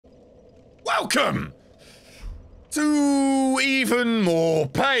Welcome to even more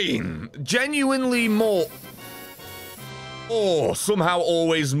pain. Genuinely more... or somehow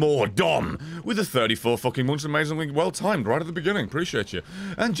always more Dom with the 34 fucking months. Amazingly well timed right at the beginning. Appreciate you.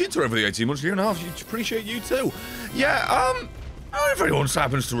 And Jinter over the 18 months, year and a half. Appreciate you too. Yeah, I don't know if anyone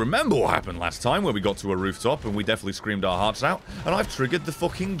happens to remember what happened last time where we got to a rooftop and we definitely screamed our hearts out. And I've triggered the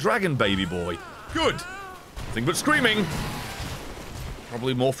fucking dragon baby boy. Good. Nothing but screaming.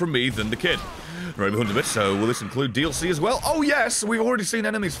 Probably more from me than the kid. Right, 100 bits, so will this include DLC as well? Oh yes, we've already seen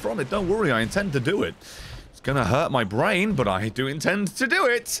enemies from it. Don't worry, I intend to do it. It's gonna hurt my brain, but I do intend to do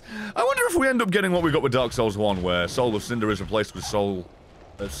it. I wonder if we end up getting what we got with Dark Souls 1, where Soul of Cinder is replaced with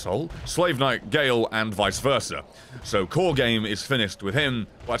Slave Knight Gale, and vice versa. So core game is finished with him.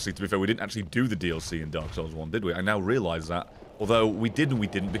 Well, actually, to be fair, we didn't actually do the DLC in Dark Souls 1, did we? I now realise that. Although we did and we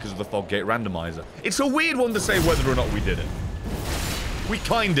didn't because of the Foggate randomizer. It's a weird one to say whether or not we did it. We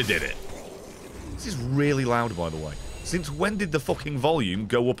kinda did it. This is really loud, by the way. Since when did the fucking volume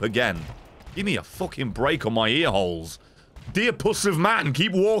go up again? Give me a fucking break on my ear holes. Dear puss of man,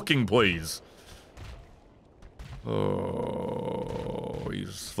 keep walking, please. Oh,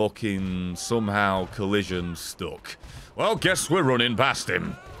 he's fucking somehow collision stuck. Well, guess we're running past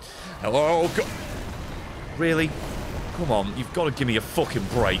him. Hello? Really? Come on, you've got to give me a fucking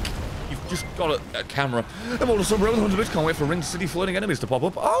break. You've just got a camera. I'm all of a sudden, 100 bits. Can't wait for Ring City floating enemies to pop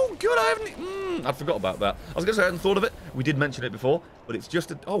up. Oh, good. I haven't... I forgot about that. I was going to say I hadn't thought of it. We did mention it before, but it's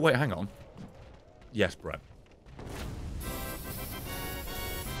just a... Oh, wait, hang on. Yes, Brett.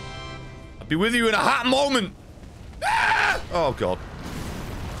 I'll be with you in a hot moment. Ah! Oh, God.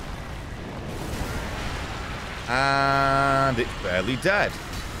 And it's barely dead.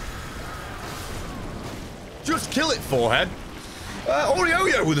 Just kill it, forehead.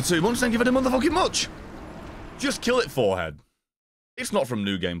 Oreo with the 2 months, thank you very motherfucking much. Just kill it, forehead. It's not from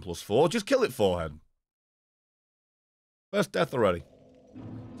New Game Plus 4, just kill it, forehead. First death already.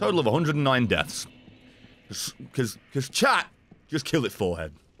 Total of 109 deaths. Because chat, just kill it,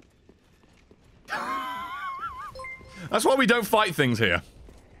 forehead. That's why we don't fight things here.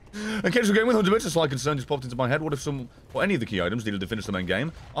 In case we're going with 100 bits, a slight concern just popped into my head. What if some, or any of the key items needed to finish the main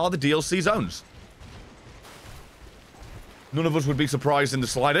game are the DLC zones? None of us would be surprised in the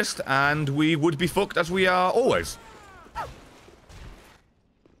slightest, and we would be fucked as we are always.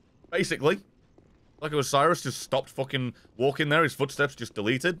 Basically. Like Osiris just stopped fucking walking there, his footsteps just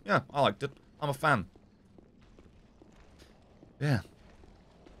deleted. Yeah, I liked it. I'm a fan. Yeah.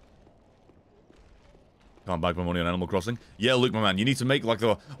 Can't bag my money on Animal Crossing. Yeah, look, my man, you need to make like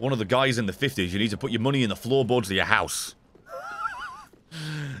one of the guys in the 50s. You need to put your money in the floorboards of your house.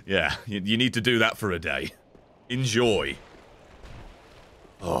 Yeah, you need to do that for a day. Enjoy.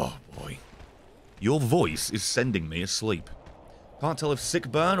 Oh, boy. Your voice is sending me asleep. Can't tell if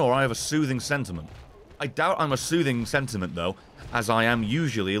sick burn or I have a soothing sentiment. I doubt I'm a soothing sentiment, though, as I am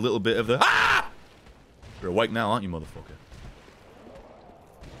usually a little bit of the... Ah! You're awake now, aren't you, motherfucker?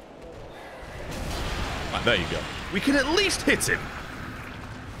 Right, there you go. We can at least hit him.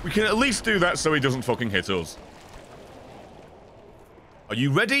 We can at least do that so he doesn't fucking hit us. Are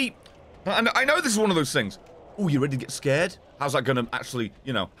you ready? And I know this is one of those things. Oh, you ready to get scared? How's that gonna actually,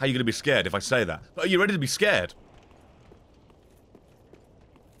 you know, how are you gonna be scared if I say that? But are you ready to be scared?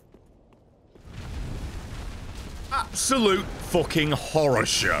 Absolute fucking horror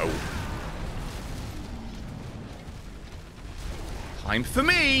show. Time for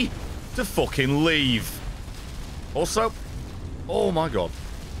me to fucking leave. Also, oh my god.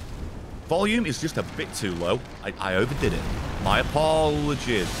 Volume is just a bit too low. I overdid it. My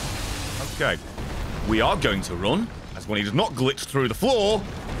apologies. Okay. We are going to run, as when he does not glitch through the floor.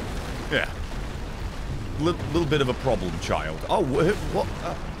 Yeah. Little bit of a problem, child. Oh, what?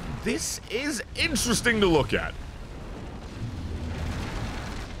 This is interesting to look at.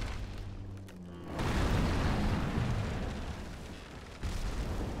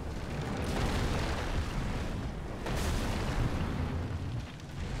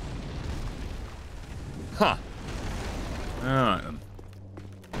 Huh. Alright then.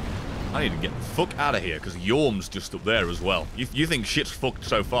 I need to get the fuck out of here, because Yorm's just up there as well. You think shit's fucked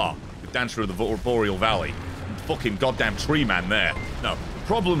so far, with Dancer of the Boreal Valley, and fucking goddamn tree man there. No, the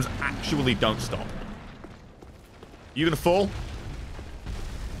problems actually don't stop. You gonna fall?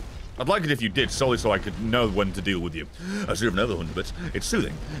 I'd like it if you did, solely so I could know when to deal with you. I serve another 100 bits. It's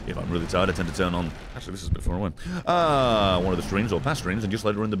soothing. If I'm really tired, I tend to turn on... Actually, this is a bit far away. One of the streams or past streams and just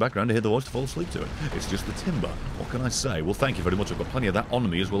let her in the background to hear the voice to fall asleep to it. It's just the timber. What can I say? Well, thank you very much. I've got plenty of that on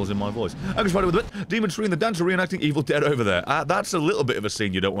me as well as in my voice. I'm just with a bit. Demon Tree and the Dancer reenacting Evil Dead over there. That's a little bit of a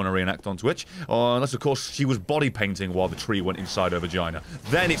scene you don't want to reenact on Twitch. Unless, of course, she was body painting while the tree went inside her vagina.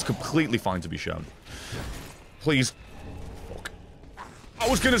 Then it's completely fine to be shown. Please. Fuck. I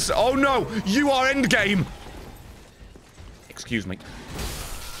was gonna say... Oh, no! You are endgame! Excuse me.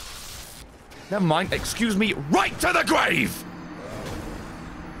 Never mind. Excuse me. Right to the grave!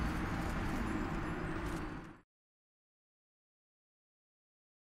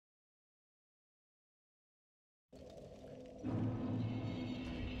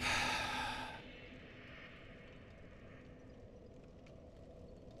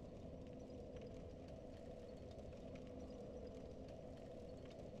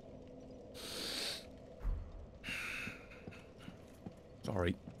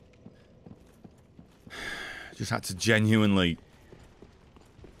 Sorry. Just had to genuinely...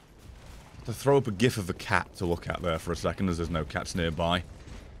 to throw up a gif of a cat to look at there for a second as there's no cats nearby.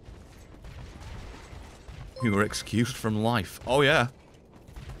 You were excused from life. Oh yeah.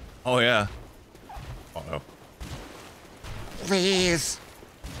 Oh yeah. Uh-oh. Please.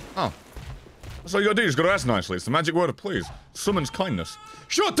 Oh. That's all you gotta do, you just gotta ask nicely. It's the magic word of please. Summons kindness.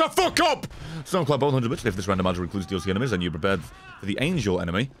 Shut the fuck up! Snowclap both 100 bits. If this randomizer includes DLC enemies, then you're prepared for the angel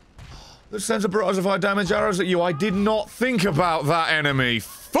enemy. That sends a barrage of high damage arrows at you. I did not think about that enemy.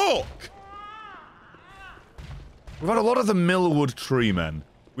 Fuck! We've had a lot of the Millwood tree men.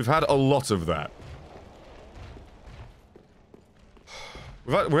 We've had a lot of that.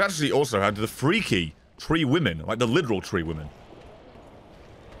 We've actually also had the freaky tree women, like the literal tree women.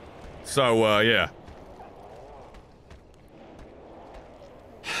 So, yeah.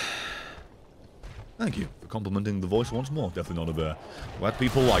 Thank you for complimenting the voice once more. Definitely not a bear. Glad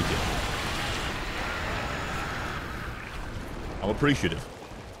people like it. I'm appreciative.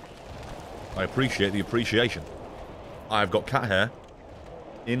 I appreciate the appreciation. I've got cat hair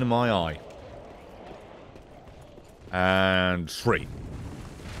in my eye. And tree.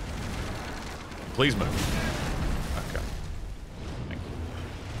 Please move. Okay. Thank you.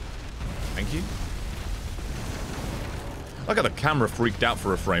 Thank you. I got the camera freaked out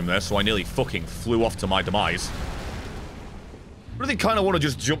for a frame there, so I nearly fucking flew off to my demise. I really kind of want to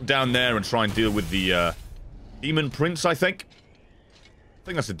just jump down there and try and deal with the, Demon Prince, I think. I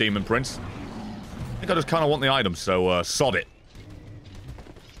think that's the Demon Prince. I think I just kind of want the item, so, sod it.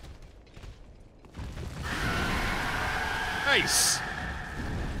 Ace!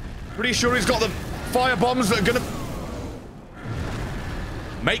 Pretty sure he's got the fire bombs that are gonna...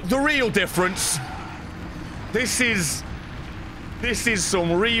 make the real difference. This is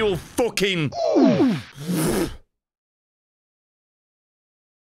some real fucking...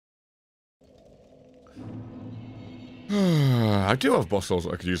 I do have boss souls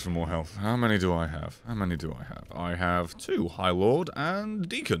that I could use for more health. How many do I have? How many do I have? I have 2 High Lord and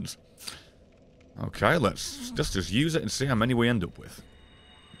Deacons. Okay, let's just use it and see how many we end up with.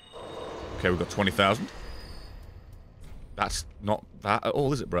 Okay, we've got 20,000. That's not that at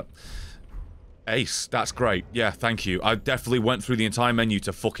all, is it, Brett? Ace, that's great. Yeah, thank you. I definitely went through the entire menu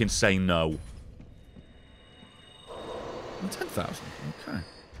to fucking say no. 10,000. Okay.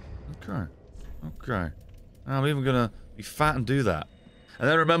 Okay. Okay. I'm even gonna be fat and do that. And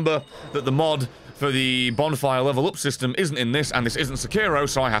then remember that the mod for the bonfire level up system isn't in this, and this isn't Sekiro,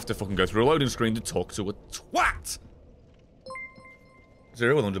 so I have to fucking go through a loading screen to talk to a twat!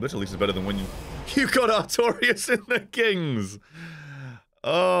 0 with 100 bits, at least it's better than when you got Artorias in the Kings!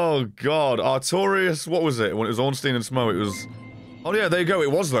 Oh god, Artorias, what was it? When it was Ornstein and Smo, it was... Oh yeah, there you go,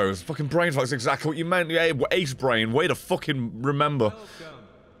 it was those. Fucking brain fuck's exactly what you meant. Yeah, Ace Brain, way to fucking remember. Welcome,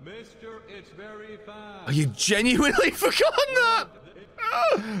 Mr. It's Very Fast. Are you genuinely forgotten that?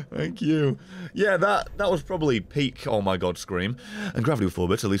 Oh, thank you. Yeah, that was probably peak oh my god scream. And Gravity with 4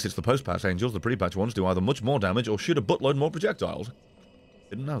 bits, at least it's the post-patch angels. The pre-patch ones do either much more damage or shoot a buttload more projectiles.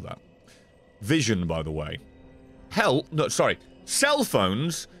 Didn't know that. Vision, by the way. Hell, no, sorry. Cell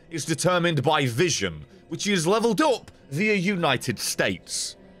phones is determined by vision, which is leveled up via United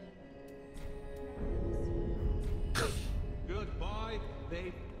States. Goodbye,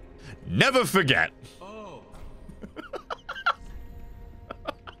 babe. Never forget. Oh.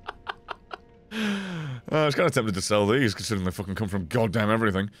 I was kind of tempted to sell these, considering they fucking come from goddamn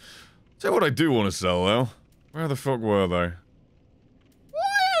everything. Tell you what I do want to sell, though. Where the fuck were they?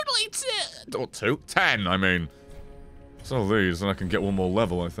 Only 2? 10, I mean. Sell these, and I can get one more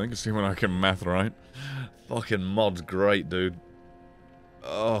level, I think. See when I can math right. Fucking mod's great, dude.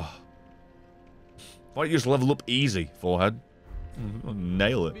 Oh. Why don't you just level up easy, forehead?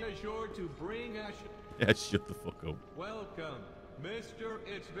 Nail it. Be sure to bring us. Yeah, shut the fuck up. Welcome, Mr.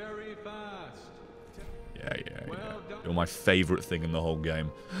 It's Very Fast. Yeah. Well done. You're my favourite thing in the whole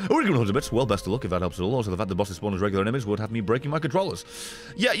game. Original 100 bits. Well, best of luck if that helps at all. Also, the fact the bosses spawn as regular enemies would have me breaking my controllers.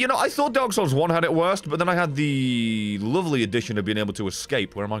 Yeah, you know, I thought Dark Souls 1 had it worst, but then I had the lovely addition of being able to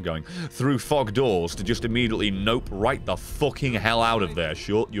escape. Where am I going? Through fog doors to just immediately nope right the fucking hell out of there.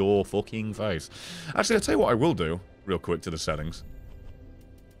 Shut your fucking face. Actually, I'll tell you what I will do, real quick to the settings.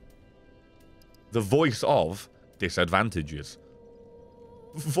 The voice of disadvantages.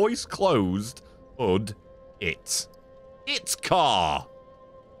 Voice closed. HUD. It's car.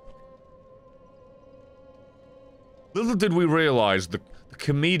 Little did we realize the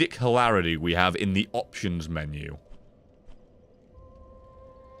comedic hilarity we have in the options menu.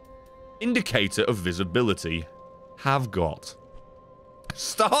 Indicator of visibility. Have got.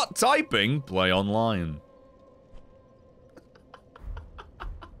 Start typing. Play online.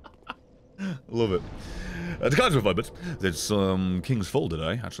 Love it. To clarify, but there's King's Fall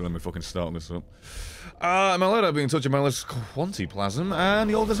today. Actually, let me fucking start this up. My letter being in touch with my list Quantiplasm and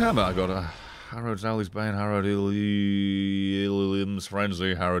the Oldest Hammer. I got Harrowed Sally's Bane, Harrowed Illium's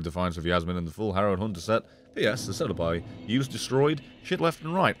Frenzy, Harrowed Defiance of Yasmin, and the full Harrowed Hunter set. P.S. The setup I used destroyed shit left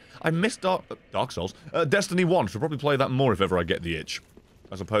and right. I missed Dark Souls. Destiny 1. Should probably play that more if ever I get the itch.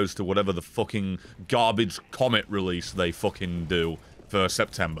 As opposed to whatever the fucking garbage comet release they fucking do for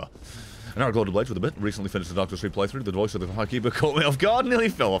September. And I recorded Blades with a bit. Recently finished the Dark Souls 3 playthrough. The voice of the High Keeper caught me off guard and nearly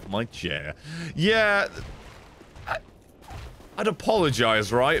fell off my chair. Yeah. I'd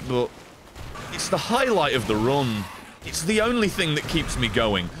apologise, right? But it's the highlight of the run. It's the only thing that keeps me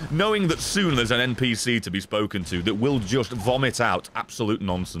going. Knowing that soon there's an NPC to be spoken to that will just vomit out absolute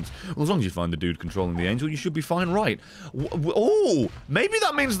nonsense. Well, as long as you find the dude controlling the angel, you should be fine, right? Oh, maybe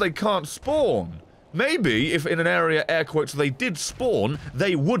that means they can't spawn. Maybe if in an area, air quotes, they did spawn,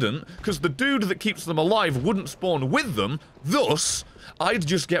 they wouldn't, because the dude that keeps them alive wouldn't spawn with them, thus, I'd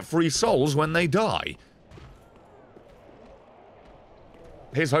just get free souls when they die.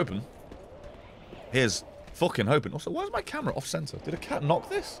 Here's hoping. Here's fucking hoping. Also, why is my camera off-center? Did a cat knock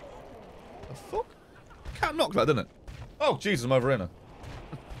this? The fuck? A cat knocked that, didn't it? Oh, Jesus, I'm over here now.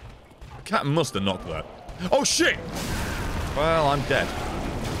 The cat must have knocked that. Oh, shit! Well, I'm dead.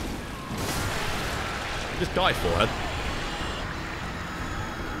 Just die, forehead.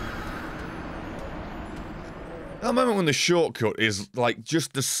 That moment when the shortcut is, like,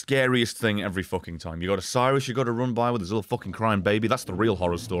 just the scariest thing every fucking time. You got a Cyrus you got to run by with his little fucking crying baby. That's the real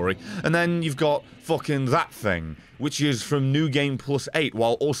horror story. And then you've got fucking that thing, which is from New Game Plus 8,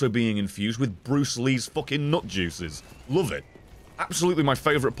 while also being infused with Bruce Lee's fucking nut juices. Love it. Absolutely my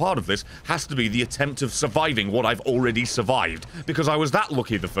favourite part of this has to be the attempt of surviving what I've already survived. Because I was that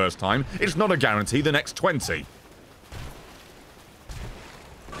lucky the first time, it's not a guarantee the next 20.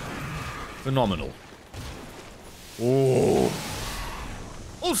 Phenomenal. Oh.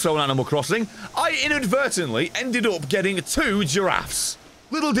 Also in Animal Crossing, I inadvertently ended up getting 2 giraffes.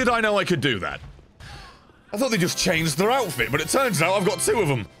 Little did I know I could do that. I thought they just changed their outfit, but it turns out I've got 2 of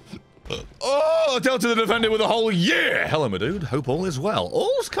them. Oh, Delta the Defender with a whole year! Hello, my dude. Hope all is well.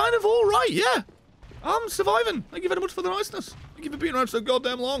 All's kind of alright, yeah. I'm surviving. Thank you very much for the niceness. Thank you for being around so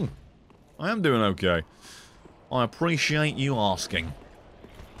goddamn long. I am doing okay. I appreciate you asking.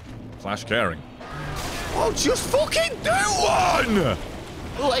 / caring. Oh, just fucking do one!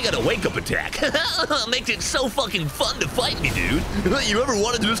 Oh, I got a wake-up attack. Makes it so fucking fun to fight me, dude. You ever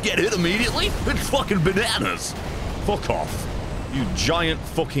wanted to just get hit immediately? It's fucking bananas. Fuck off. You giant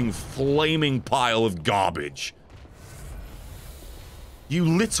fucking flaming pile of garbage. You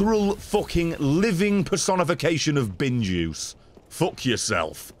literal fucking living personification of bin juice. Fuck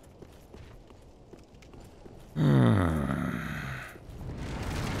yourself.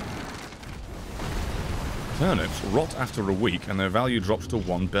 Turnips rot after a week and their value drops to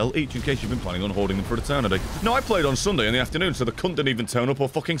 1 bell each in case you've been planning on hoarding them for eternity. No, I played on Sunday in the afternoon so the cunt didn't even turn up or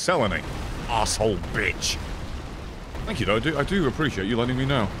fucking sell any. Asshole bitch. Thank you, though. I do appreciate you letting me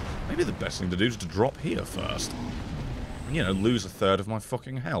know. Maybe the best thing to do is to drop here first. And, you know, lose 1/3 of my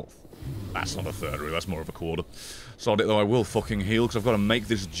fucking health. That's not 1/3, really. That's more of a 1/4. Sod it, though, I will fucking heal, because I've got to make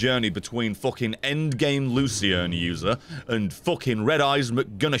this journey between fucking endgame Lucian user and fucking Red Eyes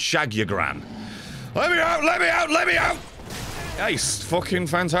McGunna Shag your gran. Let me out! Let me out! Let me out! Ace. Fucking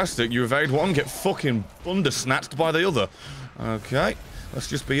fantastic. You evade one, get fucking undersnatched by the other. Okay. Let's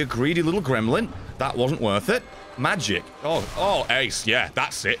just be a greedy little gremlin. That wasn't worth it. Magic. Oh, Ace. Yeah,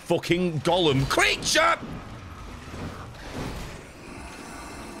 that's it. Fucking golem creature!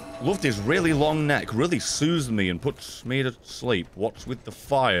 Loved his really long neck. Really soothes me and puts me to sleep. What's with the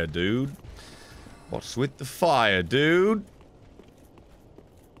fire, dude? What's with the fire, dude?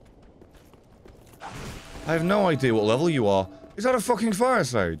 I have no idea what level you are. Is that a fucking fire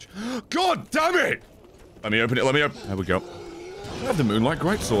sage? God damn it! Let me open it, let me open. There we go. I have the Moonlight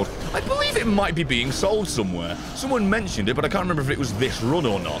Greatsword. I believe it might be being sold somewhere. Someone mentioned it, but I can't remember if it was this run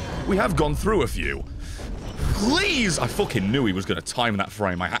or not. We have gone through a few. Please! I fucking knew he was going to time that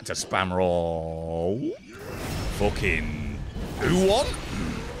frame. I had to spam roll. Fucking... Who won?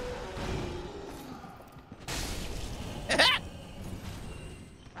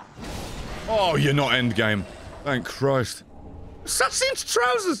 Oh, you're not endgame. Thank Christ. Assassin's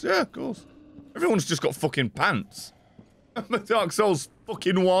trousers! Yeah, of course. Everyone's just got fucking pants. Dark Souls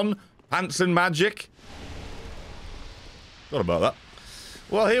fucking 1. Pants and magic. Thought about that.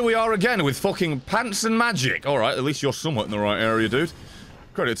 Well, here we are again with fucking pants and magic. Alright, at least you're somewhat in the right area, dude.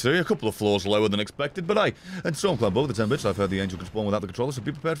 Credit to you, a couple of floors lower than expected, but hey. And Stormcloud Bug, the 10 bits, I've heard the angel can spawn without the controller, so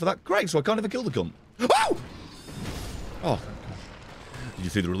be prepared for that. Great, so I can't even kill the gun. Oh! Oh. Did you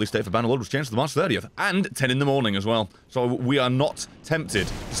see the release date for Bannerlord was changed to the March 30th? And 10 in the morning as well. So we are not tempted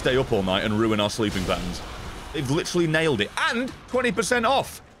to stay up all night and ruin our sleeping patterns. They've literally nailed it. And 20%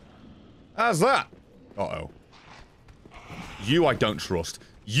 off! How's that? Uh-oh. You I don't trust.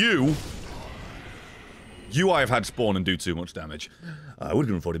 You I have had spawn and do too much damage. I would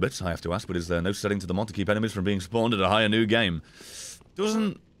give him 40 bits, I have to ask, but is there no setting to the mod to keep enemies from being spawned at a higher new game?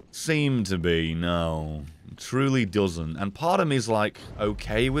 Doesn't seem to be, no. It truly doesn't. And part of me is like,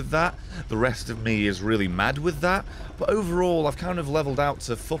 okay with that. The rest of me is really mad with that. But overall, I've kind of leveled out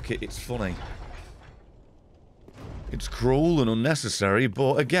to fuck it, it's funny. It's cruel and unnecessary,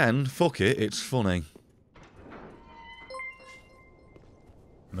 but again, fuck it, it's funny.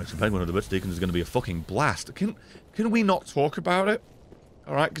 Mexican Penguin of the Bits Deacons is going to be a fucking blast. Can we not talk about it?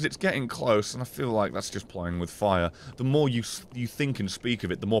 Alright, because it's getting close, and I feel like that's just playing with fire. The more you think and speak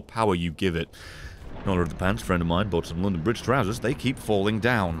of it, the more power you give it. In honor of the pants, friend of mine bought some London Bridge trousers. They keep falling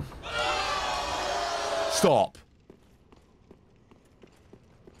down. Stop.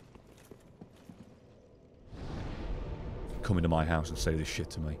 Come into my house and say this shit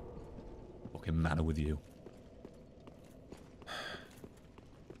to me. Fucking matter with you.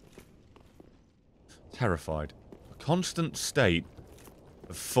 Terrified. A constant state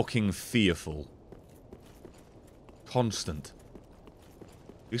of fucking fearful. Constant.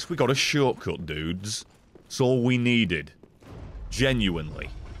 At least we got a shortcut, dudes. That's all we needed. Genuinely.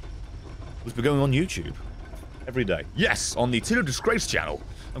 At least we're going on YouTube. Every day. Yes, on the TearofDisgrace channel.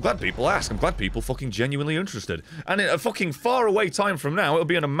 I'm glad people ask. I'm glad people fucking genuinely interested. And in a fucking far away time from now, it'll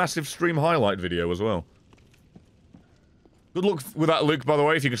be in a massive stream highlight video as well. Good luck with that, Luke, by the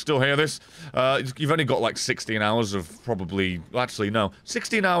way, if you can still hear this. You've only got like 16 hours of probably... Actually, no.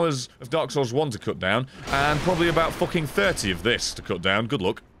 16 hours of Dark Souls 1 to cut down, and probably about fucking 30 of this to cut down. Good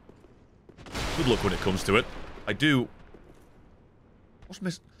luck. Good luck when it comes to it. I do... What's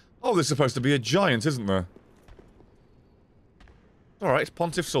miss... Oh, there's supposed to be a giant, isn't there? Alright, it's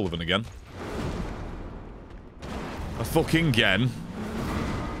Pontiff Sullivan again. A fucking again.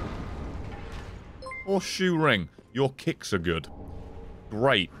 Horseshoe ring. Your kicks are good.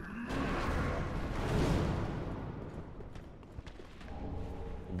 Great.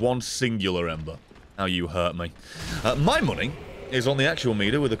 One singular ember. How you hurt me. My money is on the actual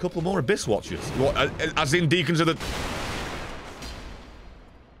meter with a couple more Abyss Watchers. What, as in Deacons of the...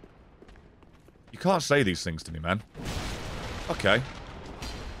 You can't say these things to me, man. Okay.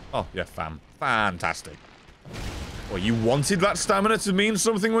 Oh, yeah, fantastic. Well, you wanted that stamina to mean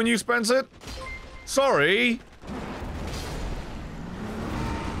something when you spent it? Sorry.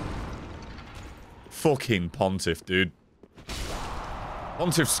 Fucking Pontiff, dude.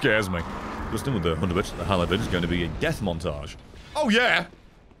 Pontiff scares me. Justin with the 100 bits, the highlight bit is going to be a death montage. Oh, yeah!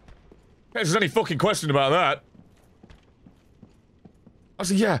 If there's any fucking question about that. I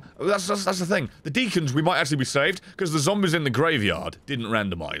said, yeah, that's the thing. The Deacons, we might actually be saved, because the zombies in the graveyard didn't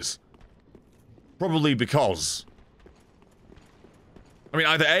randomize. Probably because... I mean,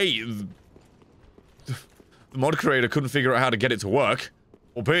 either A, the mod creator couldn't figure out how to get it to work,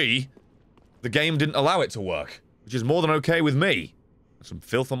 or B, the game didn't allow it to work, which is more than okay with me. There's some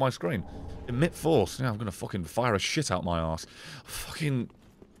filth on my screen. Emit force. Yeah, I'm gonna fucking fire a shit out my ass. Fucking...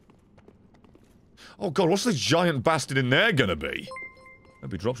 Oh god, what's this giant bastard in there gonna be?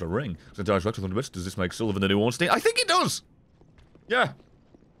 Maybe he drops a ring. So dies right with 100 bits. Does this make Sullivan the new Ornstein? I think it does! Yeah.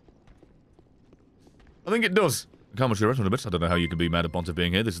 I think it does. How much you're 100 bits? I don't know how you can be mad at Pontiff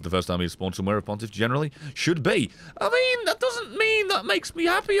being here. This is the first time he's spawned somewhere. Pontiff generally should be. I mean, that doesn't mean that makes me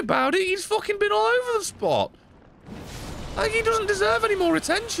happy about it. He's fucking been all over the spot. Like, he doesn't deserve any more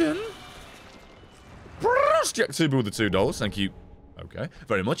attention. Jack Tuber with the $2. Thank you Okay,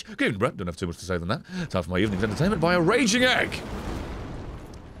 very much. Good, Brett. Don't have too much to say than that. Time for my evening's entertainment by a raging egg.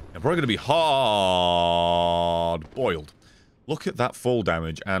 I'm probably going to be hard boiled. Look at that fall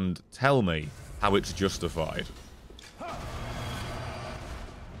damage and tell me how it's justified.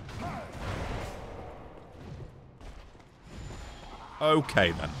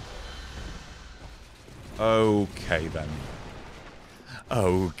 Okay then. Okay then.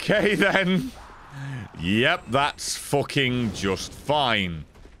 Okay then. Yep, that's fucking just fine.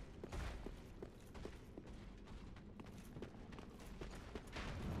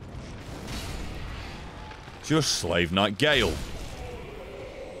 Just Slave Knight Gale.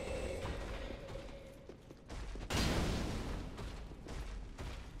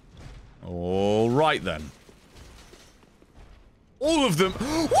 All right then. All of them.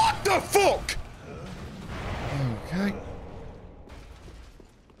 What the fuck? Okay.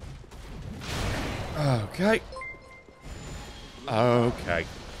 Okay. Okay.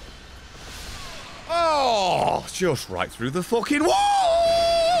 Oh, just right through the fucking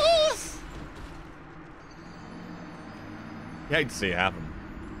walls! You hate to see it happen.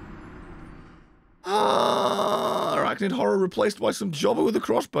 Arachnid horror replaced by some jobber with a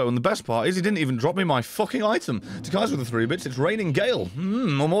crossbow, and the best part is he didn't even drop me my fucking item. To guys with the 3 bits, it's Raining Gale.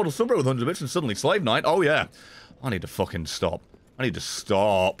 Immortal Subro with 100 bits and suddenly Slave Knight. Oh yeah. I need to fucking stop. I need to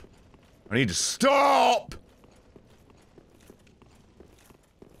stop. I need to stop!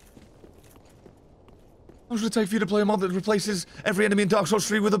 How much would it take for you to play a mod that replaces every enemy in Dark Souls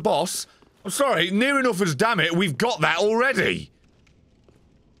 3 with a boss? I'm sorry, near enough as damn it, we've got that already!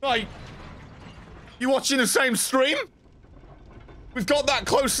 Like, you watching the same stream? We've got that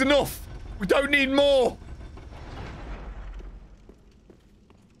close enough. We don't need more.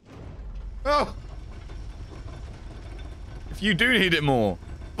 Oh! If you do need it more,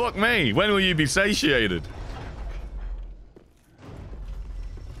 fuck me, when will you be satiated?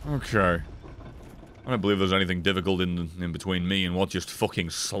 Okay. I don't believe there's anything difficult in between me and what just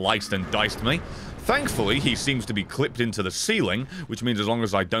fucking sliced and diced me. Thankfully, he seems to be clipped into the ceiling, which means as long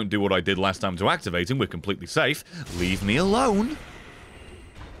as I don't do what I did last time to activate him, we're completely safe. Leave me alone.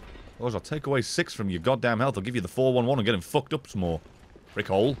 Otherwise, I'll take away 6 from your goddamn health. I'll give you the 411 and get him fucked up some more.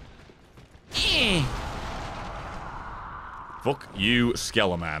 Brickhole. Fuck you,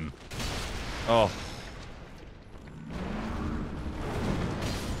 Skeleman. Oh.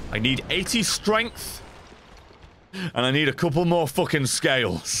 I need 80 strength. And I need a couple more fucking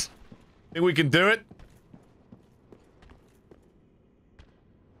scales. Think we can do it?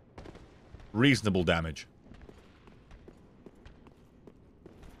 Reasonable damage.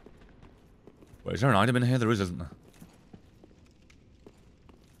 Wait, is there an item in here? There is, isn't there?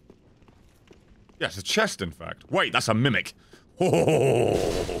 Yes, a chest, in fact. Wait, that's a mimic.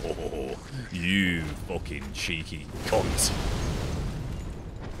 Oh, you fucking cheeky cunt.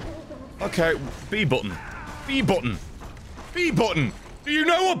 Okay, B button. B button. B button. Do you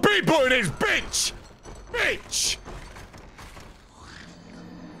know what B button is, bitch? Bitch!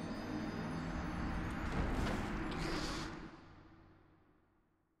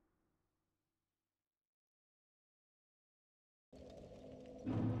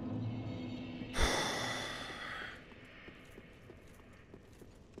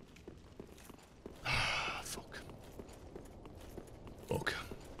 Fuck. Fuck.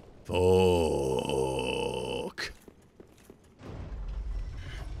 Fuck.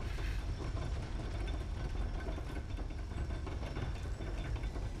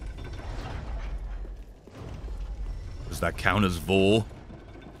 Does that count as Vor?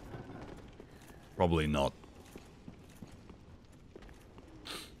 Probably not.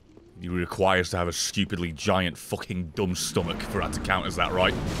 He requires to have a stupidly giant fucking dumb stomach for that to count as that,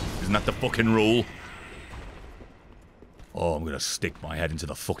 right? Isn't that the fucking rule? Oh, I'm gonna stick my head into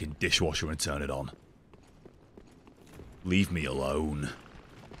the fucking dishwasher and turn it on. Leave me alone.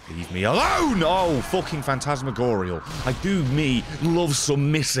 Leave me alone! Oh, fucking phantasmagorial. I do me love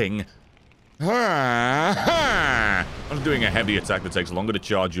some missing. I'm doing a heavy attack that takes longer to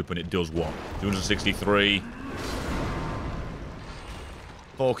charge up and it does what? 263.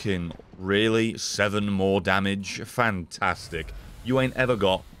 Fucking really? 7 more damage? Fantastic. You ain't ever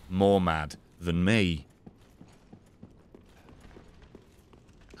got more mad than me.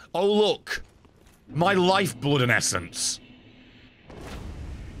 Oh, look! My lifeblood and essence!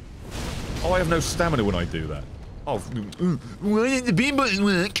 Oh, I have no stamina when I do that. Oh, why didn't the B button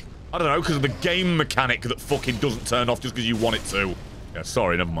work? I don't know, because of the game mechanic that fucking doesn't turn off just because you want it to. Yeah,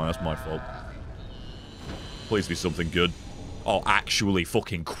 sorry, never mind, that's my fault. Please be something good. Oh, actually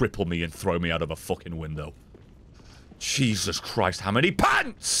fucking cripple me and throw me out of a fucking window. Jesus Christ, how many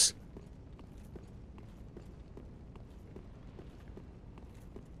pants?!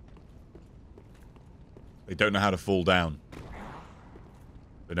 They don't know how to fall down.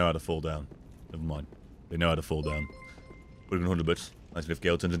 They know how to fall down. Never mind. They know how to fall down. Put in 100 bits. Nice if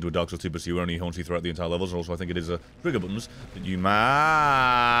Gale turns into a Dark Souls 2, but you only haunts you throughout the entire levels. Also, I think it is trigger buttons that you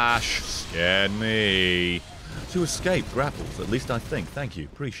mash. Scared me. To escape grapples, at least I think. Thank you.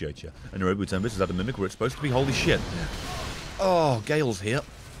 Appreciate you. And your return bits is at a mimic where it's supposed to be. Holy shit. Oh, Gale's here.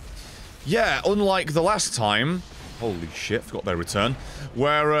 Yeah, unlike the last time. Holy shit, forgot their return.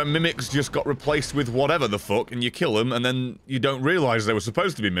 Where mimics just got replaced with whatever the fuck, and you kill them, and then you don't realize they were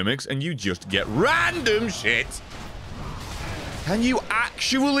supposed to be mimics, and you just get random shit. Can you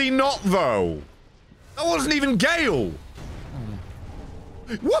actually not, though? That wasn't even Gale.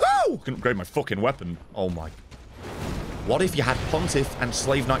 Woohoo! I can upgrade my fucking weapon. Oh my. What if you had Pontiff and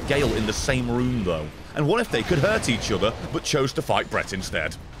Slave Knight Gale in the same room, though? And what if they could hurt each other, but chose to fight Brett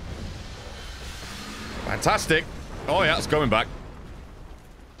instead? Fantastic. Oh yeah, it's going back.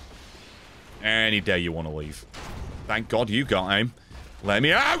 Any day you want to leave. Thank God you got aim. Let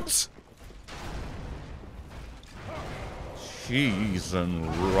me out! Cheese and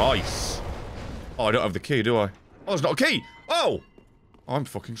rice. Oh, I don't have the key, do I? Oh, it's not a key! Oh! I'm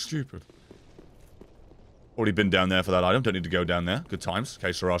fucking stupid. Already been down there for that item. Don't need to go down there. Good times.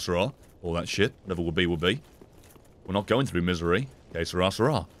 Que sera, sera. All that shit. Whatever will be, will be. We're not going through misery. Que sera,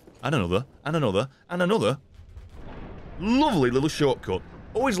 sera. And another. And another. And another. Lovely little shortcut.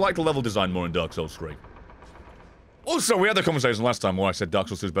 Always liked the level design more in Dark Souls 3. Also, we had the conversation last time where I said Dark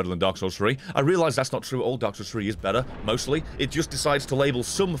Souls 2 is better than Dark Souls 3. I realize that's not true at all. Dark Souls 3 is better, mostly. It just decides to label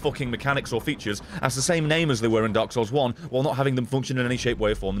some fucking mechanics or features as the same name as they were in Dark Souls 1, while not having them function in any shape,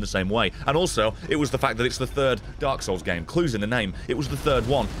 way, or form in the same way. And also, it was the fact that it's the third Dark Souls game. Clues in the name. It was the third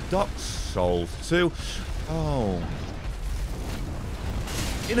one. Dark Souls 2. Oh.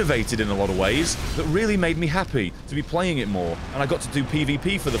 Innovated in a lot of ways that really made me happy to be playing it more, and I got to do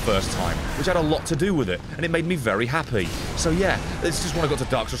PvP for the first time, which had a lot to do with it, and it made me very happy. So yeah, it's just when I got to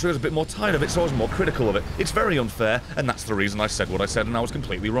Dark Souls 3 I was a bit more tired of it, so I was more critical of it. It's very unfair, and that's the reason I said what I said, and I was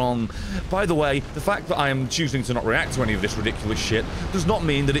completely wrong. By the way, the fact that I am choosing to not react to any of this ridiculous shit does not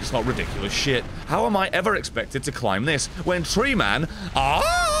mean that it's not ridiculous shit. How am I ever expected to climb this when Tree Man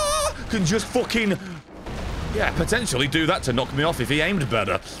can just fucking... yeah, potentially do that to knock me off if he aimed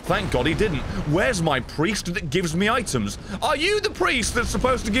better. Thank God he didn't. Where's my priest that gives me items? Are you the priest that's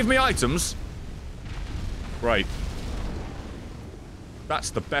supposed to give me items? Right. That's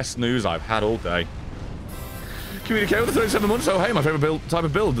the best news I've had all day. Communicate with the 37 months. Oh, hey, my favorite type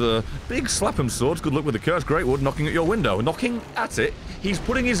of build. Big slap-em swords. Good luck with the cursed great wood knocking at your window. Knocking at it? He's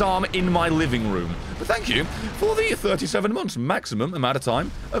putting his arm in my living room. But thank you for the 37 months. Maximum amount of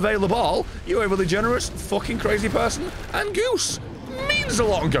time available. You overly generous, fucking crazy person. And Goose. Means a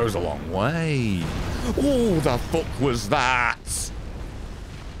lot and goes a long way. Who the fuck was that?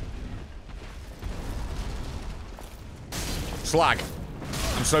 Slag.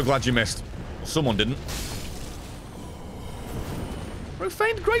 I'm so glad you missed. Well, someone didn't.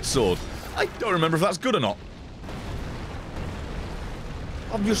 Profaned greatsword. I don't remember if that's good or not.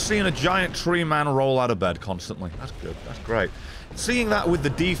 I'm just seeing a giant tree man roll out of bed constantly. That's good. That's great. Seeing that with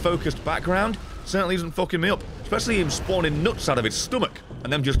the defocused background certainly isn't fucking me up. Especially him spawning nuts out of his stomach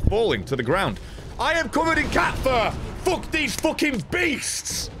and them just falling to the ground. I am covered in cat fur! Fuck these fucking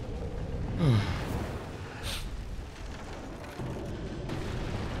beasts!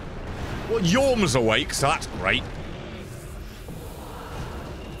 Well, Yorm's awake, so that's great.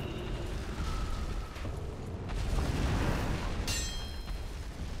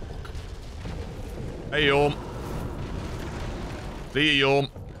 Hey, Yorm. See you, Yorm.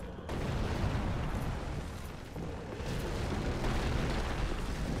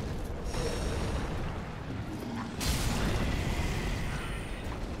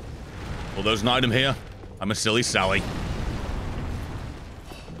 Well, there's an item here. I'm a silly Sally.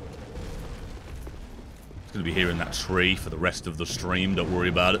 It's gonna be here in that tree for the rest of the stream. Don't worry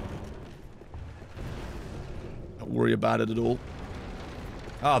about it. Don't worry about it at all.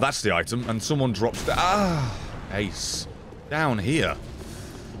 Ah, that's the item, and someone drops the... ah, ace. Down here.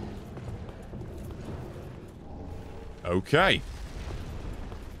 Okay.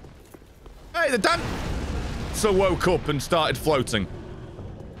 Hey, the damn... so woke up and started floating.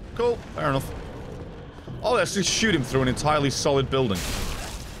 Cool, fair enough. Oh, let's just shoot him through an entirely solid building.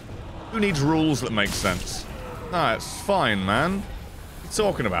 Who needs rules that make sense? Nah, it's fine, man. What are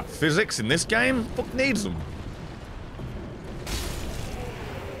you talking about? Physics in this game? Fuck needs them.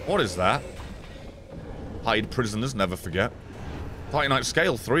 What is that? Hide prisoners, never forget. Titanite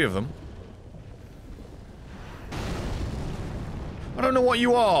scale, 3 of them. I don't know what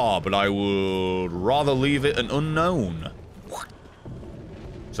you are, but I would rather leave it an unknown. What?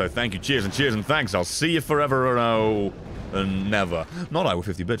 So thank you, cheers and thanks. I'll see you forever and never. Not I with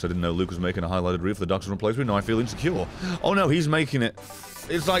 50 bits. I didn't know Luke was making a highlighted reel for the Dark Souls playthrough. Now I feel insecure. Oh no, he's making it.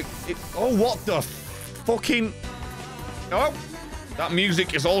 It's like, oh, what the fucking... Oh, that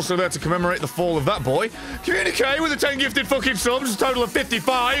music is also there to commemorate the fall of that boy. Communicate with the 10 gifted fucking subs, a total of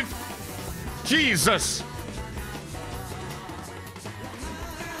 55. Jesus.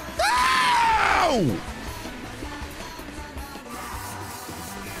 Ow!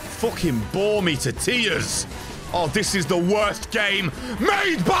 Fucking bore me to tears. Oh, this is the worst game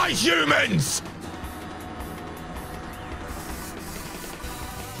made by humans!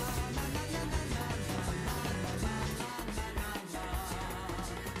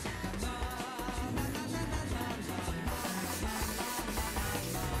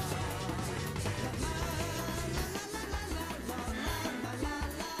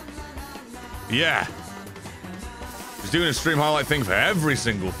 Yeah. He's doing a stream highlight thing for every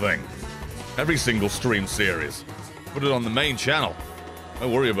single thing. Every single stream series. Put it on the main channel.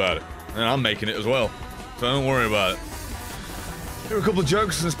 Don't worry about it. And I'm making it as well. So don't worry about it. Here are a couple of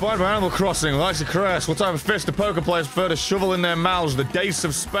jokes inspired by Animal Crossing. Likes to crash. What type of fish do poker players prefer to shovel in their mouths? The Dace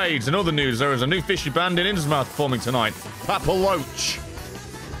of Spades. In other news, there is a new fishy band in Innsmouth performing tonight. Papa Loach.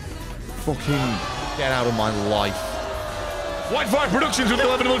 Fucking get out of my life. Whitefire Productions with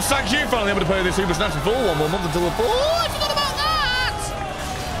 11 months. Thank you. Finally able to pay this Super Snatch in full. One more month until the full. Oh, I forgot about that.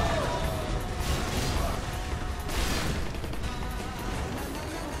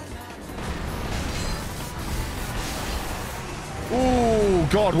 Oh,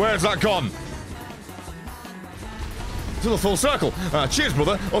 God, where's that gone? To the full circle. Cheers,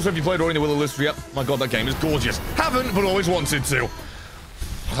 brother. Also, have you played Ori and the Will of Wisps yet? My God, that game is gorgeous. Haven't, but always wanted to.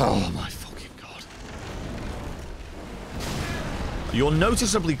 Oh, my fucking God. You're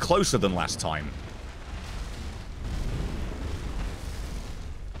noticeably closer than last time.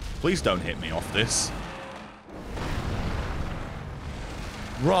 Please don't hit me off this.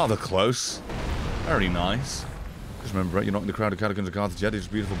 Rather close. Very nice. Just remember, Brett, you're not in the crowd of Catacombs of Carthage yet. It's a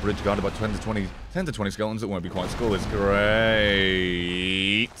beautiful bridge guarded by 10 to 20 skeletons that won't be quite skull. It's great.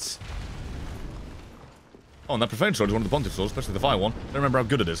 Oh, and that profane sword is one of the pontiff swords, especially the fire one. I don't remember how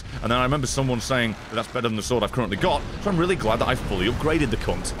good it is. And then I remember someone saying that that's better than the sword I've currently got, so I'm really glad that I fully upgraded the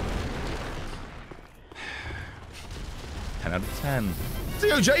cunt. 10 out of 10.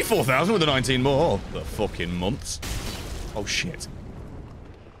 COJ 4000 with the 19 more. Oh, the fucking months. Oh, shit.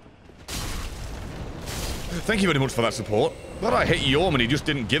 Thank you very much for that support. Glad I hit Yorm and he just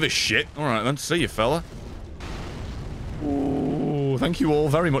didn't give a shit. Alright then, see you, fella. Ooh, thank you all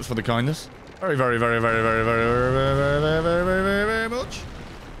very much for the kindness. Very, very, very, very, very, very, very, very, very, very, very, very, very much.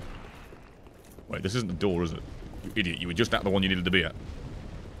 Wait, this isn't the door, is it? You idiot, you were just at the one you needed to be at.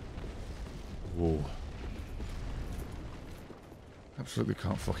 Whoa. Absolutely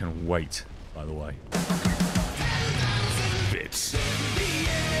can't fucking wait, by the way. Bits.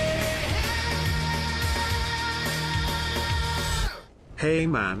 Hey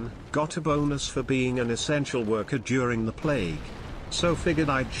man, got a bonus for being an essential worker during the plague. So figured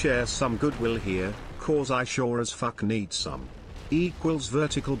I'd share some goodwill here, cause I sure as fuck need some. Equals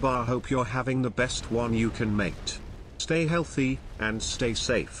vertical bar. Hope you're having the best one you can, mate. Stay healthy, and stay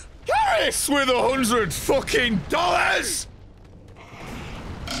safe. Garris with $100 fucking dollars!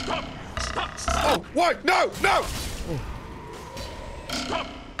 Stop! Stop! Oh, what? No! No! Stop!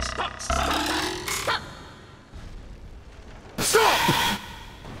 Stop! Stop! Stop!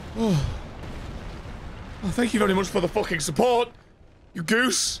 Oh, thank you very much for the fucking support, you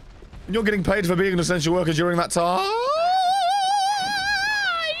goose. And you're getting paid for being an essential worker during that time.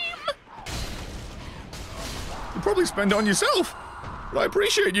 You probably spend it on yourself. But I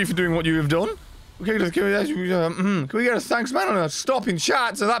appreciate you for doing what you have done. Okay, can we get a thanks, man, and a stop in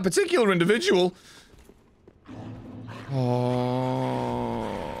chat to that particular individual?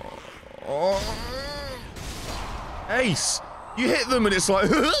 Ace. You hit them and it's like,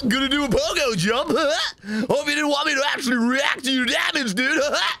 gonna do a pogo jump. Hope you didn't want me to actually react to your damage, dude.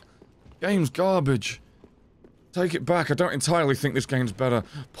 Game's garbage. Take it back. I don't entirely think this game's better.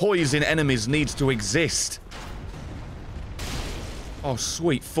 Poison enemies needs to exist. Oh,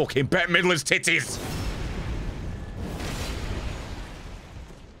 sweet fucking Bette Midler's titties.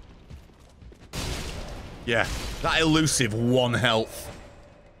 Yeah, that elusive 1 health.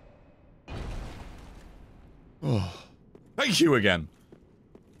 Oh. Thank you again.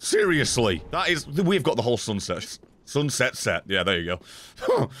 Seriously, that is... We've got the whole sunset set. Yeah, there you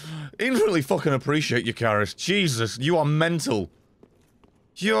go. Infinitely fucking appreciate you, Karis. Jesus, you are mental.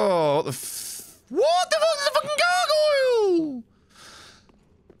 You're... What the fuck is a fucking gargoyle?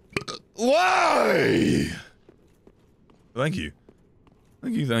 Why? Thank you.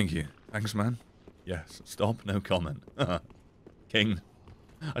 Thank you, thank you. Thanks, man. Yes, stop, no comment. King.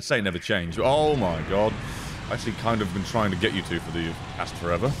 I'd say never change. Oh my god. I've actually kind of been trying to get you two for the past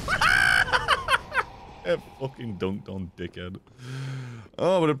forever. Fucking dunked on, dickhead.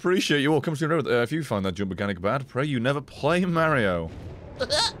 Oh, but appreciate you all. Come soon. If you find that jump mechanic bad, pray you never play Mario.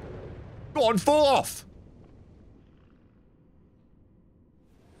 Go on, fall off!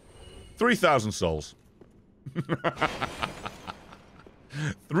 3,000 souls.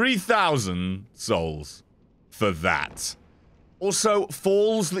 3,000 souls for that. Also,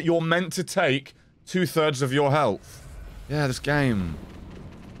 falls that you're meant to take 2/3 of your health. Yeah, this game.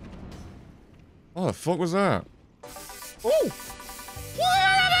 What the fuck was that? Oh!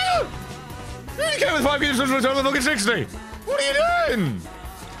 What? You came with 5 games to return to fucking 60! What are you doing?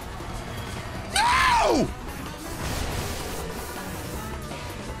 No!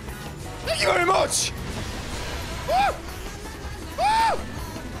 Thank you very much! Ah! Ah!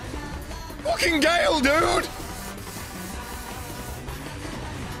 Fucking Gale, dude!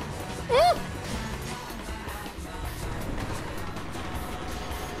 Ah!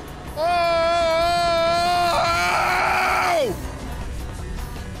 Oh!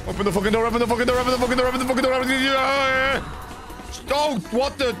 Open the fucking door, open the fucking door, open the fucking door, open the fucking door, open the fucking door! Oh,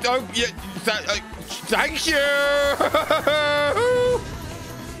 what the? Oh, yeah, thank you!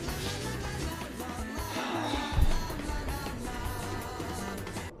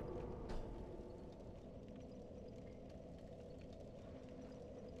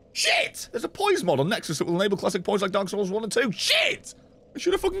 Shit! There's a poise mod on Nexus that will enable classic poise like Dark Souls 1 and 2. Shit! I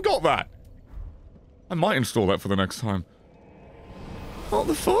should have fucking got that. I might install that for the next time. What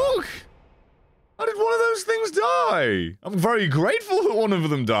the fuck? How did one of those things die? I'm very grateful that one of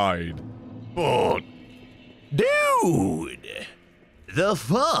them died. But... Dude! The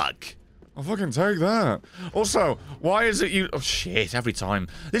fuck? I'll fucking take that. Also, why is it you... Oh, shit, every time.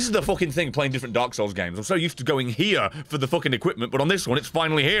 This is the fucking thing playing different Dark Souls games. I'm so used to going here for the fucking equipment, but on this one, it's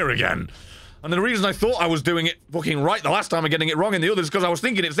finally here again. And the reason I thought I was doing it fucking right the last time and getting it wrong in the others is because I was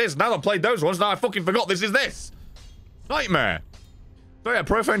thinking it's this. Now I've played those ones, now I fucking forgot this is this. Nightmare. So yeah,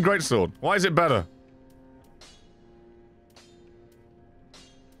 Profane Greatsword. Why is it better?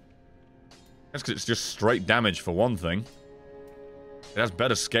 That's because it's just straight damage for one thing. It has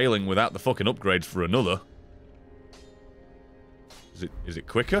better scaling without the fucking upgrades for another. Is it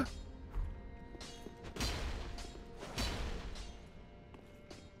quicker?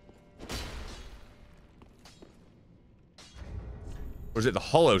 Or is it the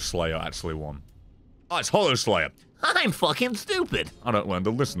Hollow Slayer actually won? Oh, it's Hollow Slayer. I'm fucking stupid. I don't learn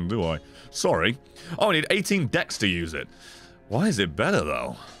to listen, do I? Sorry. Oh, I need 18 dex to use it. Why is it better,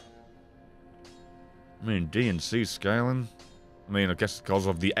 though? I mean, D and C scaling. I mean, I guess because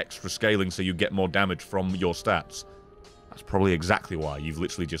of the extra scaling so you get more damage from your stats. That's probably exactly why you've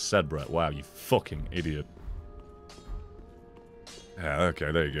literally just said, Brett. Wow, you fucking idiot. Yeah,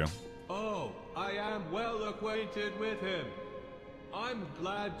 okay, there you go. Oh, I am well acquainted with him. I'm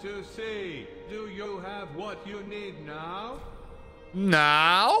glad to see. Do you have what you need now?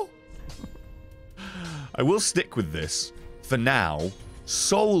 Now? I will stick with this, for now,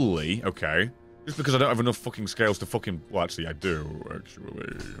 solely, okay, just because I don't have enough fucking scales to fucking... Well, actually, I do,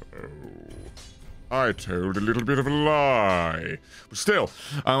 actually. Oh. I told a little bit of a lie. But still,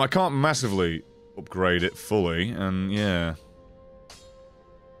 I can't massively upgrade it fully, and yeah.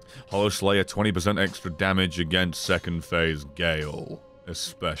 Hollow Slayer, 20% extra damage against second phase Gale,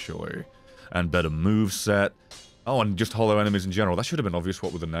 especially. And better moveset. Oh, and just hollow enemies in general. That should have been obvious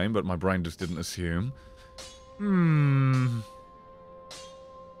what with the name, but my brain just didn't assume.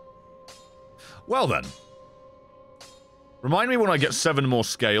 Well then. Remind me when I get 7 more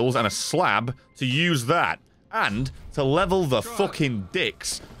scales and a slab to use that. And to level the fucking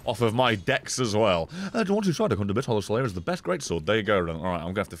dicks off of my decks as well. I want to try to come to bit. Hollow Slayer is the best greatsword. There you go. Alright, I'm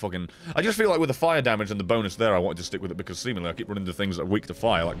gonna have to fucking... I just feel like with the fire damage and the bonus there, I wanted to stick with it because seemingly I keep running into things that are weak to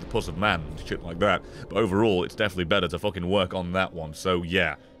fire, like the Puss of Man and shit like that. But overall, it's definitely better to fucking work on that one. So,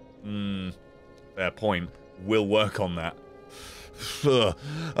 yeah. Fair point. We'll work on that.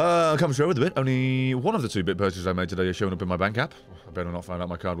 Coming straight with a bit. Only one of the 2-bit purchases I made today is showing up in my bank app. I better not find out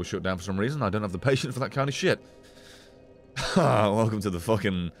my card was shut down for some reason. I don't have the patience for that kind of shit. Welcome to the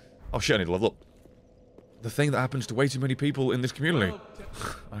fucking... Oh shit, I need to level up. The thing that happens to way too many people in this community.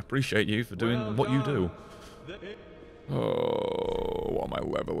 I appreciate you for doing what you do. Oh, what am I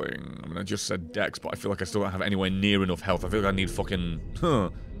leveling? I mean, I just said dex, but I feel like I still don't have anywhere near enough health. I feel like I need fucking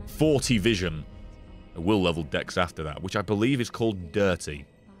 40 vision. I will level dex after that, which I believe is called dirty.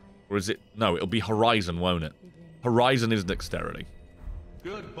 Or is it... No, it'll be horizon, won't it? Horizon is dexterity.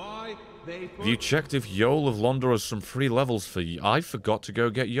 Goodbye. Have you checked if Yol of Londor has some free levels for you? I forgot to go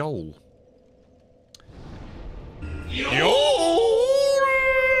get Yol. Yol!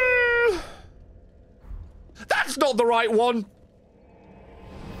 That's not the right one!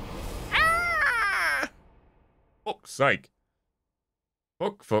 Ah! Fuck's sake.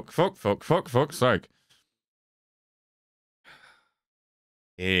 Fuck's sake.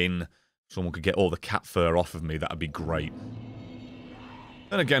 Someone could get all the cat fur off of me, that'd be great.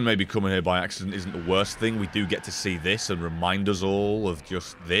 And again, maybe coming here by accident isn't the worst thing. We do get to see this and remind us all of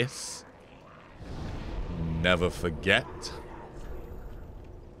just this. Never forget.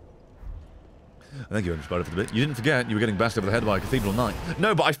 Thank you, Spider, for the bit. You didn't forget you were getting bashed over the head by a cathedral knight.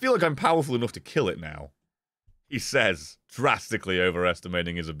 No, but I feel like I'm powerful enough to kill it now. He says, drastically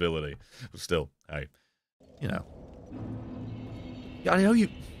overestimating his ability. But still, hey, you know. Yeah, I know you...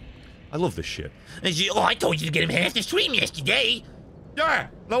 I love this shit. Oh, I told you to get him half the stream yesterday. Yeah,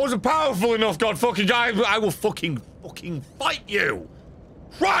 that wasn't powerful enough, god fucking guy. I will fucking fight you.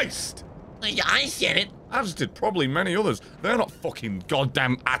 Christ! I said it. As did probably many others. They're not fucking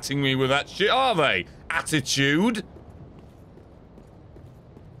goddamn atting me with that shit, are they? Attitude.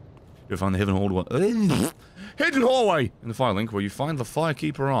 You'll find the hidden hallway. Hidden hallway in the fire link where you find the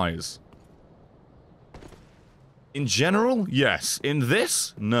Firekeeper eyes. In general, yes. In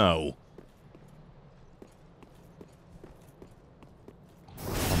this, no.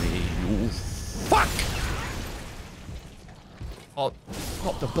 You fuck! Oh,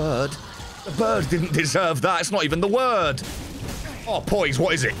 not the bird. The bird didn't deserve that. It's not even the word. Oh, poise,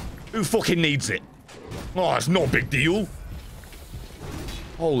 what is it? Who fucking needs it? Oh, it's no big deal.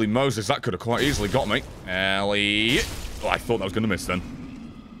 Holy Moses, that could have quite easily got me. Ellie. Oh, I thought that was going to miss then.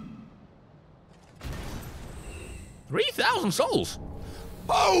 3,000 souls.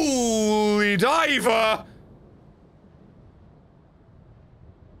 Holy diver!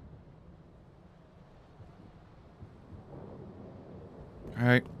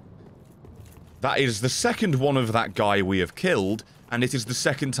 Alright. That is the second one of that guy we have killed, and it is the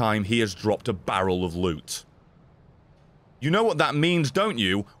second time he has dropped a barrel of loot. You know what that means, don't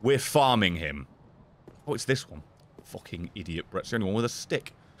you? We're farming him. Oh, it's this one. Fucking idiot. Brett's the only one with a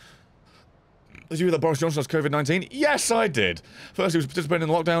stick. Did you hear that Boris Johnson has COVID-19? Yes, I did. First, he was participating in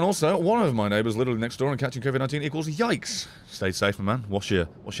the lockdown also. One of my neighbours literally next door and catching COVID-19 equals yikes. Stay safe, my man. Wash your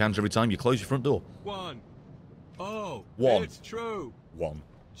hands every time you close your front door. One. Oh, one. It's true. One.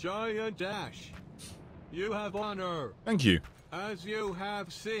 Giant dash. You have honor. Thank you. As you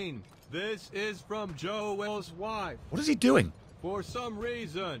have seen, this is from Joel's wife. What is he doing? For some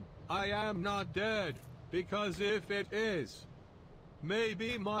reason, I am not dead. Because if it is,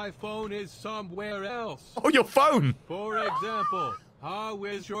 maybe my phone is somewhere else. Oh, your phone! For example, how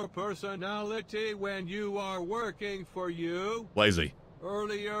is your personality when you are working for you? Lazy.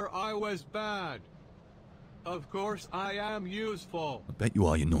 Earlier, I was bad. Of course, I am useful. I bet you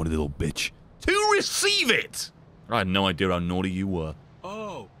are, you naughty little bitch. To receive it! I had no idea how naughty you were.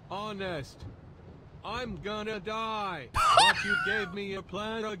 Oh, honest. I'm gonna die. But you gave me a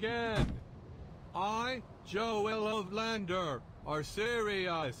plan again. I, Joel of Lander, are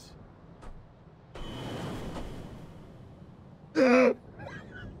serious. I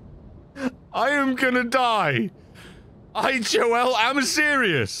am gonna die. I, Joel, am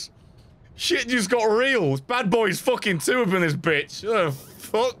serious. Shit just got real. Bad boys fucking two up in this bitch. Oh,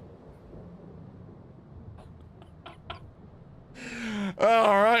 fuck.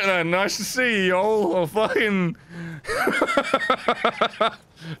 Alright then, nice to see you all. Oh, fucking...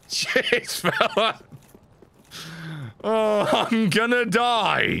 Cheers, fella. Oh, I'm gonna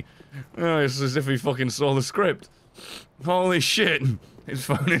die. Oh, it's as if he fucking saw the script. Holy shit. His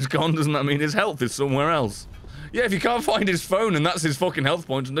phone is gone, doesn't that mean his health is somewhere else? Yeah, if you can't find his phone and that's his fucking health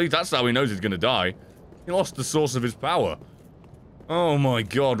points, that's how he knows he's gonna die. He lost the source of his power. Oh my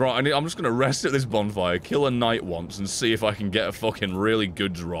god, right, I'm just gonna rest at this bonfire, kill a knight once, and see if I can get a fucking really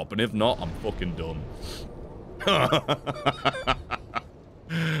good drop, and if not, I'm fucking done.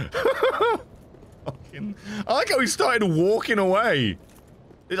 I like how he started walking away.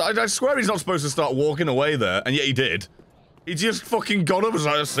 I swear he's not supposed to start walking away there, and yet he did. He just fucking got up and was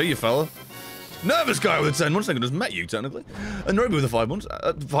like, I see you, fella. Nervous guy with the 10 months, I think I just met you, technically. And Nairobi with the 5 months,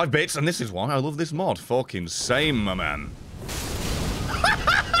 5 bits, and this is why I love this mod. Fucking same, my man.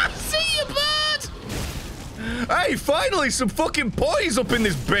 See you, bird! Hey, finally, some fucking poise up in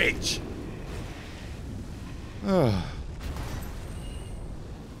this bitch! Oh,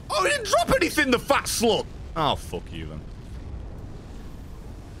 he didn't drop anything, the fat slut! Oh, fuck you, then.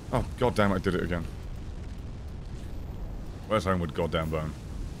 Oh, goddamn, I did it again. Where's Homeward goddamn bone?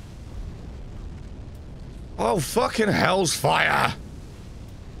 Oh, fucking hell's fire!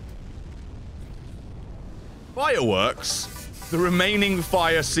 Fireworks. The remaining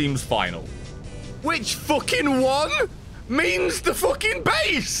fire seems final. Which fucking one means the fucking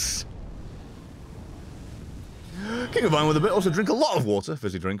base? King of Wine with a bit. Also drink a lot of water.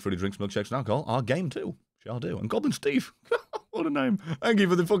 Fizzy drink, fruity drinks, milkshakes, and alcohol. Our game too. Shall do. And Goblin Steve. What a name. Thank you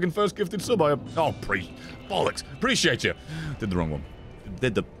for the fucking first gifted sub. Oh, bollocks. Appreciate you. Did the wrong one.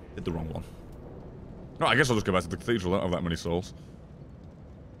 Did the wrong one. Right, I guess I'll just go back to the cathedral. I don't have that many souls.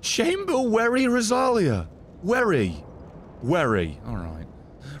 Chamber Werry Rosalia. Werry. Alright.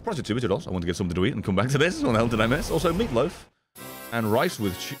 Project 2 also. I want to get something to eat and come back to this. What the hell did I miss? Also, meatloaf. And rice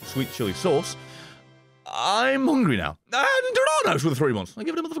with sweet chili sauce. I'm hungry now. And Dorados with 3 months. I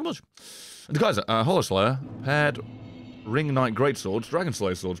give it a motherfucking much. And guys, Hollow Slayer, paired Ring Knight Greatswords, Dragon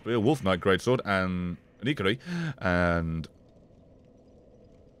Slayer Sword Spear, Wolf Knight Greatsword, and an Ikari, and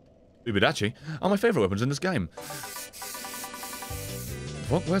Ubidachi are my favourite weapons in this game.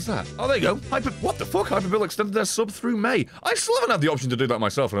 What? Where's that? Oh, there you go. What the fuck? Hyperbill extended their sub through May. I still haven't had the option to do that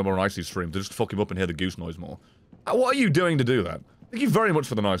myself when I'm on an Icy stream, to just fuck him up and hear the goose noise more. What are you doing to do that? Thank you very much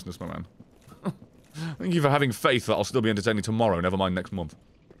for the niceness, my man. Thank you for having faith that I'll still be entertaining tomorrow, never mind next month.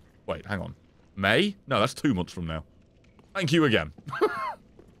 Wait, hang on. May? No, that's 2 months from now. Thank you again. Look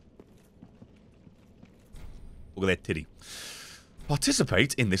at that titty.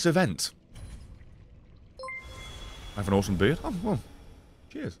 Participate in this event. I have an awesome beard. Oh, well.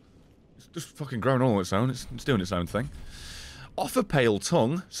 Cheers. It's just fucking growing all on its own. It's doing its own thing. Offer pale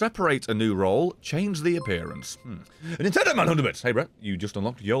tongue. Separate a new role. Change the appearance. A Nintendo Man 100 bits. Hey, Brett. You just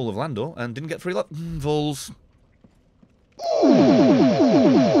unlocked Yoel of Landor and didn't get free vols.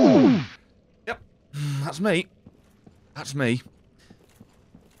 Yep. That's me. That's me.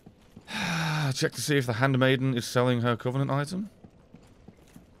 Check to see if the Handmaiden is selling her Covenant item.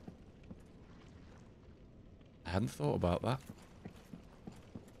 I hadn't thought about that.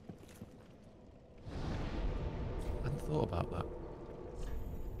 Thought about that.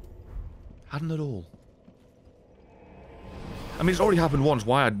 Hadn't at all. I mean, it's already happened once.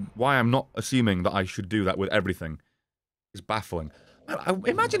 Why I'm not assuming that I should do that with everything is baffling.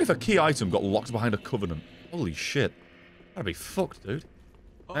 Imagine if a key item got locked behind a Covenant. Holy shit. That'd be fucked, dude.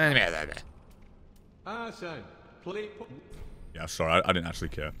 Yeah, sorry, I didn't actually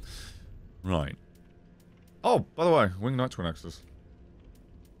care. Right. Oh, by the way, Wing Knight Twin Axes.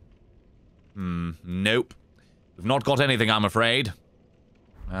 Nope. We've not got anything, I'm afraid.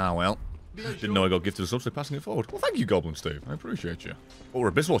 Ah, well. Didn't know I got gifted a sub, so passing it forward. Well, thank you, Goblin Steve. I appreciate you. Or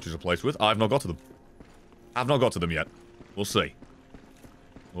Abyss Watchers are placed with. I've not got to them. I've not got to them yet. We'll see.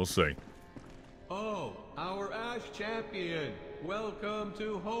 We'll see. Oh, our Ash Champion. Welcome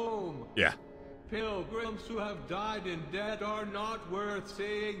to home. Yeah. Pilgrims who have died in debt are not worth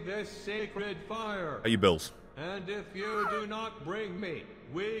seeing this sacred fire. How you bills? And if you do not bring me,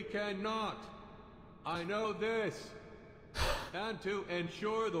 we cannot. I know this. And to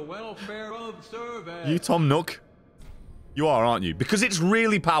ensure the welfare of service. You Tom Nook? You are, aren't you? Because it's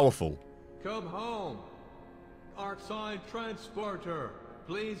really powerful. Come home. Arcsign Transporter.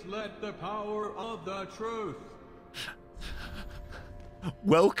 Please let the power of the truth.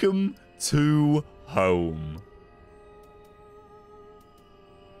 Welcome to home.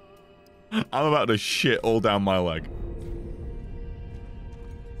 I'm about to shit all down my leg.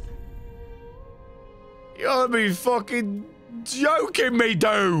 You gotta be fucking joking me,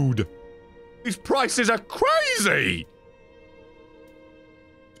 dude! These prices are crazy!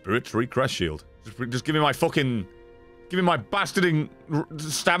 Spirit Tree Crest Shield. Just give me my fucking... Give me my bastarding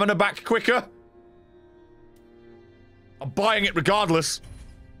stamina back quicker. I'm buying it regardless.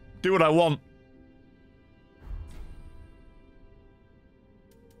 Do what I want.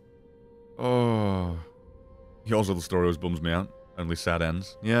 Oh. Yours of the story always bums me out. Only sad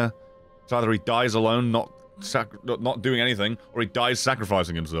ends. Yeah. It's either he dies alone, not doing anything, or he dies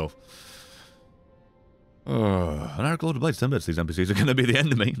sacrificing himself. An Eric Lord of Blades, 10 bits. These NPCs are going to be the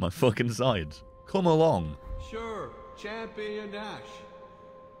end of me. My fucking sides. Come along. Sure, Champion Ash.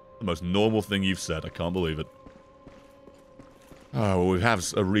 The most normal thing you've said. I can't believe it. Oh, well, we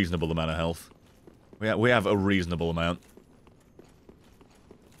have a reasonable amount of health. We have a reasonable amount.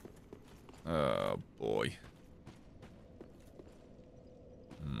 Oh, boy.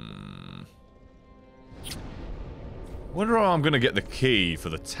 I wonder how I'm going to get the key for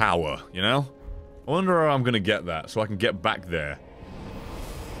the tower, you know? I wonder how I'm going to get that so I can get back there.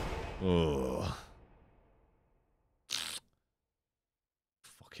 Ugh.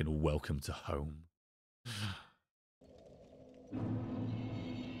 Fucking welcome to home. Is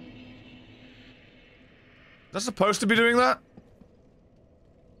that supposed to be doing that?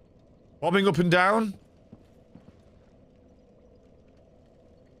 Bobbing up and down?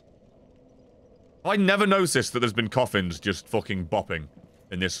 I never noticed that there's been coffins just fucking bopping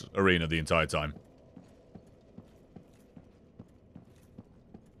in this arena the entire time.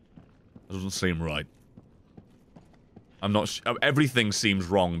 That doesn't seem right. I'm not everything seems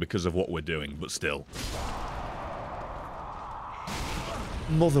wrong because of what we're doing, but still.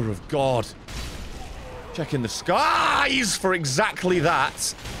 Mother of God. Checking the skies for exactly that.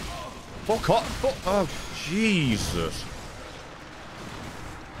 Fuck off. Oh, Jesus.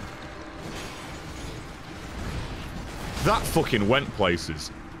 That fucking went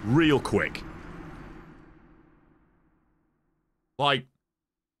places real quick. Like,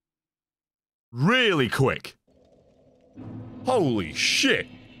 really quick. Holy shit.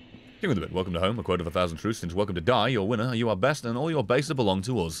 King with a bit. Welcome to home. A quote of 1,000 truths. Since welcome to die, your winner, you are best, and all your bases belong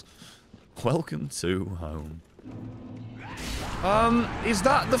to us. Welcome to home. Is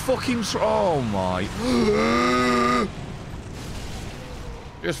that the fucking... Oh, my...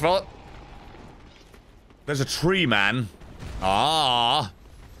 Yes, fella. There's a tree, man. Ah.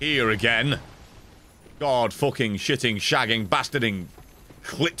 Here again. God fucking shitting, shagging, bastarding,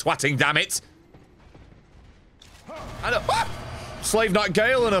 clit-twatting, damn it. And a... Slave Knight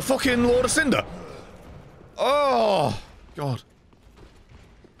Gale and a fucking Lord of Cinder. Oh. God.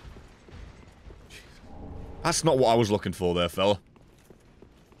 That's not what I was looking for there, fella.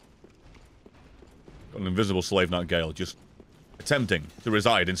 Got an invisible Slave Knight Gale just attempting to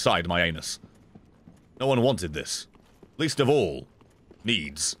reside inside my anus. No one wanted this. Least of all,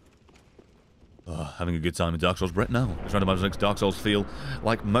 needs. Having a good time in Dark Souls, Brett? No. This randomized makes Dark Souls feel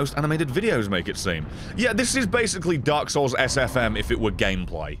like most animated videos make it seem. Yeah, this is basically Dark Souls SFM if it were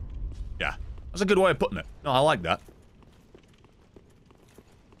gameplay. Yeah. That's a good way of putting it. No, I like that.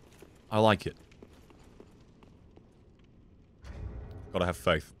 I like it. Gotta have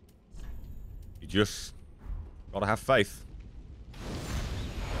faith. You just gotta have faith.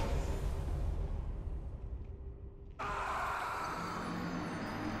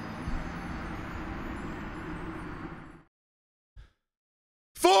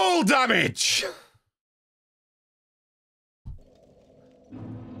 Full damage!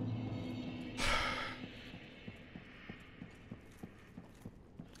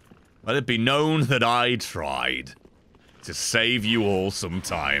 Let it be known that I tried to save you all some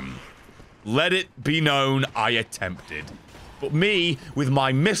time. Let it be known I attempted. But me, with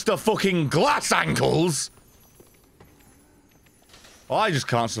my Mr. fucking glass ankles, I just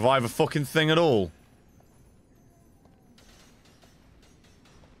can't survive a fucking thing at all.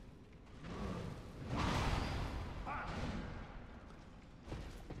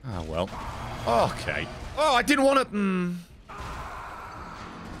 Oh, well. Okay. Oh, I didn't want to...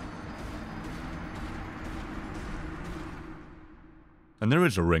 And there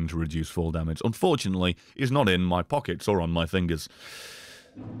is a ring to reduce fall damage. Unfortunately, it's not in my pockets or on my fingers.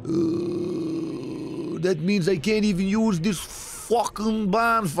 That means I can't even use this fucking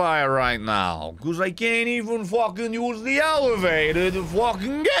bonfire right now. Because I can't even fucking use the elevator to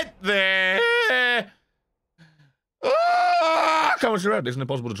fucking get there. Come on, Sherrod. Isn't it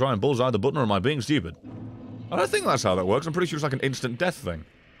possible to try and bullseye the button, or am I being stupid? I don't think that's how that works. I'm pretty sure it's like an instant death thing.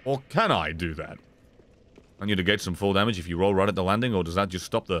 Or can I do that? I need to get some full damage if you roll right at the landing, or does that just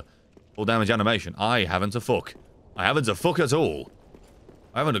stop the full damage animation? I haven't a fuck. I haven't a fuck at all.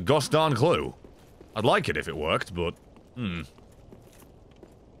 I haven't a gosh darn clue. I'd like it if it worked, but...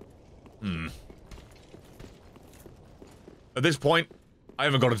 At this point, I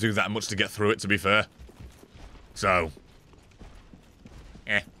haven't got to do that much to get through it, to be fair. So...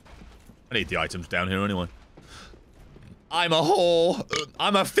 I need the items down here anyway. I'm a whore.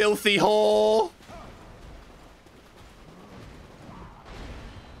 I'm a filthy whore.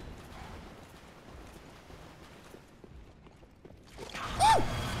 Oh,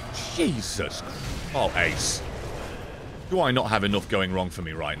 Jesus. Oh, ace. Do I not have enough going wrong for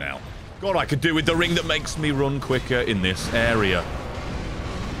me right now? God, I could do with the ring that makes me run quicker in this area.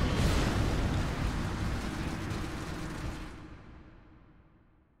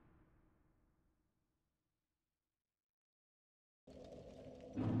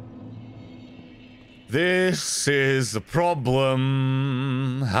 This is the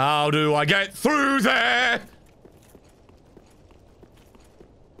problem. How do I get through there?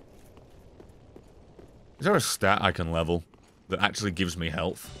 Is there a stat I can level that actually gives me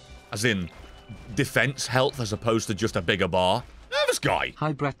health? As in, defense health as opposed to just a bigger bar? This guy.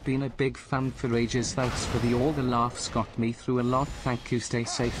 Hi Brett, been a big fan for ages. Thanks for all the laughs, got me through a lot. Thank you, stay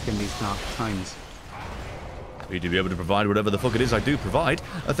safe in these dark times. To be able to provide whatever the fuck it is I do provide.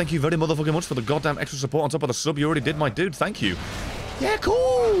 Thank you very motherfucking much for the goddamn extra support on top of the sub you already did, my dude. Thank you. Yeah,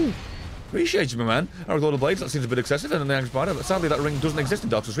 cool. Appreciate you, my man. Eric Lord of Blades, that seems a bit excessive, and the spider, but sadly that ring doesn't exist in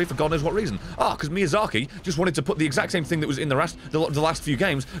Dark Souls 3 for God knows what reason. Ah, because Miyazaki just wanted to put the exact same thing that was in the last few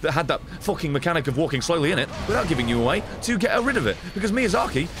games that had that fucking mechanic of walking slowly in it, without giving you away, to get rid of it. Because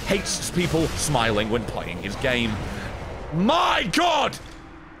Miyazaki hates people smiling when playing his game. My God!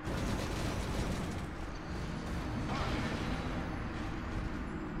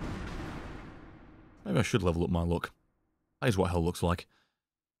 Maybe I should level up my luck. That is what hell looks like.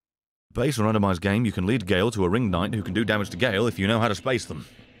 Base a randomized game, you can lead Gale to a ring knight who can do damage to Gale if you know how to space them.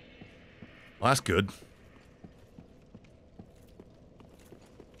 Well, that's good.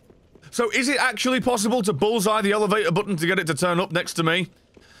 So is it actually possible to bullseye the elevator button to get it to turn up next to me?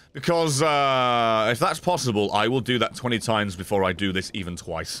 Because, if that's possible, I will do that 20 times before I do this even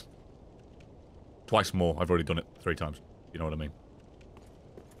twice. Twice more. I've already done it 3 times. You know what I mean?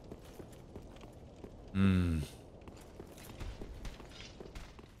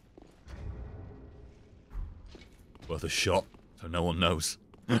 Worth a shot, so no one knows.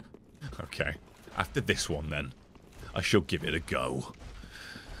 Okay. After this one, then, I shall give it a go.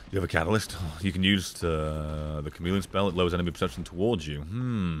 You have a catalyst? You can use the chameleon spell. It lowers enemy perception towards you.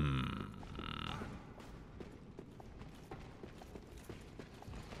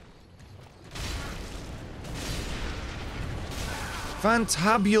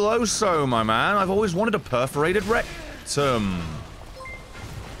 Fantabuloso, my man. I've always wanted a perforated rectum.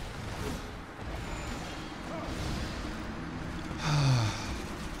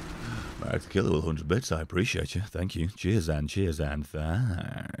 Mark the killer with 100 bits. I appreciate you. Thank you. Cheers and thanks.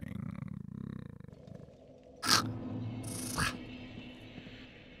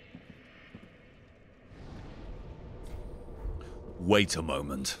 Wait a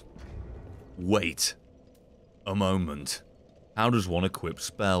moment. Wait a moment. How does one equip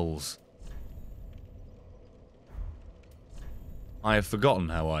spells? I have forgotten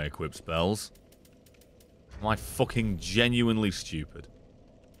how I equip spells. Am I fucking genuinely stupid?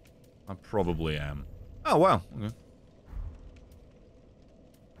 I probably am. Oh, wow. Okay.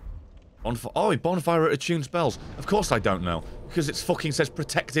 Bonfire attuned spells. Of course I don't know. Because it fucking says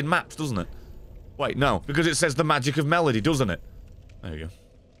protected maps, doesn't it? Wait, no. Because it says the magic of melody, doesn't it? There you go.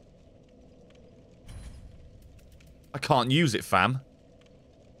 I can't use it, fam.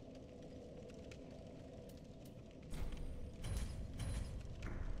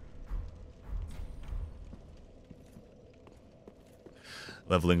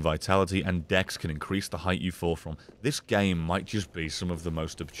 Leveling vitality and dex can increase the height you fall from. This game might just be some of the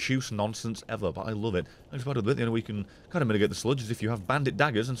most obtuse nonsense ever, but I love it. Next part of the bit, we can kind of mitigate the sludges if you have bandit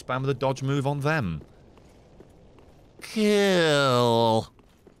daggers and spam the dodge move on them. Kill.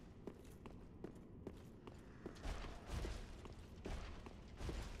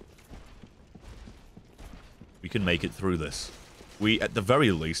 We can make it through this. We, at the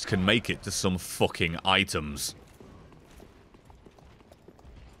very least, can make it to some fucking items.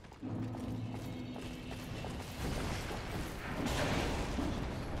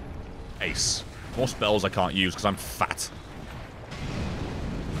 Ace. More spells I can't use because I'm fat.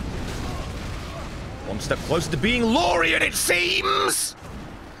 One step closer to being Lorien, it seems!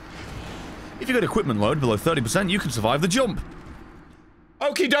 If you get equipment load below 30%, you can survive the jump.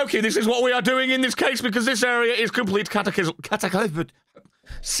 Okie dokie, this is what we are doing in this case because this area is complete cataclysm.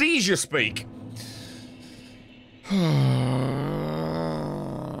 Seizure speak.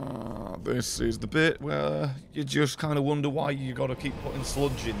 This is the bit where you just kind of wonder why you gotta keep putting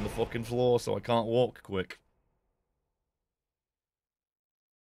sludge in the fucking floor so I can't walk quick.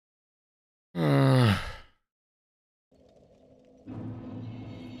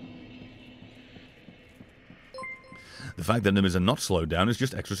 The fact that enemies are not slowed down is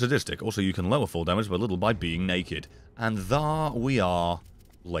just extra sadistic. Also, you can lower fall damage by little by being naked. And there we are,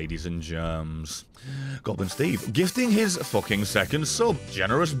 ladies and germs. Goblin Steve, gifting his fucking second sub.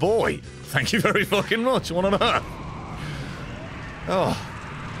 Generous boy. Thank you very fucking much. One on earth. Oh.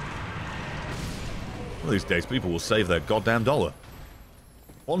 One of these days, people will save their goddamn dollar.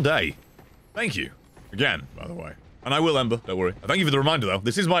 One day. Thank you. Again, by the way. And I will, Ember. Don't worry. Thank you for the reminder, though.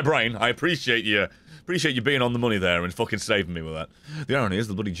 This is my brain. I appreciate you. Appreciate you being on the money there and fucking saving me with that. The irony is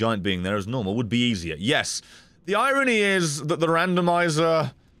the bloody giant being there as normal would be easier. Yes. The irony is that the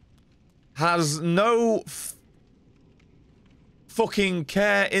randomizer has no fucking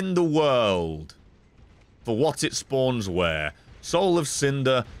care in the world for what it spawns where. Soul of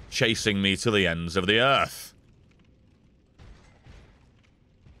Cinder chasing me to the ends of the earth.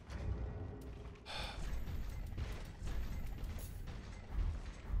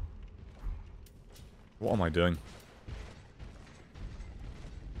 What am I doing?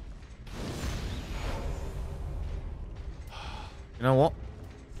 You know what?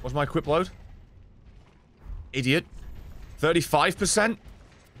 What's my equip load? Idiot. 35%?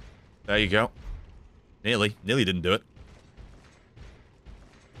 There you go. Nearly didn't do it.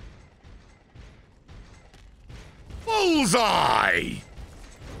 Bullseye!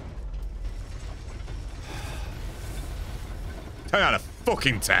 10 out of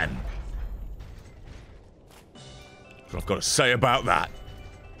fucking 10. That's what I've got to say about that.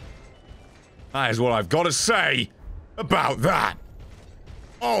 That is what I've got to say about that.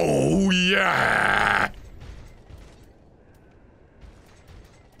 Oh, yeah!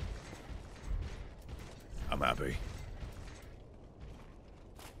 I'm happy.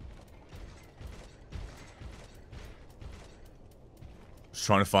 Just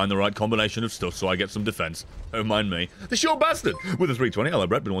trying to find the right combination of stuff so I get some defense. Don't mind me. The short bastard with a 320. Hello,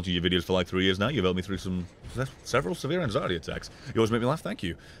 Brett. Been watching your videos for like 3 years now. You've helped me through several severe anxiety attacks. You always make me laugh. Thank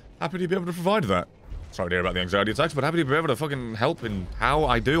you. Happy to be able to provide that. Sorry to hear about the anxiety attacks, but happy to be able to fucking help in how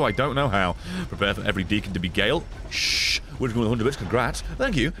I do. I don't know how. Prepare for every deacon to be Gale. Shh. We're going with 100 bits. Congrats.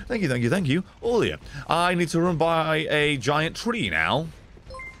 Thank you. Thank you, thank you, thank you. All here. I need to run by a giant tree now.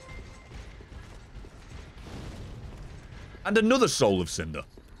 And another Soul of Cinder.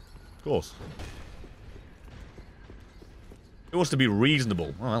 Of course. It wants to be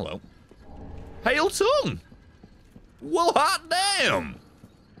reasonable. Oh, hello. Hail Tongue! Well, hot damn!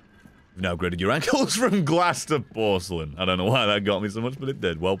 You've now upgraded your ankles from glass to porcelain. I don't know why that got me so much, but it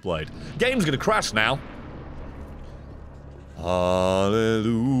did. Well played. Game's gonna crash now.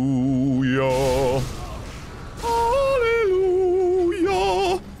 Hallelujah. Hallelujah.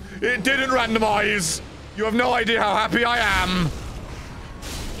 It didn't randomize. You have no idea how happy I am.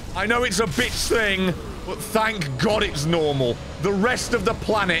 I know it's a bitch thing, but thank God it's normal. The rest of the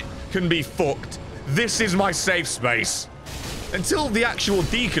planet can be fucked. This is my safe space. Until the actual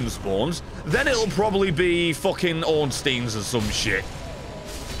deacon spawns, then it'll probably be fucking Ornsteins or some shit.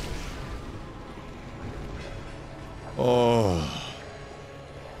 Oh.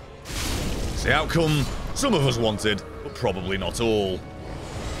 It's the outcome some of us wanted, but probably not all.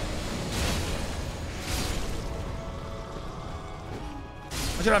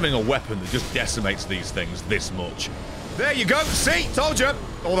 Imagine having a weapon that just decimates these things this much. There you go. See? Told you.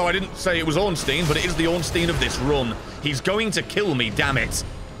 Although I didn't say it was Ornstein, but it is the Ornstein of this run. He's going to kill me, damn it.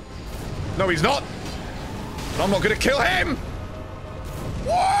 No, he's not. But I'm not going to kill him.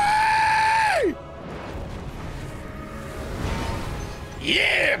 Whee!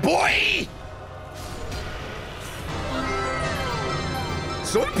 Yeah, boy!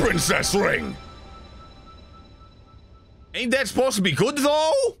 Sun Princess Ring. Ain't that supposed to be good,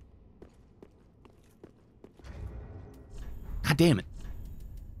 though? God damn it.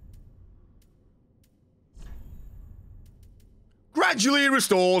 Gradually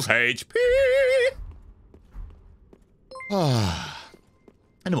restores HP.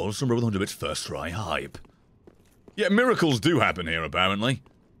 And I'm also with 100 bits first try hype. Yeah, miracles do happen here, apparently.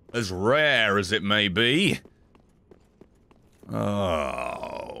 As rare as it may be.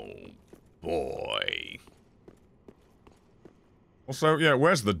 Oh, boy. Also, yeah,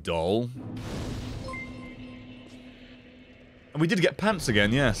 where's the doll? And we did get pants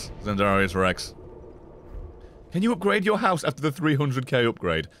again, yes. Zendarius Rex. Can you upgrade your house after the 300k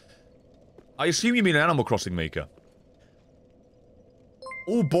upgrade? I assume you mean Animal Crossing, Mika.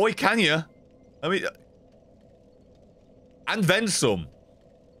 Oh boy, can you? I mean... and then some.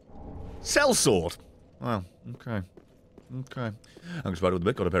 Sellsword. Wow, okay. Okay. I'm spider with a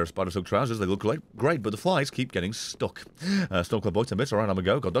bit, got a pair of spider silk trousers, they look great, but the flies keep getting stuck. Stormcloud boy, 10 bits, alright, I'm a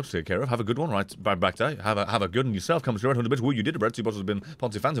go, got dogs to take care of, have a good one, right, back day, have a good one yourself, comes to 100 bits, woo, you did it, Brett, 2 bosses have been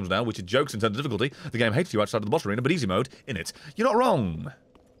Ponzi Phantoms now, which is jokes in terms of difficulty, the game hates you outside of the boss arena, but easy mode, in it. You're not wrong.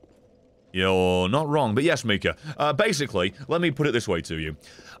 You're not wrong, but yes, Mika, basically, let me put it this way to you.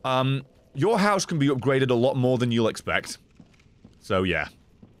 Your house can be upgraded a lot more than you'll expect. So, yeah.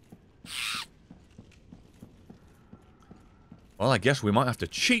 Well, I guess we might have to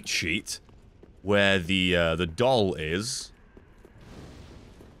cheat sheet where the doll is.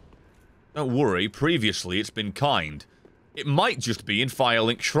 Don't worry, previously it's been kind. It might just be in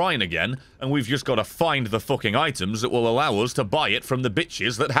Firelink Shrine again, and we've just got to find the fucking items that will allow us to buy it from the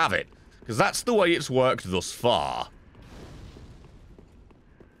bitches that have it. Because that's the way it's worked thus far.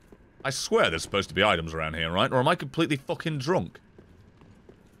 I swear there's supposed to be items around here, right? Or am I completely fucking drunk?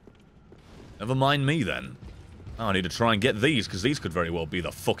 Never mind me, then. Oh, I need to try and get these, because these could very well be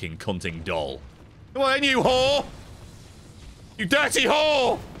the fucking cunting doll. Come on, you whore! You dirty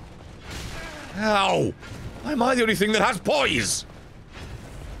whore! Ow! Why am I the only thing that has poise?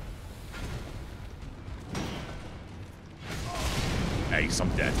 Ace,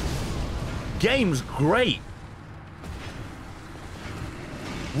 I'm dead. Game's great.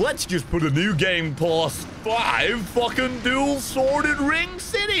 Let's just put a new game plus 5 fucking dual-sworded Ring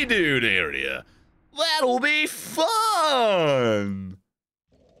City dude area. That'll be fun!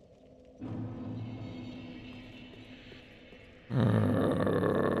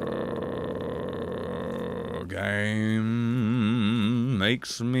 Game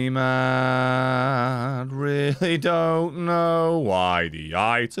makes me mad. Really don't know why the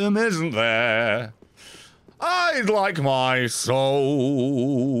item isn't there. I'd like my souls,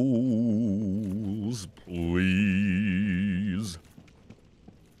 please.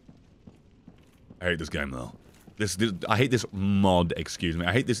 I hate this game though. I hate this mod, excuse me.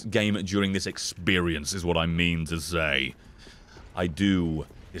 I hate this game during this experience is what I mean to say. I do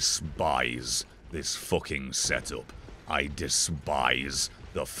despise this fucking setup. I despise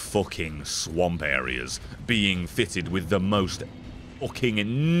the fucking swamp areas being fitted with the most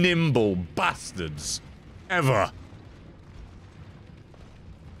fucking nimble bastards ever.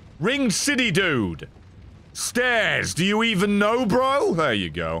 Ring City dude! Stairs, do you even know, bro? There you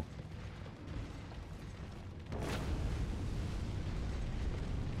go.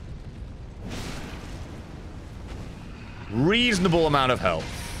 Reasonable amount of health.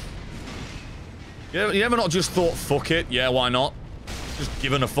 You ever not just thought, fuck it, yeah, why not? Just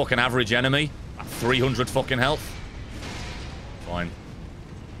giving a fucking average enemy 300 fucking health? Fine.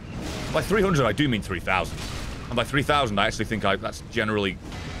 By 300, I do mean 3,000. And by 3,000, I actually think that's generally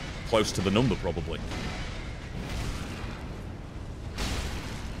close to the number, probably.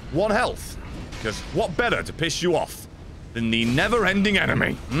 1 health. Because what better to piss you off than the never-ending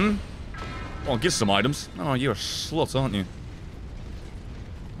enemy, hmm? Come on, get some items. Oh, you're a slut, aren't you?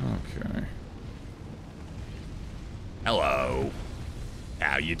 Okay. Hello.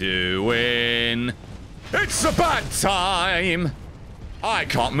 How you doing? It's a bad time. I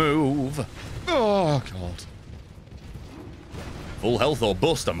can't move. Oh, God. Full health or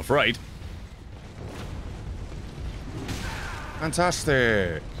bust, I'm afraid.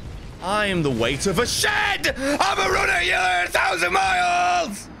 Fantastic. I'm the weight of a shed. I'm a runner, you're 1,000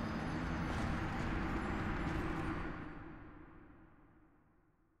 miles.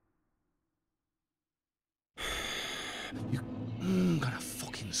 You gotta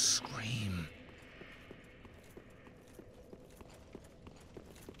fucking scream.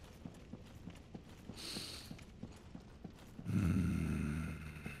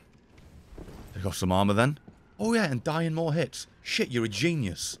 Take off some armor then. Oh yeah, and die in more hits. Shit, you're a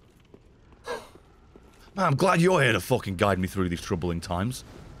genius. Man, I'm glad you're here to fucking guide me through these troubling times.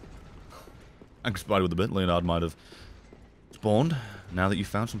 And combined with a bit, Leonard might have spawned now that you've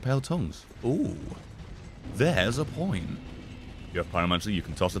found some pale tongues. Ooh. There's a point. You have pyromancy, you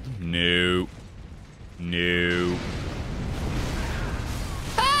can toss at them. No. No.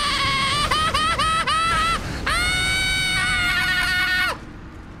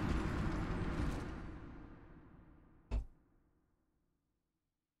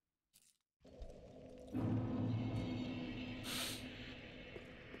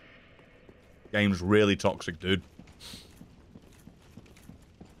 Game's really toxic, dude.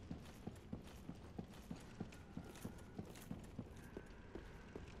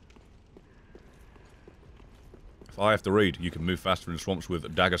 If I have to read, you can move faster in swamps with a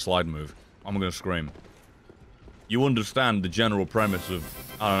dagger slide move. I'm gonna scream. You understand the general premise of,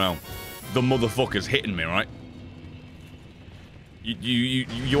 I don't know, the motherfucker's hitting me, right?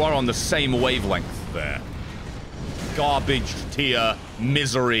 You are on the same wavelength there. Garbage, tier,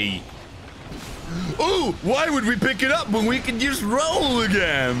 misery. Ooh, why would we pick it up when we can just roll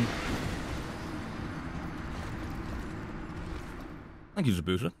again? Thank you,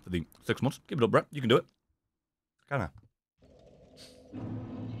 Zabusa, for the 6 months. Keep it up, Brett. You can do it. Kinda.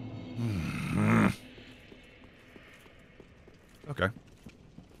 Okay.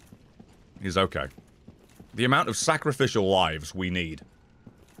 He's okay. The amount of sacrificial lives we need.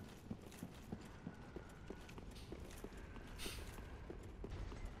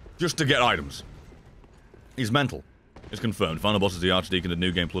 Just to get items. He's mental. It's confirmed. Final boss is the Archdeacon at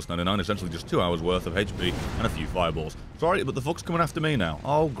New Game Plus 99. Essentially just 2 hours worth of HP and a few fireballs. Sorry, but the fuck's coming after me now.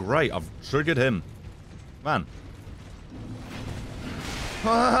 Oh, great. I've triggered him. Man.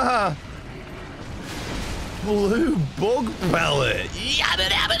 Ah! Blue bug pellet. Yabba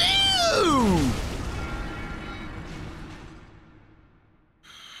dabba doo!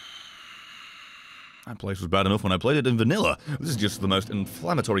 That place was bad enough when I played it in vanilla. This is just the most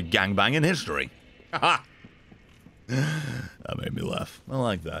inflammatory gangbang in history. Haha! That made me laugh. I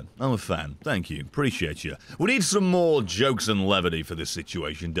like that. I'm a fan. Thank you. Appreciate you. We need some more jokes and levity for this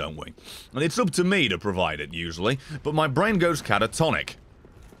situation, don't we? And it's up to me to provide it, usually. But my brain goes catatonic.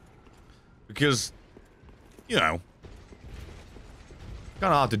 Because, you know,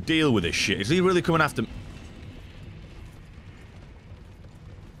 Kind of hard to deal with this shit. Is he really coming after me?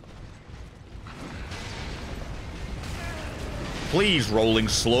 Please, rolling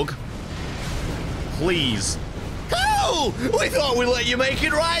slug. Please. Oh! We thought we'd let you make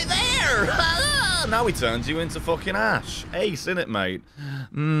it right there! Now he turns you into fucking ash. Ace, innit, mate?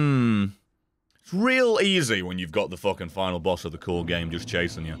 It's real easy when you've got the fucking final boss of the core game just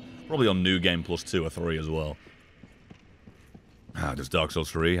chasing you. Probably on New Game Plus 2 or 3 as well. How does Dark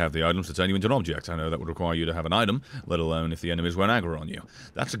Souls 3 have the items to turn you into an object? I know that would require you to have an item, let alone if the enemies went aggro on you.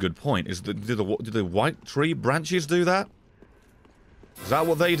 That's a good point. Do the white tree branches do that? Is that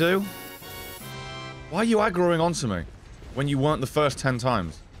what they do? Why are you aggroing onto me when you weren't the first 10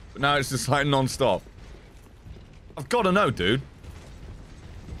 times? But now it's just like non-stop. I've got to know, dude.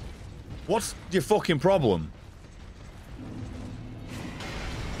 What's your fucking problem?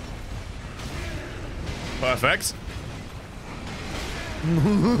 Perfect.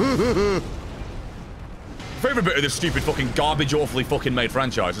 Favorite bit of this stupid fucking garbage awfully fucking made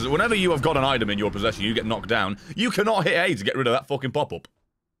franchise is that whenever you have got an item in your possession, you get knocked down, you cannot hit A to get rid of that fucking pop-up.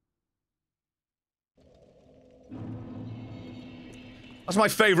 That's my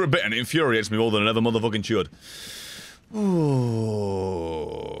favorite bit and it infuriates me more than another motherfucking should. Oh,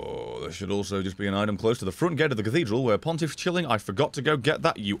 there should also just be an item close to the front gate of the cathedral where Pontiff's chilling. I forgot to go get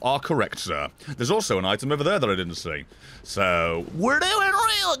that. You are correct, sir. There's also an item over there that I didn't see. So, we're doing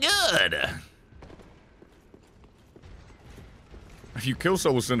real good. If you kill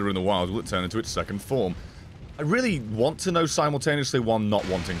Soul Cinder in the wild, will it turn into its second form? I really want to know simultaneously while not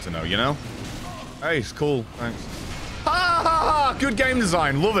wanting to know, you know? Hey, it's cool. Thanks. Ha ha ha! Good game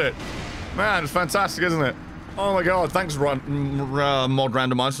design. Love it. Man, it's fantastic, isn't it? Oh my god, thanks, Mod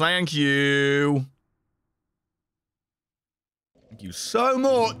Randomized. Thank you. Thank you so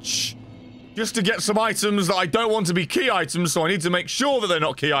much. Just to get some items that I don't want to be key items, so I need to make sure that they're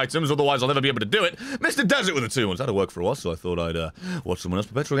not key items, otherwise I'll never be able to do it. Mr. Desert with the 2 months. That'll work for a while, so I thought I'd watch someone else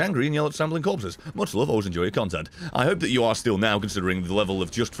perpetually angry and yell at shambling corpses. Much love, always enjoy your content. I hope that you are still now, considering the level of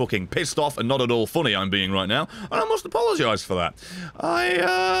just fucking pissed off and not at all funny I'm being right now, and I must apologise for that.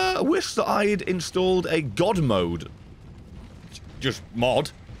 I wish that I'd installed a god mode, just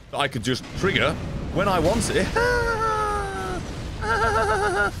mod, that I could just trigger when I want it.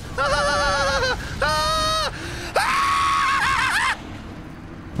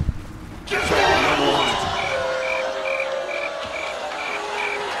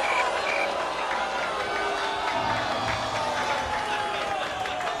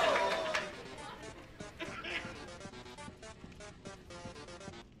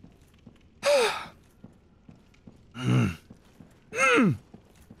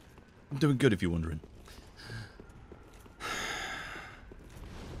 I'm doing good if you're wondering. I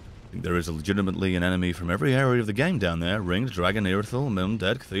think there is legitimately an enemy from every area of the game down there. Rings, Dragon, Irithel, Milne,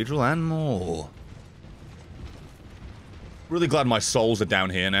 Dead, Cathedral, and more. Really glad my souls are down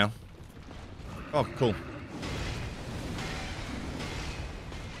here now. Oh, cool.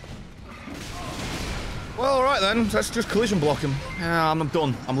 Well, alright then. Let's just collision block him. Yeah, I'm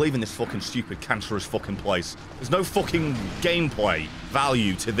done. I'm leaving this fucking stupid, cancerous fucking place. There's no fucking gameplay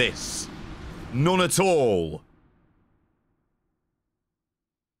value to this. None at all.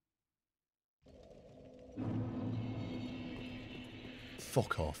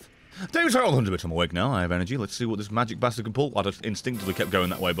 Fuck off. David's Harold 100 bits. I'm awake now. I have energy. Let's see what this magic bastard can pull. I just instinctively kept going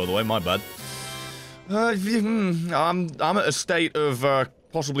that way, by the way. My bad. I'm at a state of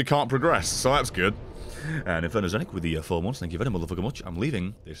possibly can't progress, so that's good. And Infernozenic with the 4 months. Thank you very motherfucking much. I'm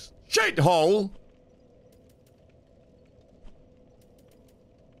leaving this shithole.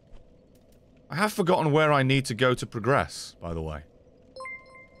 I have forgotten where I need to go to progress, by the way.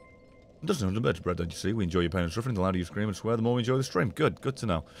 It doesn't have a bed spread, don't you see? We enjoy your pain and suffering. The louder you scream and swear, the more we enjoy the stream. Good to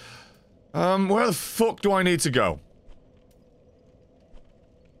know. Where the fuck do I need to go?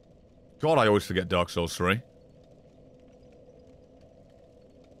 God, I always forget Dark Souls 3.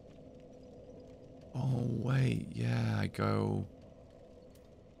 Oh, wait, yeah, I go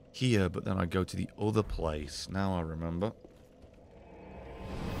here, but then I go to the other place. Now I remember.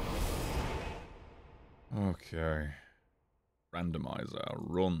 Okay. Randomizer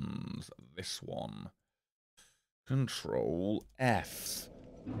runs this one. Control F.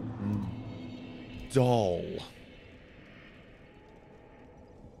 Doll.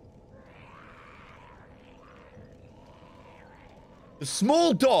 The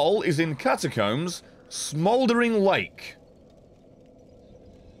small doll is in Catacombs, Smouldering Lake.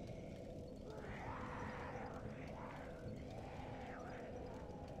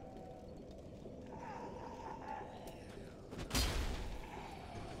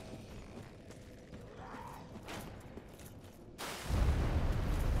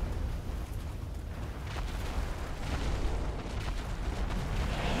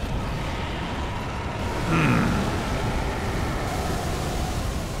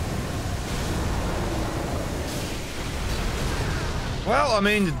 Well, I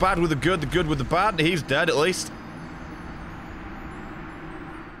mean, the bad with the good with the bad. He's dead, at least.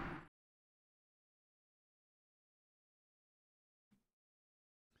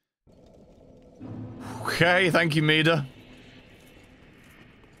 Okay, thank you, Mida.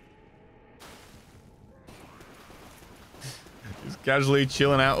 Just casually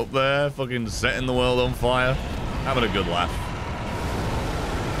chilling out up there, fucking setting the world on fire. Having a good laugh.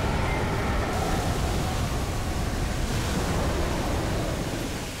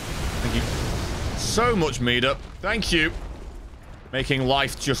 Thank you so much, Mida. Thank you. Making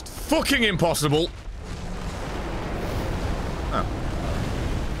life just fucking impossible. Oh.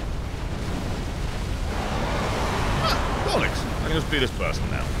 Onyx. I can just be this person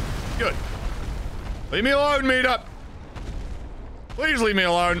now. Good. Leave me alone, Mida. Please leave me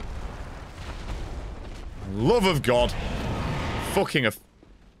alone. Love of God. Fucking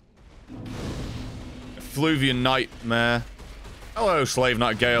effluvian nightmare. Hello, Slave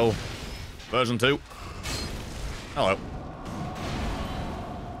Knight Gale. Version 2. Hello.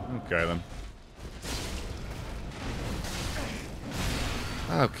 Okay, then.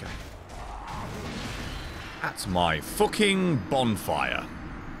 Okay. At my fucking bonfire.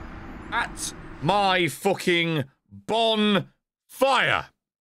 At my fucking bonfire.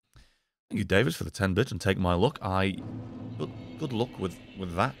 Thank you, Davis, for the 10 bits and take my luck. Good luck with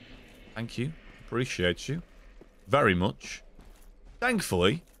that. Thank you. Appreciate you. Very much.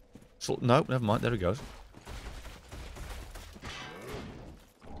 Thankfully. So, no, never mind. There he goes.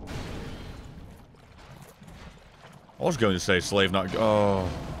 I was going to say Slave Knight. Oh.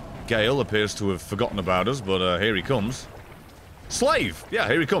 Gale appears to have forgotten about us, but here he comes. Slave! Yeah,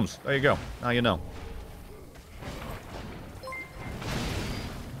 here he comes. There you go. Now you know.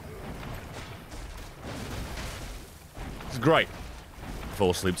 It's great.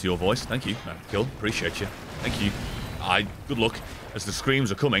 Fall asleep to your voice. Thank you. Cool. Appreciate you. Thank you. Good luck. As the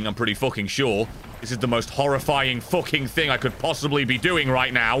screams are coming, I'm pretty fucking sure this is the most horrifying fucking thing I could possibly be doing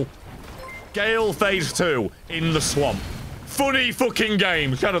right now. Gale Phase 2 in the swamp. Funny fucking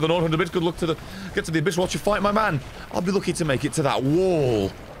game. Shadow the 900 bits. Good luck to get to the Abyss. Watch you fight, my man. I'll be lucky to make it to that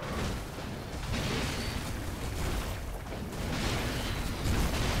wall.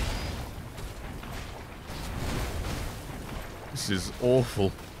 This is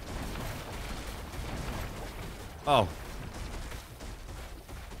awful. Oh.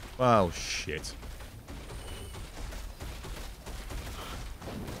 Oh, shit.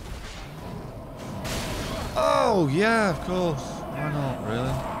 Oh, yeah, of course. Why not,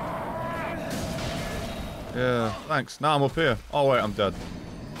 really? Yeah, thanks. Now I'm up here. Oh, wait, I'm dead.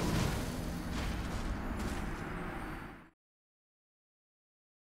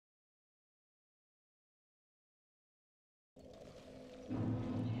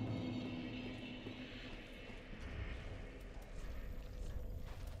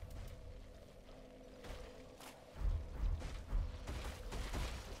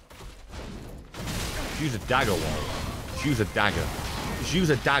 Use a dagger, lol. Just use a dagger. Just use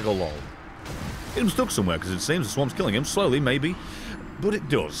a dagger, lol. Get him stuck somewhere, because it seems the swamp's killing him. Slowly, maybe. But it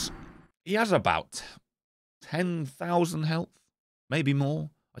does. He has about 10,000 health. Maybe more.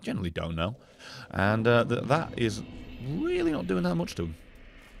 I generally don't know. And that is really not doing that much to him.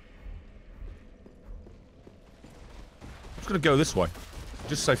 I'm just going to go this way.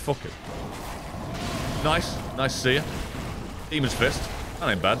 Just say fuck it. Nice. Nice to see you. Demon's Fist.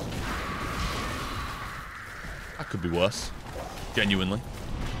 That ain't bad. That could be worse. Genuinely.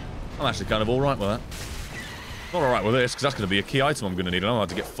 I'm actually kind of alright with that. Not alright with this, because that's going to be a key item I'm going to need. I know how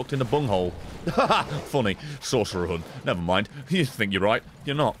to get fucked in the bunghole. Funny. Sorcerer Hood. Never mind. You think you're right.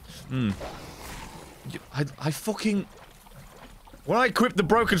 You're not. I fucking... When I equipped the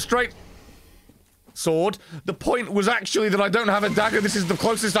Broken Straight sword, the point was actually that I don't have a dagger. This is the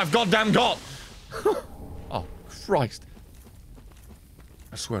closest I've goddamn got. Oh, Christ.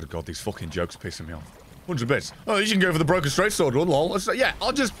 I swear to God, these fucking jokes are pissing me off. 100 bits. Oh, you can go for the Broken Straight sword, lol. Yeah,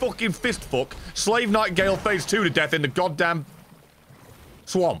 I'll just fucking fist fuck Slave Knight Gale Phase 2 to death in the goddamn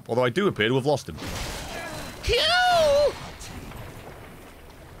swamp. Although I do appear to have lost him.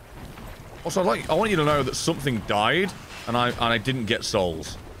 Also, I want you to know that something died, and I didn't get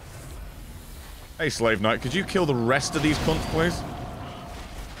souls. Hey, Slave Knight, could you kill the rest of these cunts, please?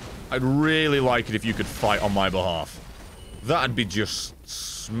 I'd really like it if you could fight on my behalf. That'd be just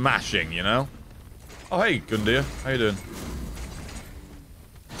smashing, you know? Oh, hey, Gundir. How you doing?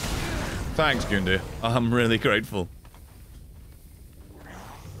 Thanks, Gundir. I'm really grateful.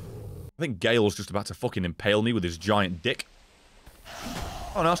 I think Gale's just about to fucking impale me with his giant dick.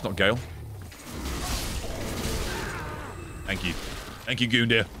 Oh, no, that's not Gale. Thank you. Thank you,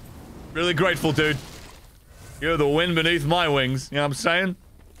 Gundir. Really grateful, dude. You're the wind beneath my wings. You know what I'm saying?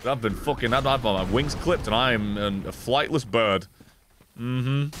 I've been fucking... I've had my wings clipped and I am a flightless bird.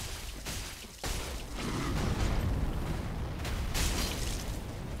 Mm-hmm.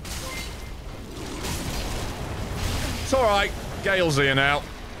 It's alright. Gale's here now.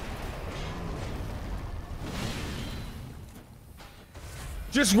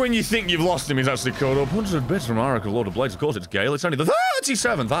 Just when you think you've lost him, he's actually caught up. 100 bits from Oracle, Lord of Blades. Of course it's Gale. It's only the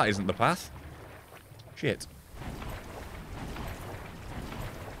 37th. That isn't the path. Shit.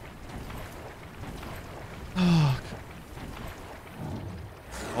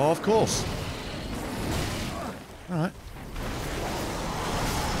 Oh, of course. Alright.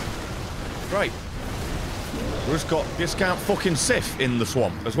 Great. We've just got discount fucking Sif in the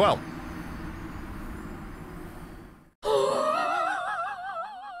swamp as well.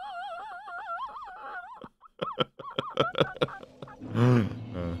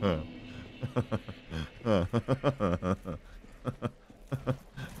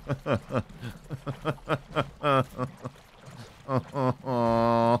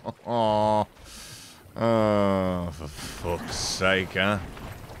 Oh, for fuck's sake, huh?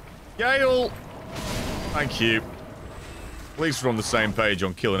 Gale! Thank you. At least we're on the same page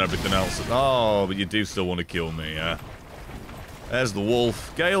on killing everything else. Oh, but you do still want to kill me, yeah? There's the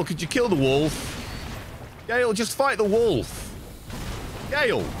wolf. Gale, could you kill the wolf? Gale, just fight the wolf.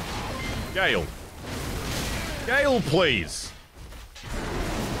 Gale! Gale. Gale, please.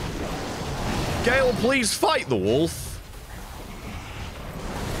 Gale, please fight the wolf.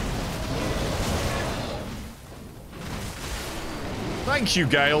 Thank you,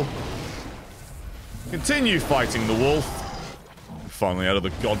 Gale. Continue fighting the wolf. Finally out of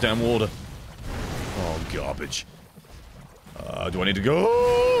the goddamn water. Oh, garbage. Do I need to go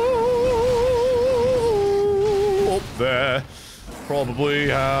up there? Probably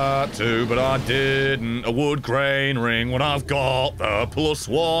had to, but I didn't. A wood crane ring when I've got the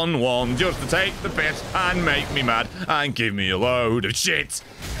 +1 just to take the piss and make me mad and give me a load of shit.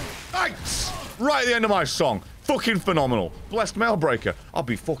 Thanks! Right at the end of my song. Fucking phenomenal. Blessed Mailbreaker. I'll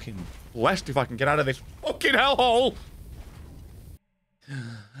be fucking blessed if I can get out of this fucking hellhole.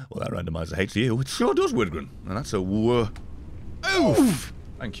 Well, that randomizer hates you. It sure does, Widgren. And that's a oof!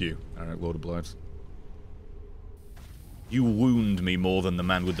 Thank you, Eric, Lord of Blades. You wound me more than the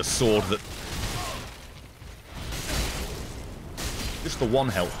man with the sword that... Just the one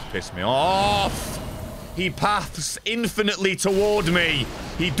health pissed me off. He paths infinitely toward me.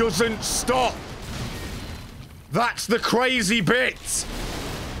 He doesn't stop. That's the crazy bit.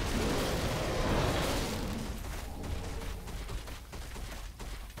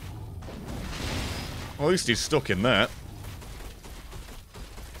 Well, at least he's stuck in there.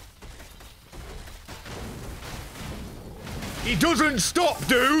 He doesn't stop,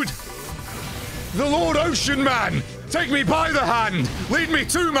 dude! The Lord Ocean Man! Take me by the hand! Lead me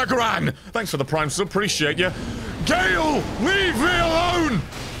to my gran! Thanks for the prime sub, appreciate you. Gale! Leave me alone!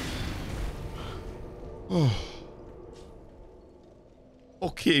 Oh.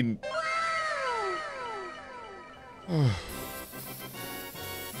 Fucking... Oh.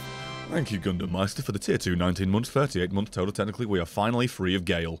 Thank you, Gundam Meister, for the tier 2 19 months, 38 months total. Technically, we are finally free of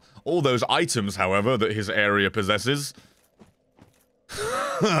Gale. All those items, however, that his area possesses...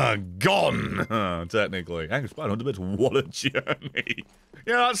 gone! Technically. Hang on, 100 bits, what a journey.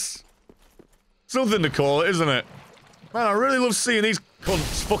 Yeah, that's... something to call it, isn't it? Man, I really love seeing these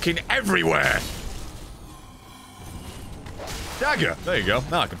cunts fucking everywhere! Dagger! There you go.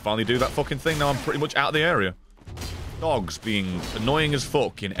 Now I can finally do that fucking thing, now I'm pretty much out of the area. Dogs being annoying as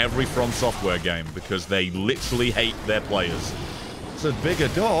fuck in every From Software game because they literally hate their players. It's a bigger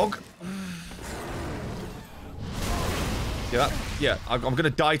dog. Yeah, I'm gonna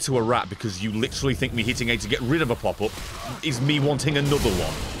die to a rat because you literally think me hitting A to get rid of a pop-up is me wanting another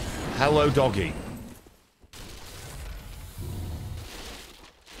one. Hello, doggy.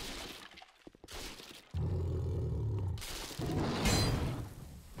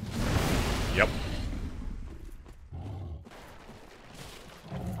 Yep.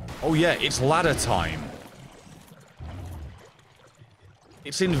 Oh yeah, it's ladder time.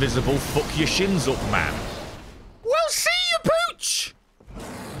 It's invisible, fuck your shins up, man. We'll see you, Pooch!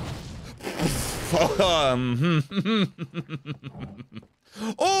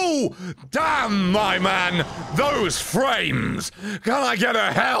 Oh, damn, my man! Those frames! Can I get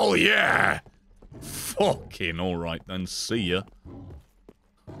a hell yeah? Fucking alright then, see ya.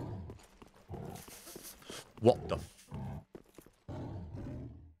 What the...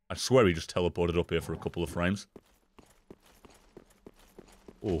 I swear he just teleported up here for a couple of frames.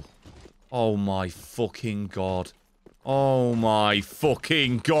 Oh. Oh my fucking god. Oh my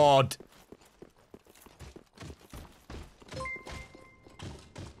fucking god.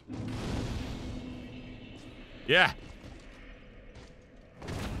 Yeah.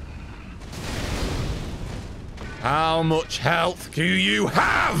 How much health do you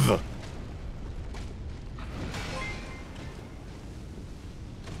have?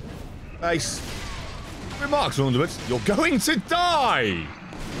 Ace. Remarks 100 bits. You're going to die!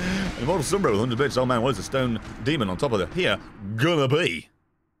 Immortal Sombra with 100 bits. Oh man, what is a stone demon on top of the here gonna be?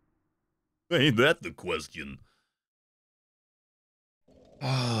 Ain't that the question?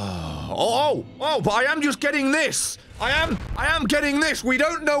 Oh, but I am just getting this. I am getting this. We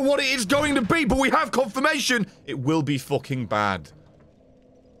don't know what it is going to be, but we have confirmation. It will be fucking bad.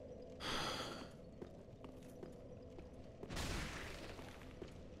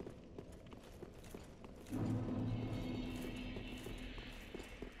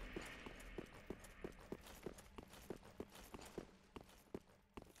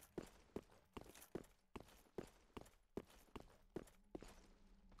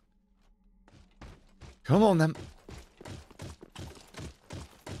 Come on, then.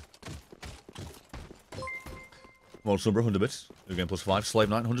 More Sombra, 100 bits. New game plus 5. Slave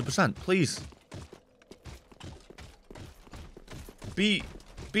Knight, 100%. Please. Be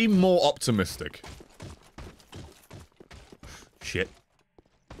more optimistic. Shit.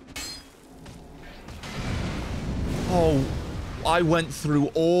 Oh, I went through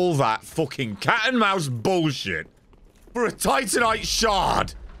all that fucking cat and mouse bullshit for a Titanite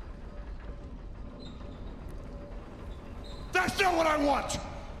shard. That's not what I want!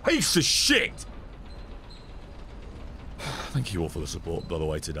 Piece of shit! Thank you all for the support, by the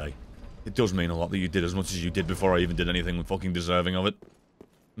way, today. It does mean a lot that you did as much as you did before I even did anything fucking deserving of it.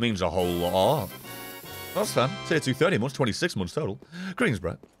 Means a whole lot. That's fun. Tier 230 months, 26 months total. Greetings,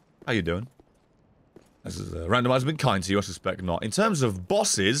 Brett. How you doing? This is randomized, been kind to you, I suspect not. In terms of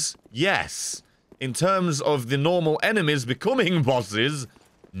bosses, yes. In terms of the normal enemies becoming bosses,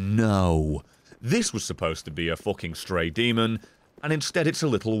 no. This was supposed to be a fucking stray demon, and instead it's a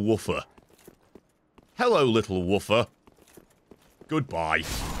little woofer. Hello, little woofer. Goodbye.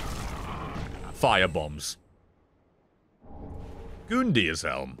 Fire bombs. Gundir's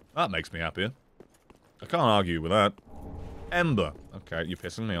helm. That makes me happier. I can't argue with that. Ember. Okay, you're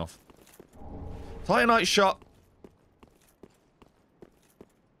pissing me off. Titanite shot.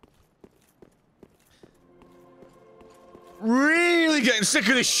 Really getting sick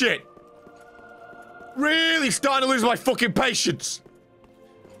of this shit. Really starting to lose my fucking patience.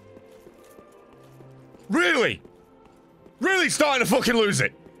 Really? Really starting to fucking lose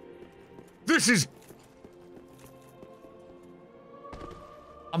it. This is...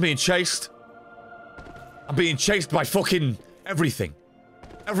 I'm being chased. I'm being chased by fucking everything.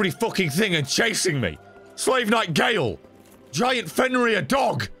 Every fucking thing and chasing me. Slave Knight Gale. Giant Fenrir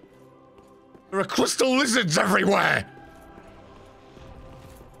dog. There are crystal lizards everywhere.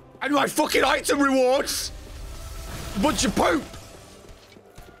 And my fucking item rewards. A bunch of poop.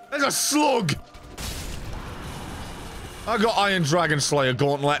 There's a slug. I got Iron Dragon Slayer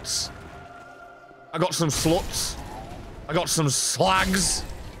gauntlets. I got some sluts. I got some slags.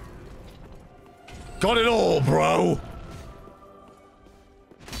 Got it all, bro.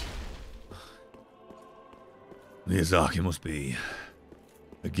 Miyazaki must be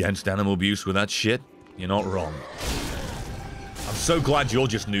against animal abuse with that shit. You're not wrong. I'm so glad you're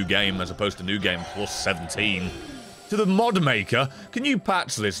just New Game as opposed to New Game plus 17. To the mod maker, can you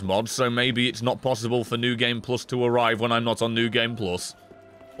patch this mod so maybe it's not possible for New Game Plus to arrive when I'm not on New Game Plus?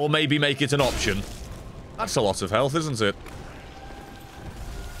 Or maybe make it an option? That's a lot of health, isn't it?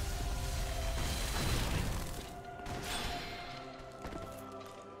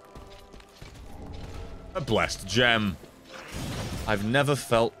 A blessed gem. I've never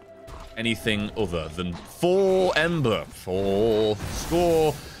felt anything other than 4 Ember. 4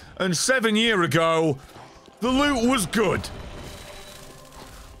 score. And 7 years ago, the loot was good.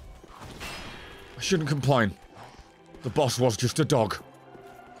 I shouldn't complain. The boss was just a dog.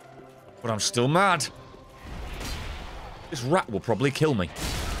 But I'm still mad. This rat will probably kill me.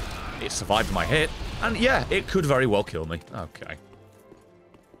 It survived my hit. And yeah, it could very well kill me. Okay.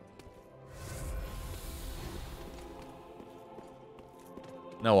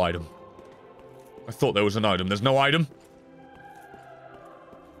 No item. I thought there was an item. There's no item.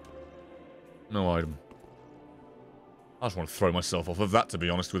 No item. I just want to throw myself off of that, to be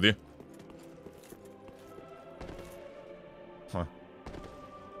honest with you. Huh.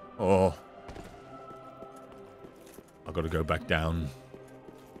 Oh. I've got to go back down.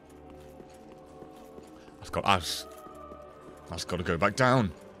 That's got to go back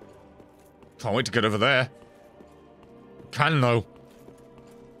down. Can't wait to get over there. Can though.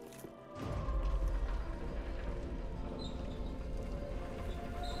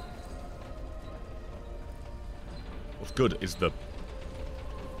 good. It's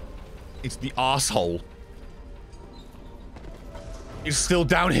the arsehole. It's still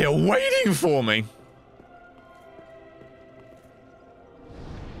down here waiting for me.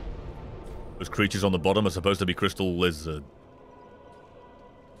 Those creatures on the bottom are supposed to be crystal lizard.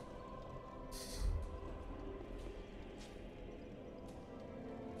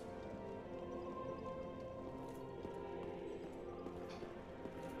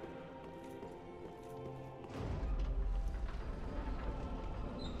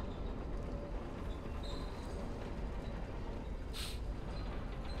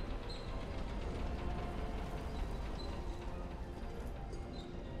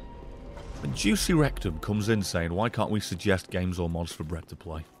 Juicy Rectum comes in saying, why can't we suggest games or mods for Brett to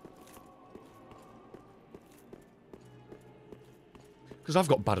play? Because I've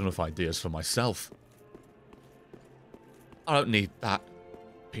got bad enough ideas for myself. I don't need that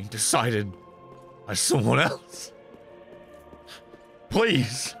being decided by someone else.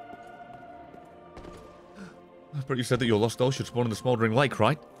 Please. But you said that your lost doll should spawn in the smouldering lake,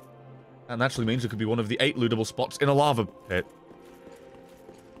 right? That naturally means it could be one of the 8 lootable spots in a lava pit.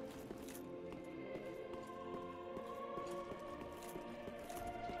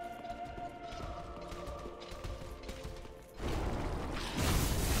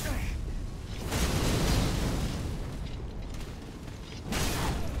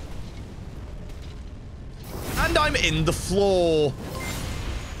 I'm in the floor.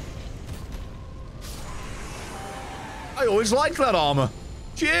 I always liked that armor.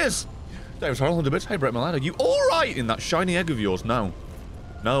 Cheers. David Harold a bit. Hey, Brett Milan, are you alright in that shiny egg of yours? No.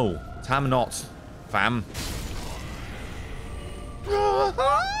 No. Tam not. Fam.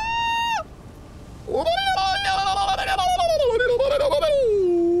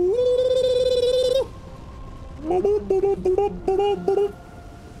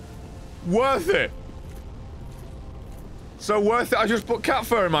 Worth it. So worth it, I just put cat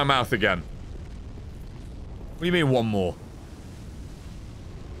fur in my mouth again. What do you mean, one more?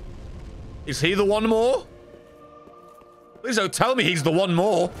 Is he the one more? Please don't tell me he's the one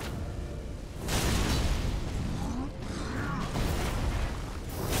more.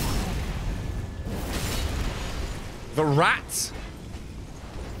 The rat?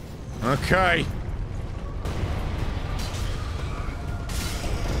 Okay.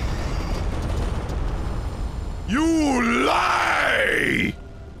 You lie!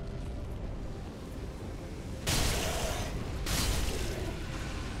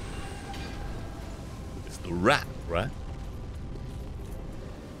 It's the rat, right?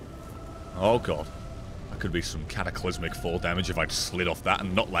 Oh god. That could be some cataclysmic fall damage if I'd slid off that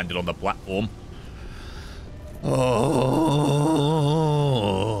and not landed on the platform. Oh.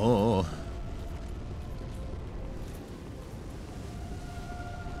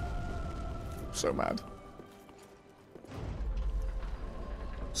 So mad.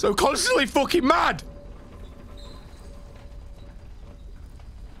 So constantly fucking mad!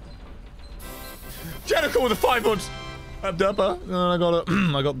 Jericho with the 5 months! I got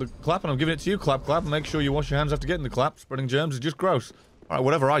the clap and I'm giving it to you. Clap, clap. Make sure you wash your hands after getting the clap. Spreading germs is just gross. Alright,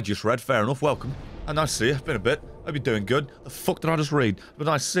 whatever I just read, fair enough. Welcome. And nice to see you. Been a bit. Hope you're doing good. The fuck did I just read? But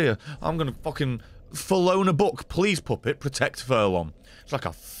nice to see you. I'm gonna fucking full-own a book. Please, puppet, protect Furlong. It's like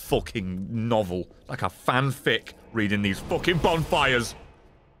a fucking novel. Like a fanfic reading these fucking bonfires.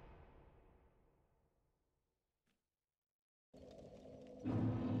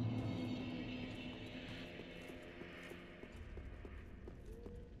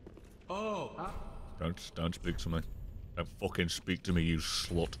 Oh. Don't speak to me. Don't fucking speak to me, you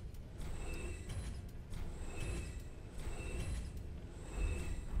slut.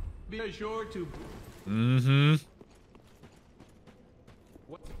 Be sure to. Mm-hmm.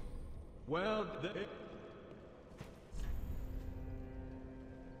 Well,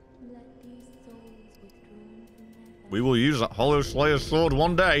 we will use that Hollow Slayer sword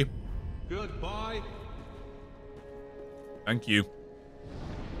one day. Goodbye. Thank you.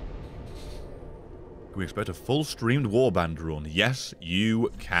 Can we expect a full streamed warband run? Yes,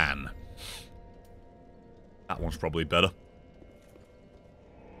 you can. That one's probably better.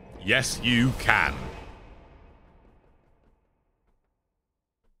 Yes, you can.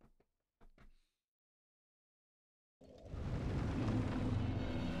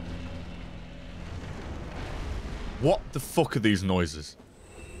 What the fuck are these noises?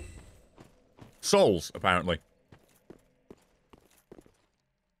 Souls, apparently.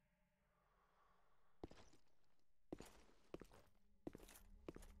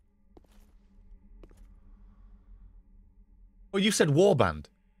 Oh, you said Warband.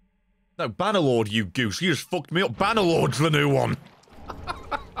 No, Bannerlord, you goose. You just fucked me up. Bannerlord's the new one.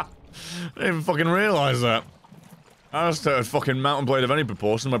 I didn't even fucking realise that. I just a fucking mountain blade of any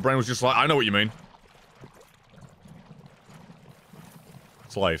proportion. My brain was just like, I know what you mean.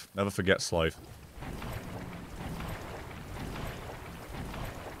 Slave. Never forget slave.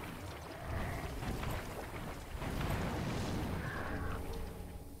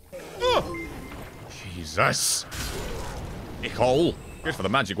 Oh! Jesus! Nicole! Good for the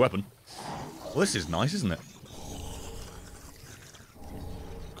magic weapon. Well, this is nice, isn't it?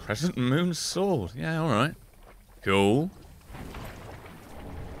 Crescent Moon Sword. Yeah, alright. Cool.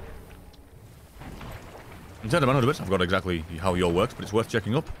 In terms of another bit, I've got exactly how your works, but it's worth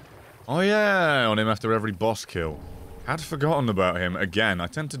checking up. Oh yeah, on him after every boss kill. Had forgotten about him. Again, I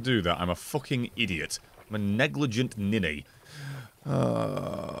tend to do that. I'm a fucking idiot. I'm a negligent ninny.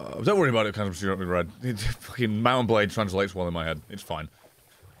 Don't worry about it, kind of see what we read. Fucking Mountain Blade translates well in my head. It's fine.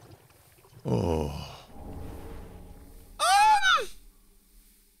 Oh.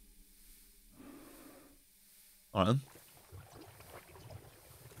 Alright then.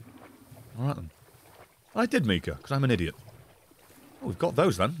 Alright then. I did, Mika, because I'm an idiot. Oh, we've got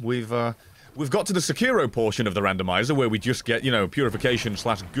those then. We've got to the Sekiro portion of the randomizer where we just get, you know, purification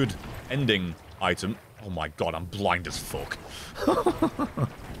 / good ending item. Oh my god, I'm blind as fuck.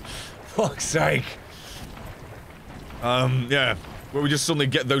 Fuck's sake. Yeah. Where we just suddenly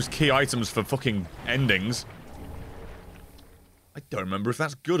get those key items for fucking endings. I don't remember if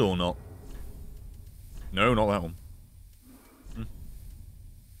that's good or not. No, not that one.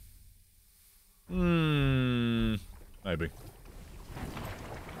 Maybe.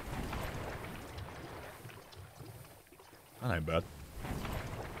 That ain't bad.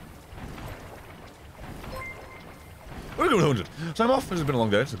 We're going to 100. So I'm off. It's been a long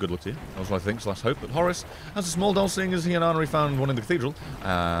day. It's a good luck to you. Also, I think, / hope that Horace has a small doll, seeing as he and Arnery found one in the cathedral.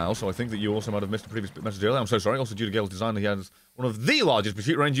 Also, I think that you also might have missed a previous message earlier. I'm so sorry. Also, due to Gale's design, he has one of the largest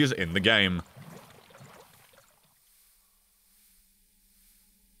pursuit ranges in the game.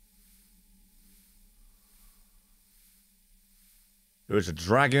 There is a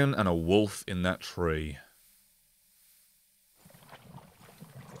dragon and a wolf in that tree.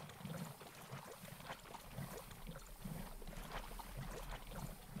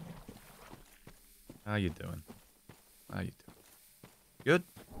 How you doing? How you doing? Good?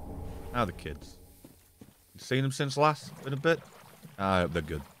 How are the kids? You seen them since last? Been a bit? I hope they're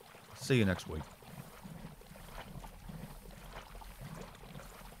good. See you next week.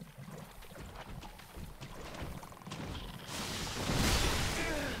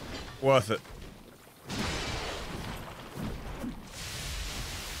 Worth it.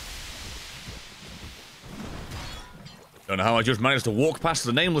 Don't know how I just managed to walk past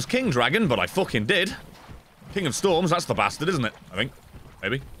the nameless king dragon, but I fucking did. King of Storms, that's the bastard, isn't it? I think.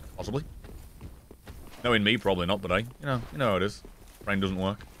 Maybe. Possibly. Knowing me, probably not, but you know how it is. Brain doesn't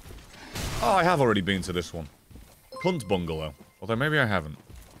work. Oh, I have already been to this one. Cunt Bungalow. Although maybe I haven't.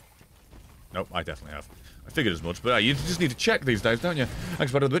 Nope, I definitely have. I figured as much, but you just need to check these days, don't you?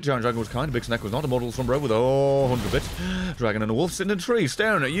 Expected the bit, Giant Dragon was kind, Big Snake was not, a model sombrero with 100 bits. Dragon and a wolf sitting in a tree,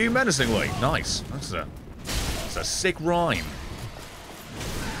 staring at you menacingly. Nice. That's a sick rhyme.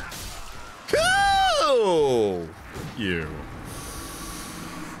 Cool! You.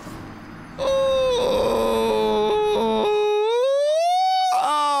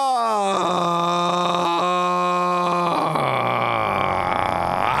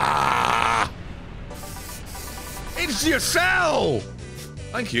 It's yourself!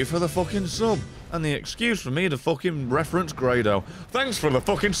 Thank you for the fucking sub. And the excuse for me to fucking reference Grado. Thanks for the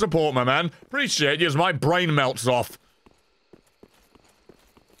fucking support, my man. Appreciate you as my brain melts off.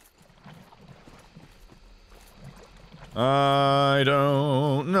 I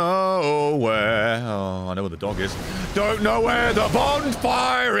don't know where... Oh, I know where the dog is. Don't know where the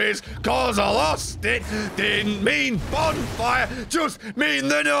bonfire is, cause I lost it. Didn't mean bonfire, just mean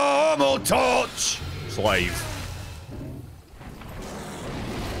the normal torch. Slave.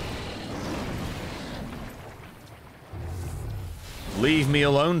 Leave me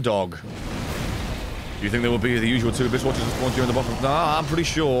alone, dog. Do you think there will be the usual 2 bits watchers that spawn during the bottom? Nah, I'm pretty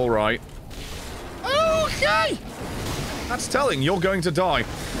sure, alright. Okay! That's telling, you're going to die.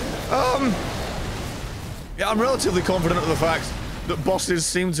 Yeah, I'm relatively confident of the fact that bosses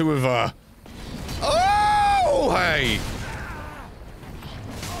seem to have, Oh, hey!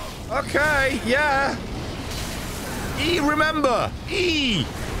 Okay, yeah. E, remember! E!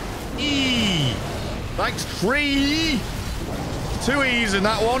 E! Thanks, tree! 2 E's in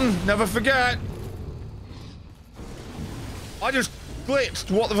that one, never forget. I just glitched,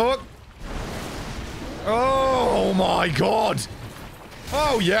 what the fuck? Oh my god!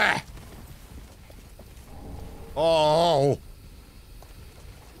 Oh yeah! Oh!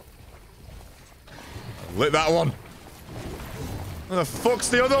 Lit that one. Where the fuck's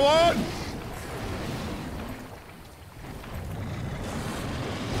the other one?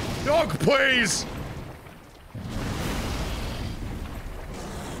 Dog, please!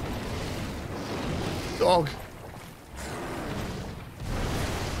 Dog.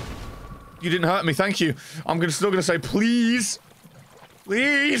 You didn't hurt me, thank you. I'm still gonna say please.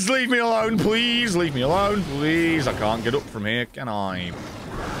 Please leave me alone, please leave me alone, please. I can't get up from here, can I?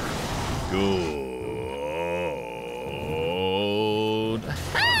 Good.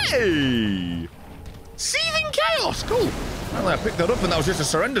 Hey! Seething chaos, cool. Well, I picked that up and that was just a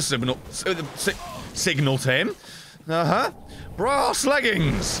surrender signal to him. Uh-huh. Brass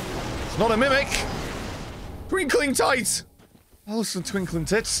leggings. It's not a mimic. Twinkling tights. Oh, some twinkling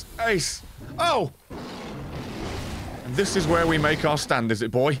tits. Ace. Oh! And this is where we make our stand, is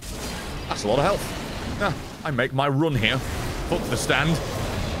it, boy? That's a lot of health. I make my run here. Fuck the stand.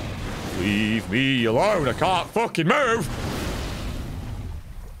 Leave me alone. I can't fucking move.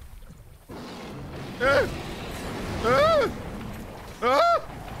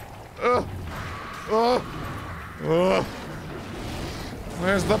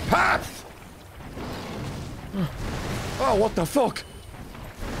 Where's the path? Oh, what the fuck?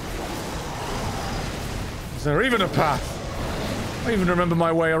 Is there even a path? I even remember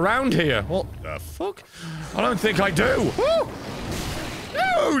my way around here. What the fuck? I don't think I do. Woo!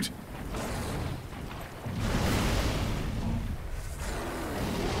 Dude!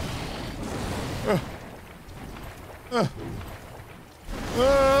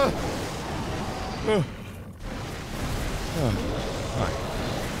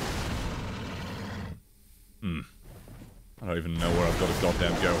 I don't even know where I've got to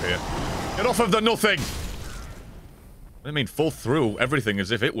goddamn go here. Get off of the nothing! I mean, fall through everything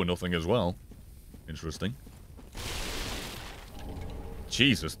as if it were nothing as well. Interesting.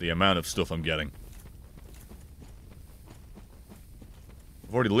 Jesus, the amount of stuff I'm getting.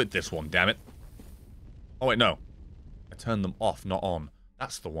 I've already lit this one, damn it. Oh, wait, no. I turned them off, not on.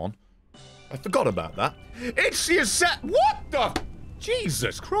 That's the one. I forgot about that. It's your set. What the?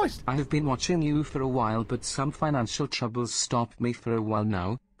 Jesus Christ. I have been watching you for a while, but some financial troubles stopped me for a while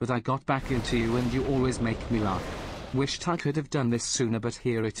now. But I got back into you and you always make me laugh. Wished I could have done this sooner, but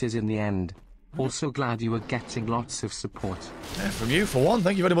here it is in the end. Also glad you are getting lots of support. Yeah, from you, for one.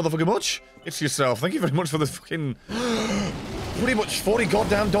 Thank you very motherfucking much. It's yourself. Thank you very much for the fucking... pretty much 40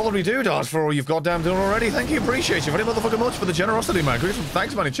 goddamn dollary doodads for all you've goddamn done already. Thank you, appreciate you very motherfucking much for the generosity, man.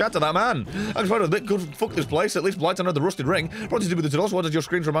 Thanks, man, in chat to that man. I just wanted a bit good fuck this place, at least blight under the rusted ring. Brought to do with the tunnels. Why did your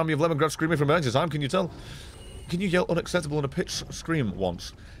screams remind me of Lemongrass screaming from Edge's time? Can you tell? Can you yell unacceptable in a pitch scream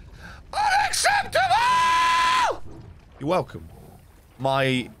once? Unacceptable! You're welcome.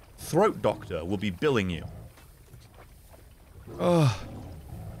 My throat doctor will be billing you. Ugh.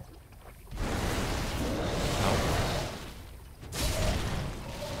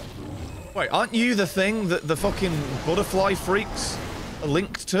 Wait, aren't you the thing that the fucking butterfly freaks are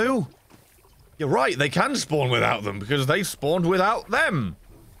linked to? You're right, they can spawn without them because they spawned without them.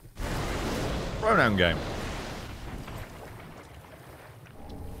 Pronoun game.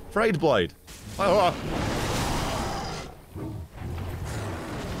 Frayed blade. Oh.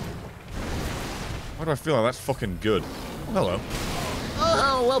 Why do I feel like that's fucking good? Oh, hello.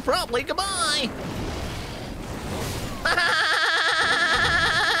 Oh, well, probably. Goodbye.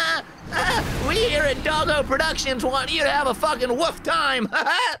 We here at Doggo Productions want you to have a fucking woof time.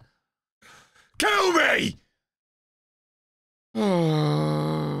 Kill me!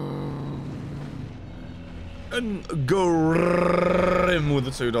 And grim with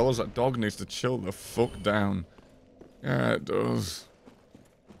the $2. That dog needs to chill the fuck down. Yeah, it does.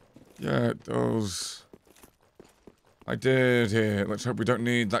 Yeah, it does. I did it. Let's hope we don't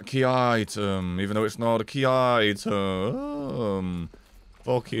need that key item, even though it's not a key item.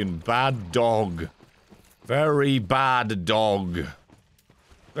 Fucking bad dog. Very bad dog.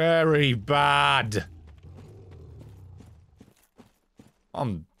 Very bad.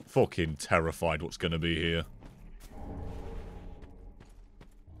 I'm fucking terrified what's gonna be here.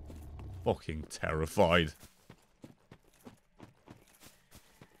 Fucking terrified.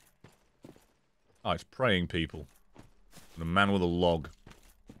 Oh, it's praying people. And a man with a log.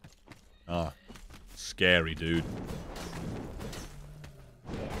 Ah. Scary, dude.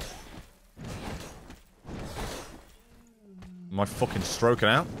 Am I fucking stroking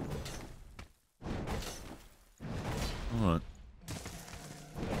out? Alright.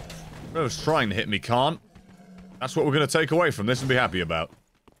 Whoever's trying to hit me can't. That's what we're going to take away from this and be happy about.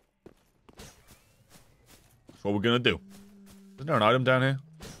 That's what we're going to do. Is there an item down here?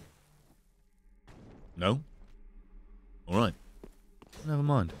 No? Alright. Never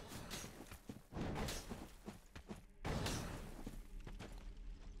mind.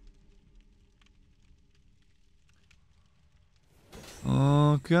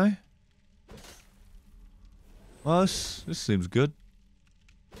 Okay. Well, this seems good.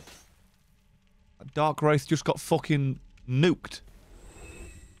 That Dark Wraith just got fucking nuked.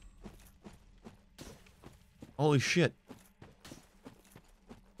 Holy shit.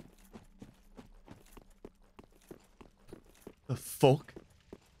 The fuck?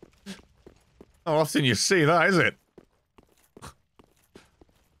 Not often you see that, is it?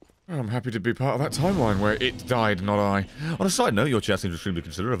 I'm happy to be part of that timeline where it died, not I. On a side note, your chat seems extremely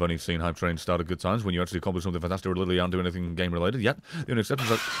considerate. I've only seen Hype Train start at good times when you actually accomplish something fantastic or literally aren't doing anything game-related yet. The only exceptions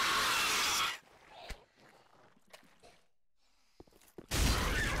are...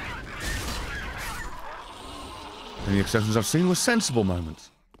 The exceptions I've seen were sensible moments.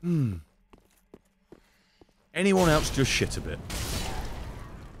 Anyone else just shit a bit?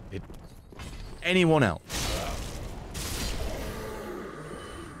 Anyone else?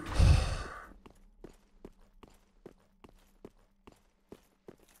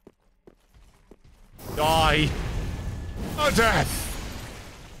 Die! A death!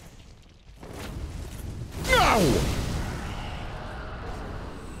 No!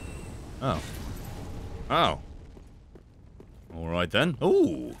 Oh. Oh. Alright then.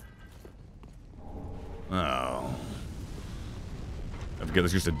 Ooh. Oh. I forget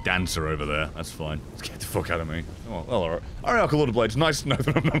there's just a dancer over there. That's fine. Let's get the fuck out of me. Oh, well, alright. Alright, Alcohol Blades. Nice to know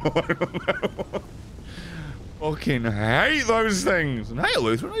that I'm not alone. Fucking hate those things. And hey,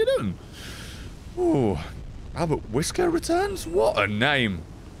 Luther, how you doing? Ooh. Albert Whisker returns? What a name.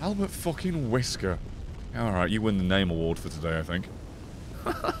 Albert fucking Whisker. Alright, you win the name award for today, I think.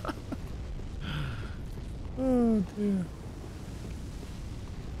 Oh, dear.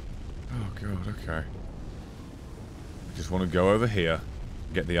 Oh, God, okay. I just want to go over here,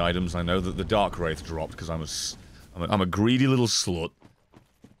 get the items I know that the Dark Wraith dropped, because I'm a greedy little slut.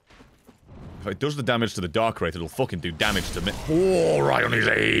 If it does the damage to the Dark Wraith, it'll fucking do damage to me. Oh, right on his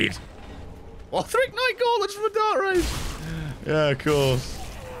head! Oh, 3 Night Gauntlets from a Dark Wraith! Yeah, of course.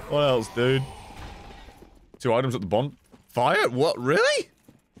 What else, dude? 2 items at the bonfire? What, really?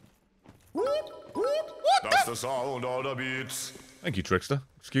 What That's the sound of the beats. Thank you, Trickster.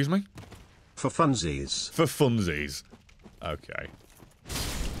 Excuse me? For funsies. For funsies. Okay.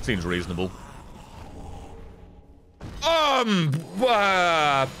 Seems reasonable.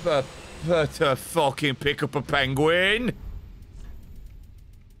 To fucking pick up a penguin?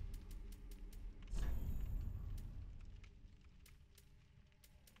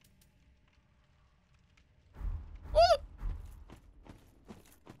 What?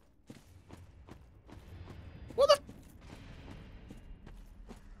 What the?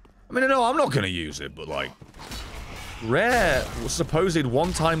 I mean, no, I'm not gonna use it, but like... Rare, supposed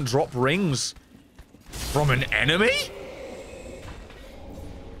one-time drop rings from an enemy?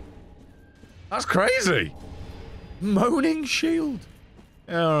 That's crazy. Moaning shield.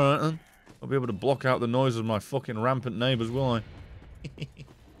 Yeah, alright then. I'll be able to block out the noise of my fucking rampant neighbors, will I?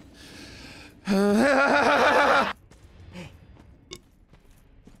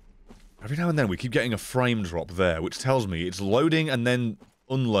 Every now and then we keep getting a frame drop there, which tells me it's loading and then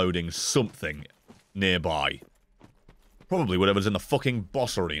unloading something nearby. Probably whatever's in the fucking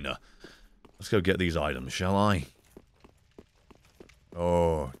boss arena. Let's go get these items, shall I?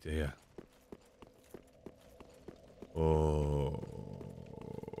 Oh, dear. Oh.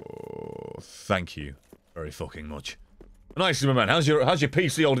 Thank you very fucking much. Nice, my man. How's your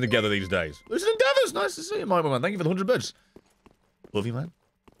PC holding together these days? Listen, Endeavours! Nice to see you, my man. Thank you for the 100 bits. Love you, man.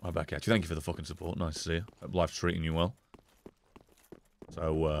 Right back at you. Thank you for the fucking support. Nice to see you. Hope life's treating you well.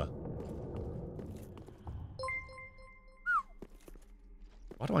 So,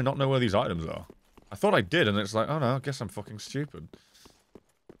 why do I not know where these items are? I thought I did, and it's like, oh no, I guess I'm fucking stupid.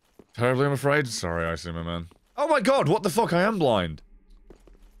 Terribly, I'm afraid. Sorry, I see, my man. Oh my god, what the fuck? I am blind.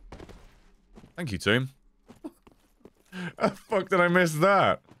 Thank you, team. How the fuck did I miss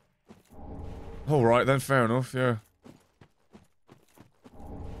that? Alright then, fair enough, yeah.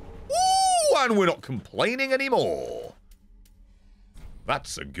 Ooh, and we're not complaining anymore.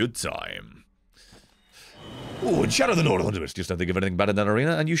 That's a good time. Ooh, and Shadow the Lord 100. Just don't think of anything bad in that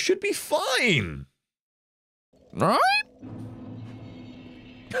arena, and you should be fine. Right?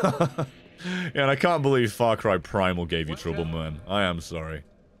 Yeah, and I can't believe Far Cry Primal gave you trouble, man. I am sorry.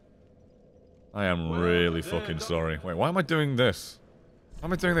 I am really fucking sorry. Wait, why am I doing this? Why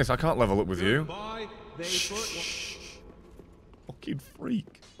am I doing this? I can't level up with you. Shh. Fucking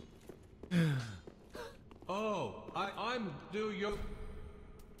freak. Oh, I'm do your...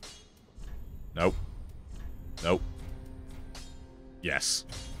 Nope. Nope. Yes.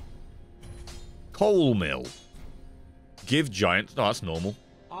 Coal mill. Give giants... Oh, that's normal.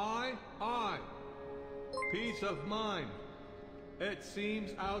 I. Peace of mind. It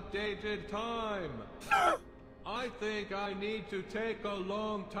seems outdated time. I think I need to take a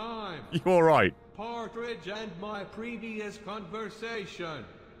long time. You alright? Partridge and my previous conversation,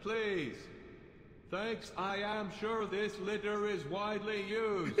 please. Thanks, I am sure this litter is widely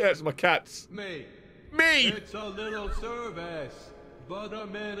used. Yeah, it's my cats. Me. It's a little service, but a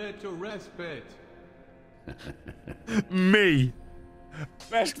minute to respite. Me.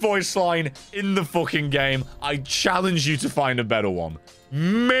 Best voice line in the fucking game. I challenge you to find a better one.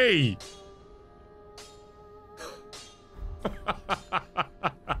 Me.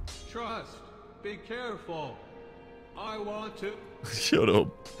 Trust. Be careful. I want to... Shut up.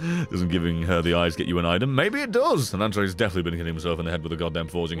 Doesn't giving her the eyes get you an item? Maybe it does. And Andre's definitely been hitting himself in the head with a goddamn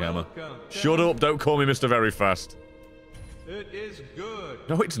forging hammer. Shut up. Don't call me Mr. Very Fast. It is good.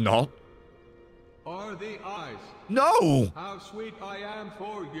 No, it's not. Are the eyes? No! How sweet I am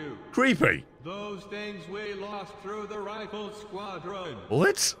for you. Creepy. Those things we lost through the rifle squadron.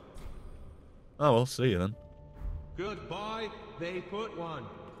 Bullets? Oh, well, see you then. Goodbye, they put one.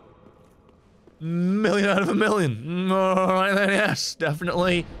 Million out of a million. Alright then, yes,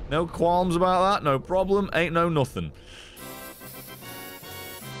 definitely. No qualms about that, no problem. Ain't no nothing.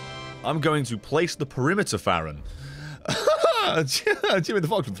 I'm going to place the perimeter, Farron. Jimmy the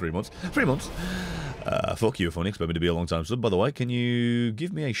Fox in 3 months. 3 months. Fuck you, funny. Expect me to be a long time sub. By the way, can you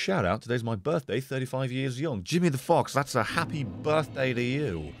give me a shout out? Today's my birthday, 35 years young. Jimmy the Fox, that's a happy birthday to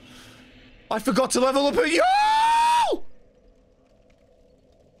you. I forgot to level up a yo!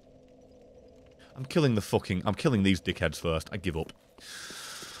 I'm killing these dickheads first. I give up.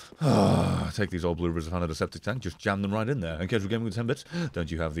 Take these old blue rivers of a septic tank, just jam them right in there. In case we're gaming with 10 bits,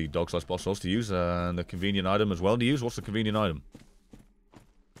 don't you have the dog slash boss sauce to use and the convenient item as well to use? What's the convenient item?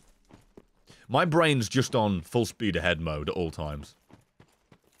 My brain's just on full speed ahead mode at all times.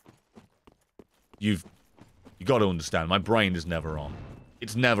 You got to understand, my brain is never on.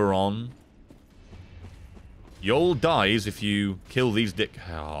 It's never on. Y'all dies if you kill these dick...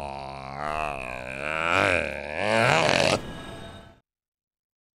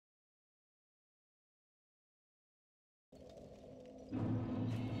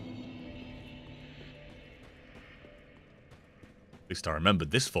 At least I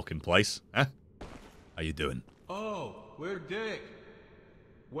remembered this fucking place, huh? How you doing? Oh, we're Dick.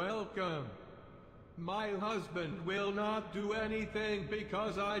 Welcome. My husband will not do anything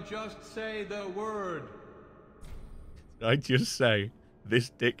because I just say the word. I just say,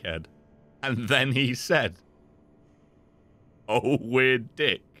 this dickhead. And then he said, oh, weird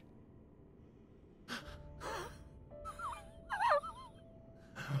dick.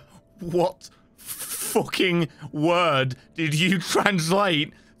 What fucking word did you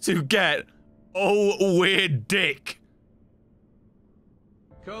translate to get, oh, weird dick?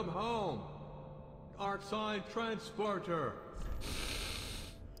 Come home. Arcsine transporter.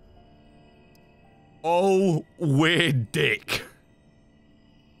 Oh, weird dick.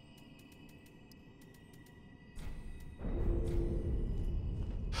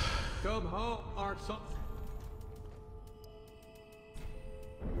 Come home, Arcsine.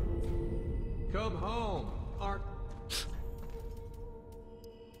 Come home,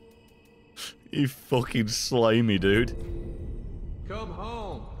 You fucking slay me, dude. Come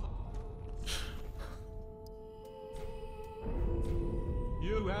home.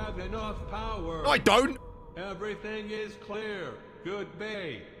 You have enough power. I don't. Everything is clear. Good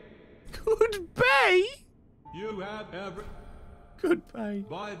bay. Good bay? You have every... Good bay.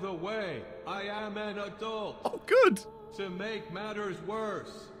 By the way, I am an adult. Oh, good. To make matters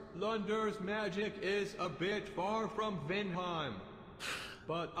worse, Lunder's magic is a bit far from Vinheim.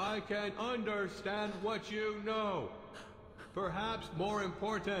 But I can understand what you know. Perhaps more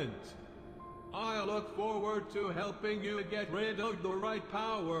important, I look forward to helping you get rid of the right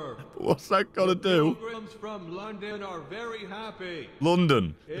power. What's that got to do? Pilgrims from London are very happy.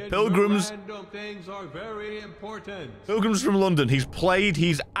 London. The Pilgrims. Random things are very important. Pilgrims from London. He's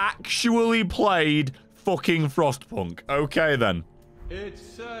actually played fucking Frostpunk. Okay then. It's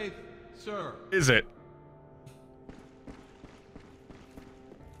safe, sir. Is it?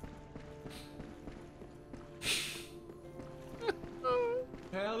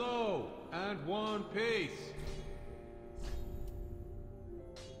 Hello, and one piece.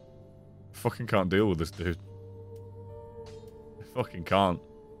 Fucking can't deal with this dude. I fucking can't.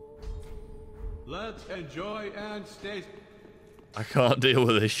 Let's enjoy and stay. I can't deal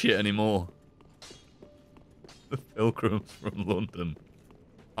with this shit anymore. The Pilgrims from London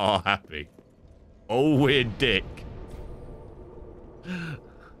are happy. Oh, weird dick.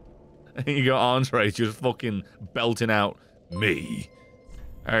 And you got Andre just fucking belting out me.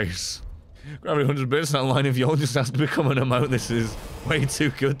 Ace. Gravity 100 bits, that line of y'all just has to become an emote. This is way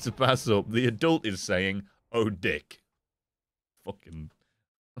too good to pass up. The adult is saying, oh dick. Fucking...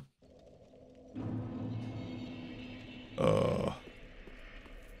 I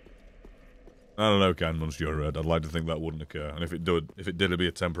don't know, Can Monsieur Red. I'd like to think that wouldn't occur. And if it did, it'd be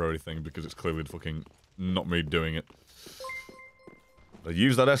a temporary thing because it's clearly fucking not me doing it. I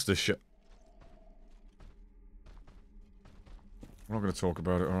use that Estes shit. I'm not going to talk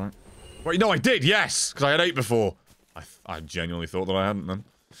about it, alright? Wait, no, I did, yes! Because I had 8 before. I genuinely thought that I hadn't, then.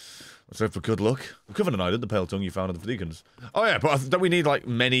 Let's hope for good luck. The Covenant I did, the pale tongue you found at the Deacons. Oh yeah, but don't we need, like,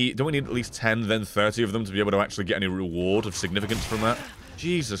 many... Don't we need at least 10, then 30 of them to be able to actually get any reward of significance from that?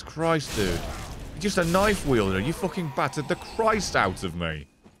 Jesus Christ, dude. You're just a knife wielder. You fucking battered the Christ out of me.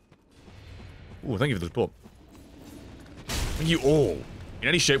 Ooh, thank you for the support. Thank you all. In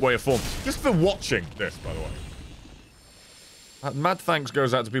any shape, way, or form. Just for watching this, by the way. That mad thanks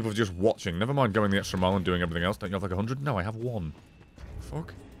goes out to people for just watching. Never mind going the extra mile and doing everything else. Don't you have like 100? No, I have 1.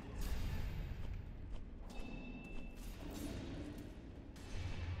 Fuck.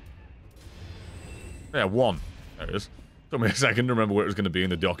 Yeah, 1. There it is. Took me a second to remember where it was going to be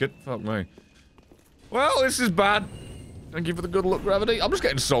in the docket. Fuck me. Well, this is bad. Thank you for the good luck, Gravity. I'm just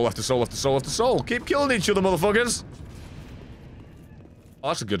getting soul after soul after soul after soul. Keep killing each other, motherfuckers. Oh,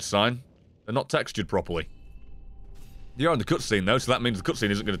 that's a good sign. They're not textured properly. You're on the cutscene, though, so that means the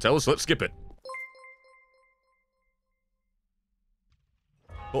cutscene isn't going to tell us, so let's skip it.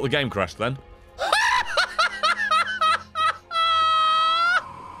 Thought the game crashed, then.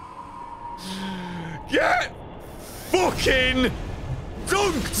 Get fucking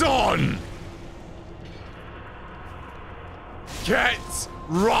dunked on! Get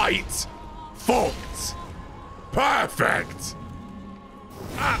right fucked! Perfect!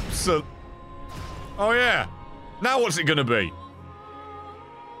 Absolute. Oh, yeah. Now what's it gonna be?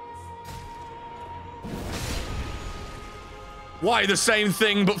 Why the same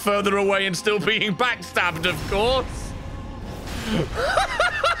thing but further away and still being backstabbed, of course?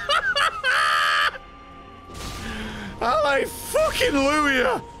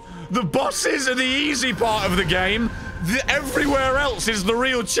 Hallelujah! The bosses are the easy part of the game. Everywhere else is the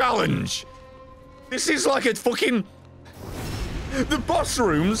real challenge. This is like a fucking... The boss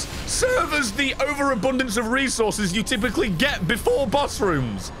rooms serve as the overabundance of resources you typically get before boss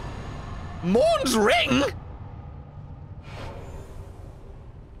rooms. Morn's Ring?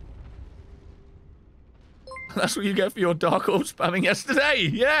 That's what you get for your Dark Orb spamming yesterday.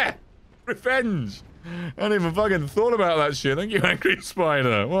 Yeah. Revenge. I hadn't even fucking thought about that shit. Thank you, Angry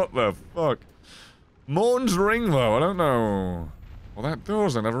Spider. What the fuck? Morn's Ring, though. I don't know. Well, that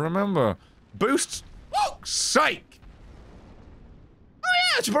does. I never remember. Boosts? Fuck's sake. Oh,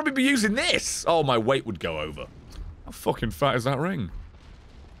 yeah. I should probably be using this. Oh, my weight would go over. How fucking fat is that ring?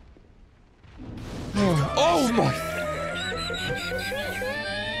 Oh my...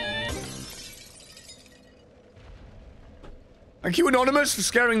 Thank you, Anonymous, for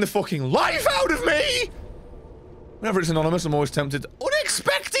scaring the fucking life out of me! Whenever it's Anonymous, I'm always tempted.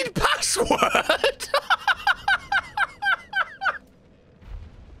 Unexpected password!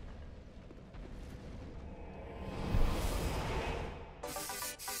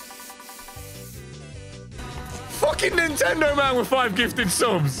 Fucking Nintendo man with 5 gifted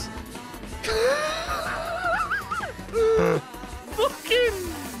subs! Fucking...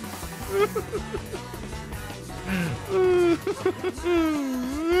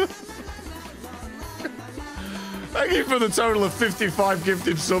 Thank you for the total of 55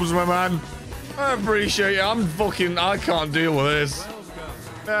 gifted subs, my man. I appreciate it. I can't deal with this.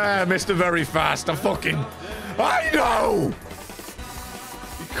 Mr. Very Fast. I know!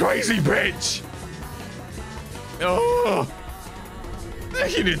 You crazy bitch! Oh!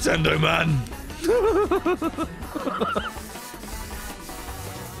 Thank you, Nintendo man.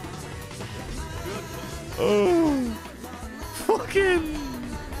 Oh, fucking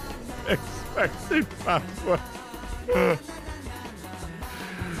expected password.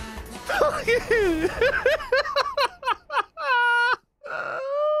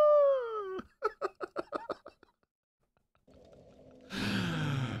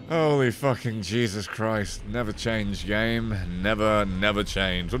 Holy fucking Jesus Christ. Never change, game. Never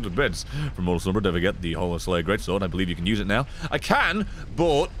change. 100 bits from Mortal Slumber. Don't forget the Hollow Slayer Greatsword. I believe you can use it now. I can,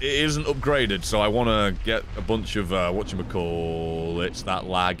 but it isn't upgraded, so I want to get a bunch of, whatchamacallit. That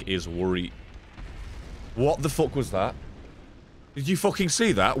lag is worry. What the fuck was that? Did you fucking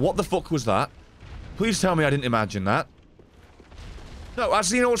see that? What the fuck was that? Please tell me I didn't imagine that. No,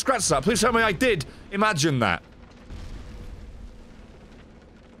 actually, you know what? Scratch that. Please tell me I did imagine that.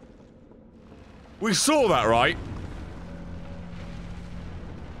 We saw that, right?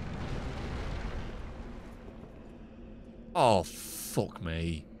 Oh, fuck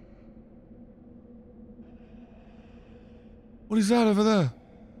me. What is that over there?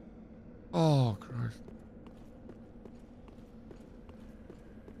 Oh, Christ.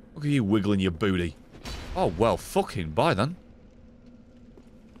 Look at you wiggling your booty. Oh, well, fucking bye then.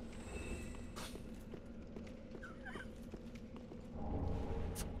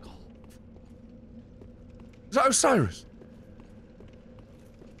 Is that Osiris?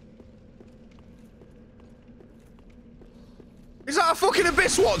 Is that a fucking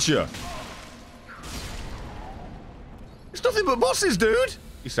Abyss Watcher? It's nothing but bosses, dude!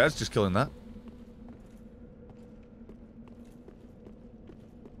 He says, just killing that.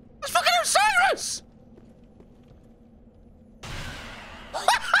 That's fucking Osiris!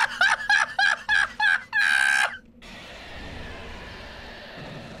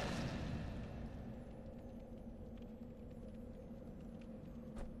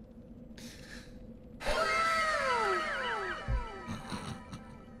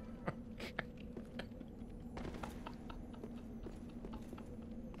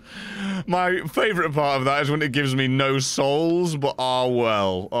 My favourite part of that is when it gives me no souls, but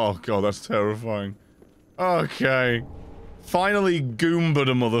well. Oh god, that's terrifying. Okay. Finally Goomba'd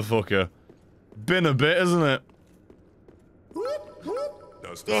a motherfucker. Been a bit, isn't it?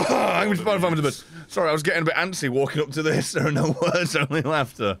 Sorry, I was getting a bit antsy walking up to this. There are no words, only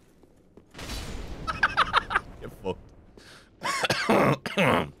laughter. You're fucked.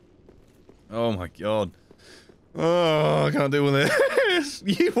 Oh my god. Oh, I can't deal with this.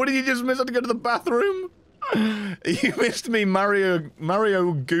 What did you just miss? I had to go to the bathroom? You missed me Mario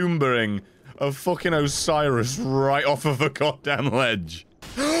Goombering a fucking Osiris right off of a goddamn ledge.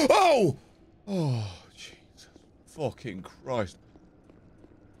 Oh! Oh, Jesus. Fucking Christ.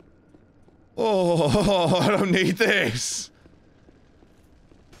 Oh, I don't need this.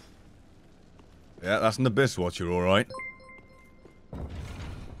 Yeah, that's an Abyss Watcher, alright.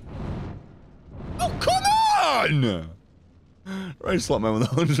 Oh, come on! Right, slot man with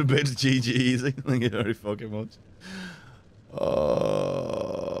 100 bits, GG easy. Thank you very fucking much.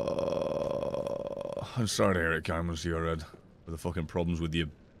 I'm sorry to hear it, Cameron's your head. With the fucking problems with your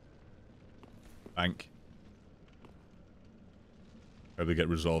bank. Hope they get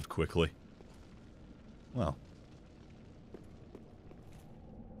resolved quickly. Well.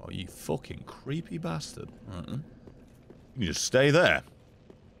 Oh, you fucking creepy bastard. You can just stay there.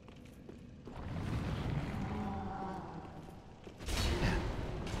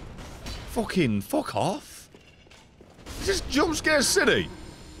 Fucking fuck off. Is this Jump Scare City?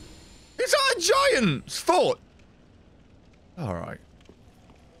 It's our giant's foot. Alright.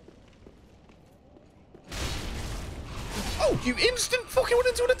 Oh, you instant fucking went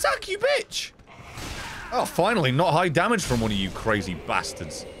into an attack, you bitch. Oh, finally, not high damage from one of you crazy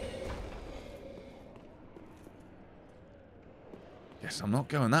bastards. Guess I'm not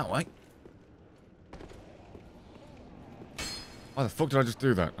going that way. Why the fuck did I just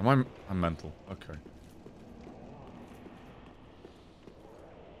do that? I'm mental. Okay.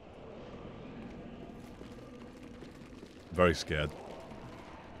 Very scared.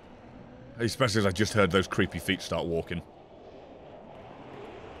 Especially as I just heard those creepy feet start walking.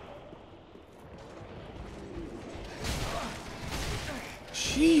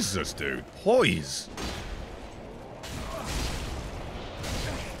 Jesus, dude. Poise.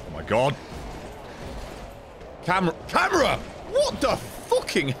 Oh my god. Camera! What the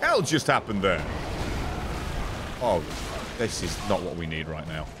fucking hell just happened there? Oh, this is not what we need right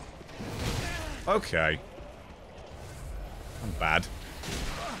now. Okay. I'm bad.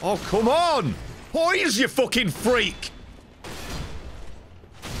 Oh, come on! Poise, you fucking freak!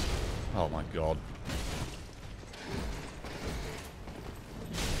 Oh my god.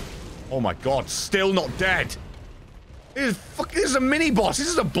 Oh my god, still not dead! This is a mini-boss, this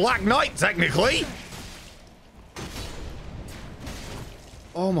is a Black Knight, technically!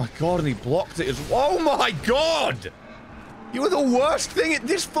 Oh my god, and he blocked it as well. Oh my god! You were the worst thing at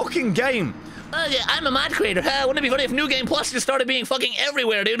this fucking game! Yeah, I'm a mod creator. Wouldn't it be funny if New Game Plus just started being fucking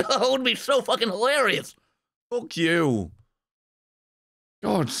everywhere, dude? Oh, it would be so fucking hilarious. Fuck you.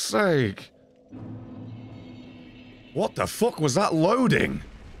 God's sake. What the fuck was that loading?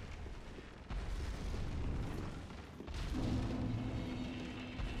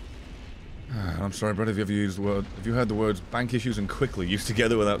 I'm sorry, Brett, have you ever used the word... Have you heard the words bank issues and quickly used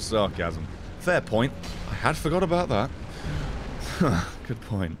together without sarcasm? Fair point. I had forgot about that. Good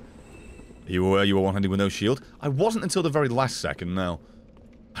point. Are you aware you were one-handed with no shield? I wasn't until the very last second, now.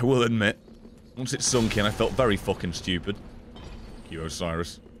 I will admit. Once it sunk in, I felt very fucking stupid. Thank you,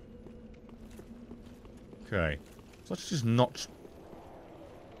 Osiris. Okay. So let's just not...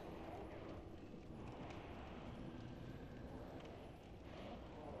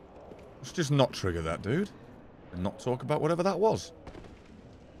 Let's just not trigger that, dude. And not talk about whatever that was.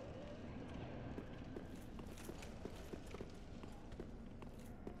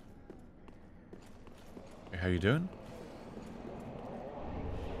 Hey, how you doing?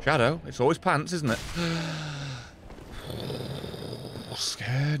 Shadow, it's always pants, isn't it?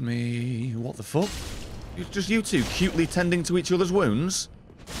 Scared me. What the fuck? It's just you two cutely tending to each other's wounds?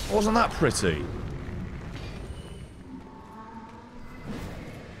 Wasn't that pretty?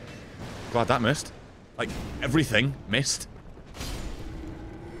 Glad that missed. Like, everything missed.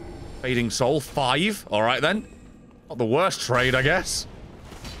 Fading Soul, 5. Alright then. Not the worst trade, I guess.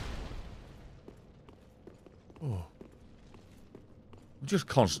 Oh. Just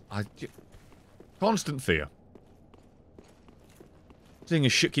constant fear. Seeing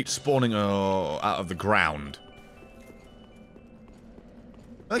as shit keeps spawning out of the ground.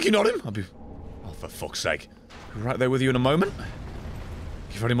 Thank you, not him. I'll be... Oh, for fuck's sake. Right there with you in a moment.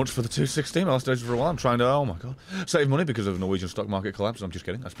 Thank you very much for the 216. I'll stay for a while. I'm trying to, oh my god, save money because of the Norwegian stock market collapse. I'm just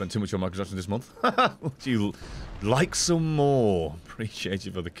kidding. I spent too much on microtransactions this month. Would you like some more? Appreciate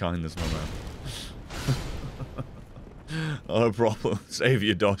you for the kindness, my man. No problem. Save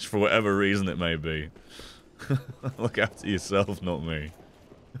your dosh for whatever reason it may be. Look after yourself, not me.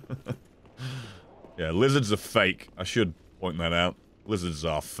 Yeah, lizards are fake. I should point that out. Lizards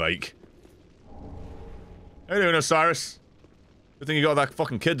are fake. How you doing, Osiris? Good thing you got that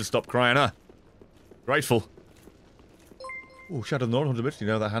fucking kid to stop crying, huh? Grateful. Ooh, Shadow Nord, 100 bits. Do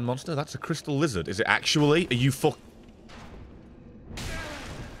you know that hand monster? That's a crystal lizard. Is it actually? Are you fuck...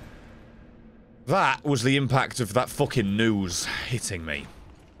 That was the impact of that fucking news hitting me.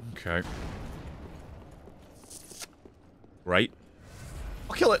 Okay. Right.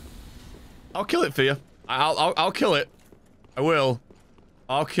 I'll kill it. I'll kill it for you. I'll kill it. I will.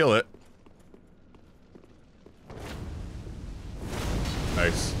 I'll kill it.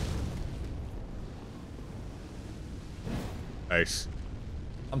 Ace. Ace.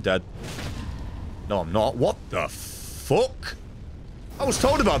 I'm dead. No, I'm not. What the fuck? I was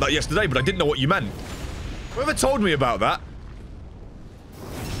told about that yesterday, but I didn't know what you meant. Whoever told me about that?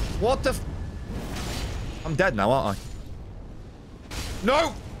 What the f... I'm dead now, aren't I?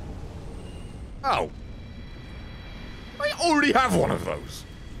 No! Oh. I already have one of those.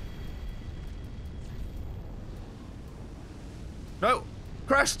 No.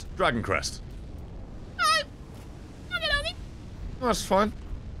 Crest. Dragon crest. That's fine.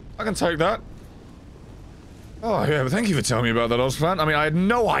 I can take that. Oh, yeah, but thank you for telling me about that, Ozfan. I mean, I had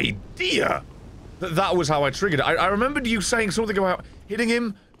no idea that that was how I triggered it. I remembered you saying something about hitting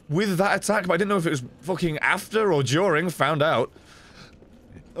him with that attack, but I didn't know if it was fucking after or during. Found out.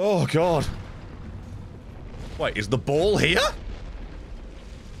 Oh, God. Wait, is the ball here?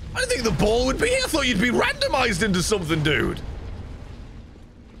 I didn't think the ball would be here. I thought you'd be randomized into something, dude.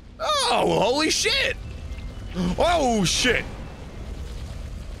 Oh, well, holy shit. Oh, shit.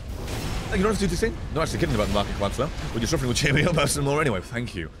 You don't have to do this thing? Not actually kidding about the market collapse, though. But you're suffering will cheer me up, have some more anyway.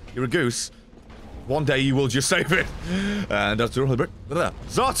 Thank you. You're a goose. One day you will just save it. And that's all a bit. Look at that.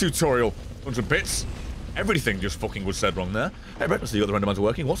 Zar tutorial. 100 bits. Everything just fucking was said wrong there. Hey, Brett, so you got the randomizer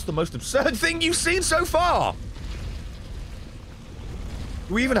working. What's the most absurd thing you've seen so far?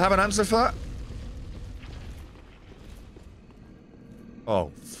 Do we even have an answer for that?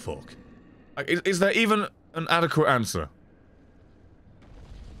 Oh, fuck. Is there even an adequate answer?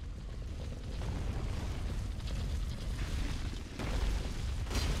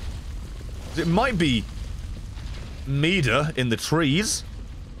 It might be Mida in the trees.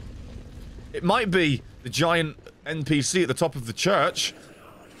 It might be the giant NPC at the top of the church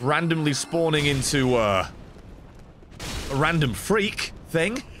randomly spawning into a random freak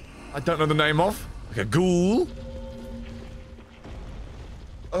thing I don't know the name of. Like a ghoul.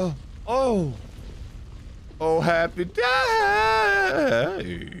 Oh. Oh. Oh, happy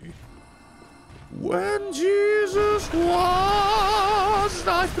day. When Jesus was,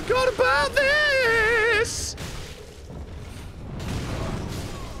 I forgot about this.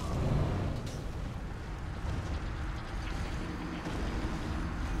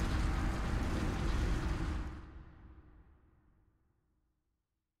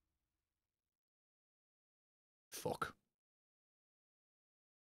 Fuck.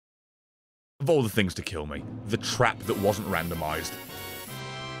 Of all the things to kill me, the trap that wasn't randomized.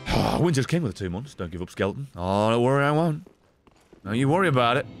 Winter's king with the 2 months. Don't give up, skeleton. Oh, don't worry, I won't. Don't you worry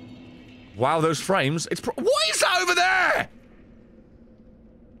about it. Wow, those frames. It's what is that over there?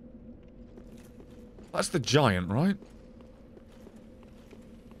 That's the giant, right?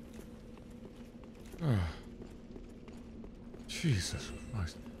 Jesus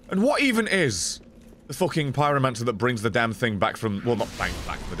Christ. And what even is The fucking pyromancer that brings the damn thing back from... Well, not back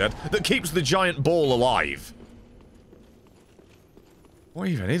from the dead. That keeps the giant ball alive. What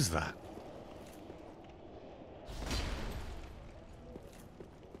even is that?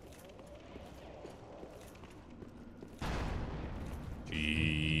 Jeeves.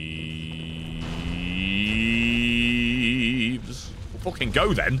 We'll fucking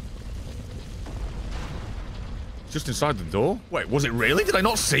go then. Just inside the door? Wait, was it really? Did I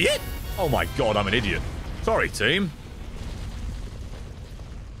not see it? Oh my god, I'm an idiot. Sorry, team.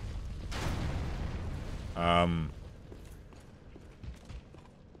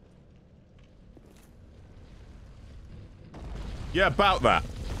 Yeah, about that.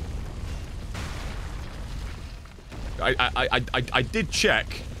 I did check.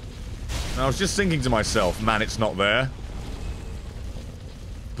 And I was just thinking to myself, man, it's not there.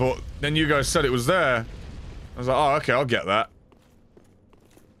 But then you guys said it was there. I was like, oh, okay, I'll get that.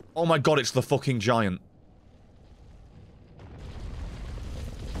 Oh my god, it's the fucking giant.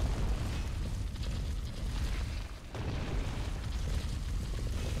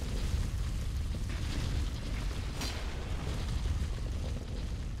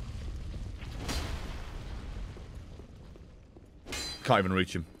 Can't even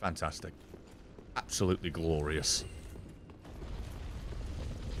reach him. Fantastic. Absolutely glorious.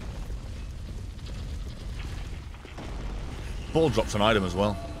 Ball drops an item as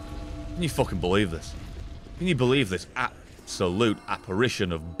well. Can you fucking believe this? Can you believe this absolute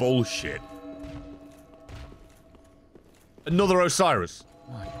apparition of bullshit? Another Osiris.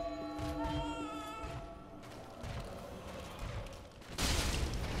 Why?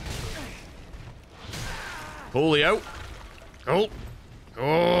 Julio. Cool.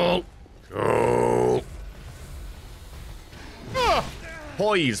 Cool. Cool. Ah!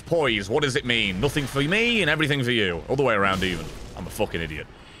 Poise, poise. What does it mean? Nothing for me and everything for you. All the way around even. I'm a fucking idiot.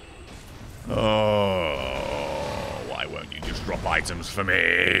 Oh, why won't you just drop items for me?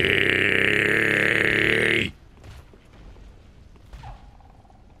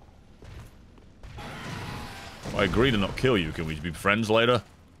 I agree to not kill you. Can we be friends later?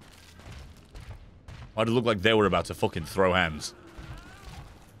 Why'd it look like they were about to fucking throw hands?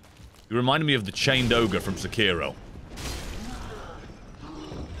 You reminded me of the chained ogre from Sekiro.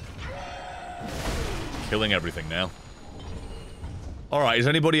 Killing everything now. Alright, is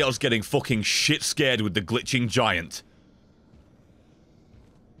anybody else getting fucking shit scared with the glitching giant?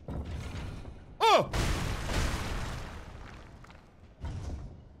 Oh!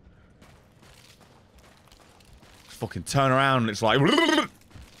 Fucking turn around and it's like...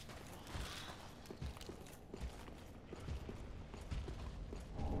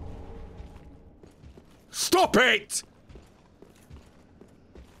 Stop it!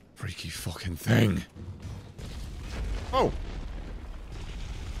 Freaky fucking thing. Oh!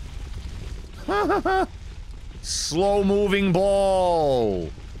 Slow moving ball!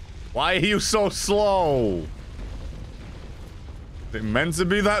 Why are you so slow? Is it meant to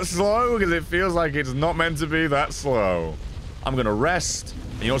be that slow? Because it feels like it's not meant to be that slow. I'm gonna rest,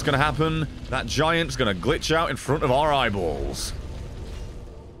 and you know what's gonna happen? That giant's gonna glitch out in front of our eyeballs.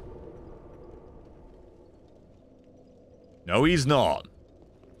 No, he's not.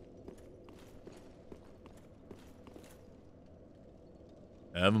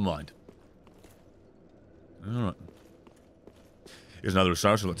 Never mind. Alright. Here's another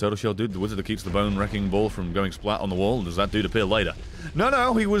Osiris like Turtle Shell dude. The wizard that keeps the bone-wrecking ball from going splat on the wall. Does that dude appear later?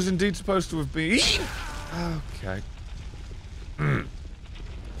 No, he was indeed supposed to have been... Okay.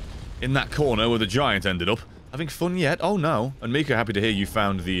 In that corner where the giant ended up. Having fun yet? Oh no. And Mika, happy to hear you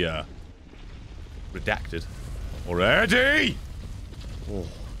found the, redacted. Already! Oh.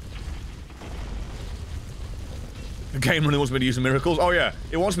 The game really wants me to use the miracles? Oh yeah,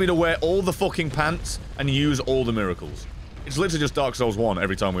 it wants me to wear all the fucking pants and use all the miracles. It's literally just Dark Souls 1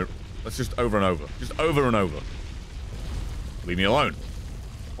 every time we're... That's just over and over. Just over and over. Leave me alone.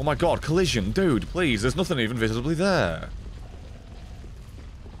 Oh my god, collision. Dude, please, there's nothing even visibly there.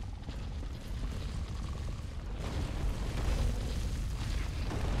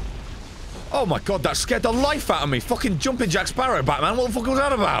 Oh my god, that scared the life out of me. Fucking jumping Jack Sparrow, Batman. What the fuck was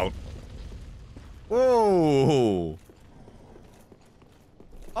that about? Whoa.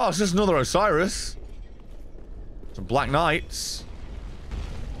 Oh, it's just another Osiris. Some Black Knights.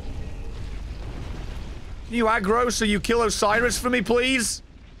 Can you aggro so you kill Osiris for me, please?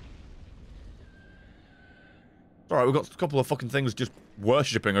 Alright, we've got a couple of fucking things just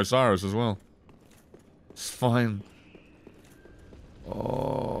worshipping Osiris as well. It's fine.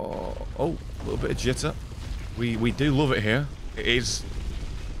 Oh, a little bit of jitter. We do love it here. It is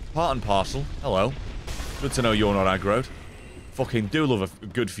part and parcel. Hello. Good to know you're not aggroed. Fucking do love a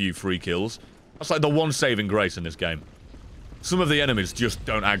good few free kills. That's like the one saving grace in this game. Some of the enemies just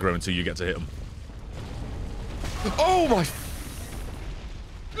don't aggro until you get to hit them. Oh my...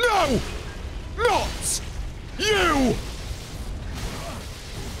 No! Not you!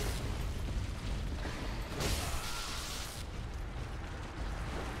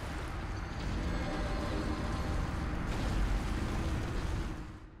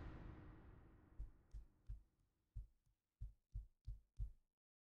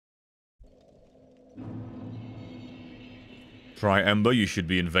 Try Ember, you should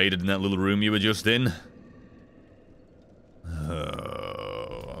be invaded in that little room you were just in.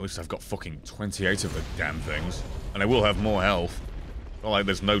 At least I've got fucking 28 of the damn things. And I will have more health. It's not like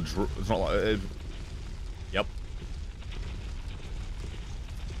there's no it's not like... Yep.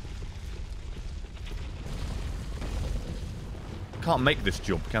 Can't make this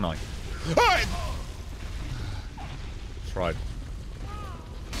jump, can I? Hey! Tried.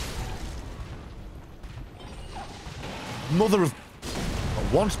 Mother of...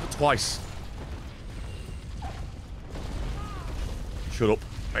 Not once, but twice. Shut up,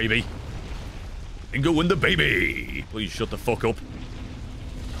 baby. Bingo and the baby. Please shut the fuck up.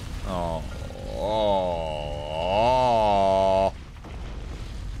 Oh. Oh.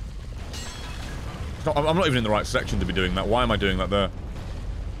 I'm not even in the right section to be doing that. Why am I doing that there?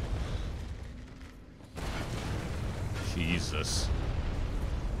 Jesus.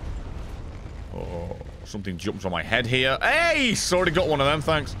 Oh. Something jumped on my head here. Hey! Already got one of them,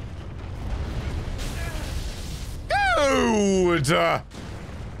 thanks. Dude!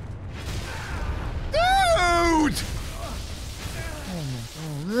 Dude!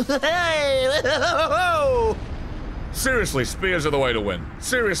 Seriously, spears are the way to win.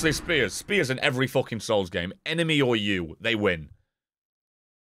 Seriously, spears. Spears in every fucking Souls game. Enemy or you, they win.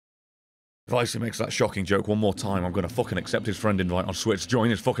 If Icy makes that shocking joke one more time, I'm gonna fucking accept his friend invite on Switch, join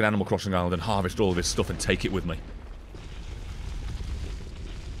his fucking Animal Crossing island, and harvest all of his stuff and take it with me.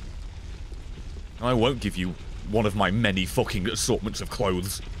 I won't give you one of my many fucking assortments of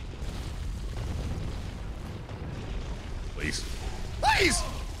clothes. Please. Please!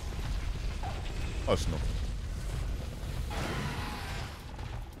 Close enough.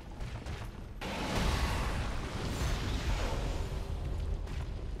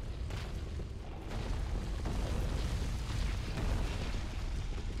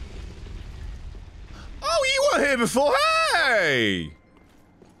 Oh, you were here before! Hey!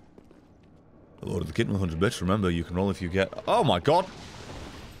 The Lord of the Kitten with 100 bits. Remember, you can roll if you get... Oh my god!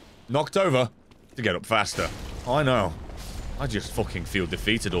 Knocked over to get up faster. I know. I just fucking feel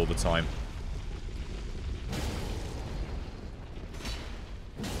defeated all the time.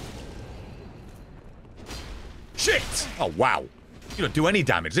 Shit! Oh, wow. You don't do any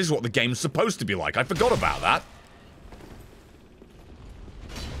damage. This is what the game's supposed to be like. I forgot about that.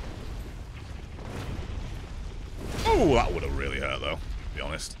 Oh, that would have really hurt, though, to be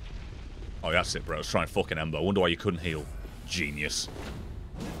honest. Oh, that's it, bro. I was trying fucking Ember. I wonder why you couldn't heal. Genius.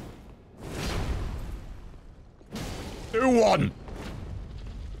 2-1.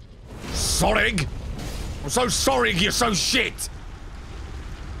 Sorig! I'm so sorry you're so shit!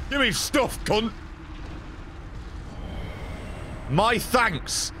 Give me stuff, cunt! My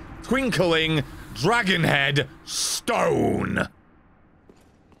thanks, Twinkling Dragonhead Stone!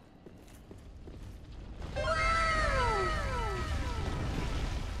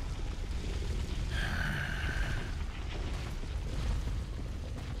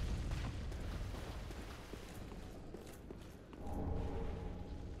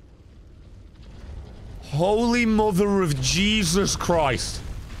 Holy Mother of Jesus Christ.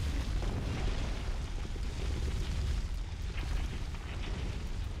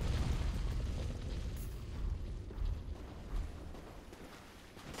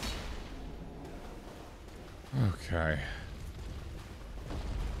 Okay.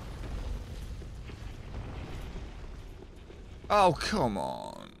 Oh, come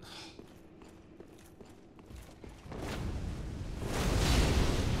on.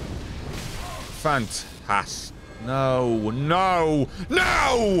 Fantastic. No, no,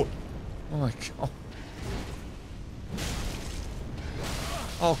 no! Oh my god.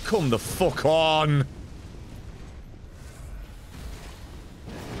 Oh, come the fuck on!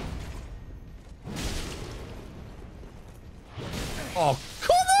 Oh,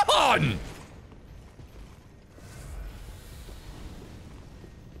 come on!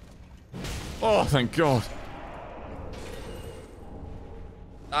 Oh, thank God.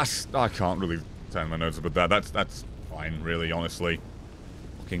 I can't really turn my nose up at that. That's fine, really, honestly.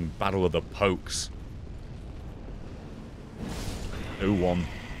 Fucking Battle of the Pokes. 2-1,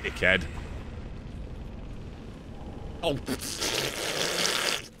 dickhead. Oh.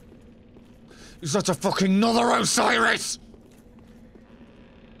 Is that a fucking another Osiris?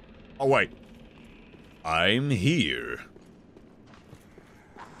 Oh, wait. I'm here.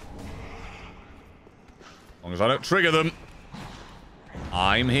 As long as I don't trigger them.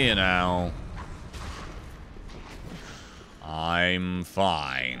 I'm here now. I'm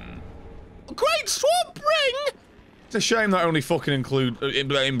fine. Great swamp ring! It's a shame that only fucking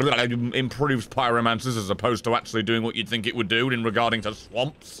improves pyromancers as opposed to actually doing what you'd think it would do in regarding to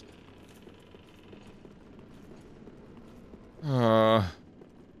swamps.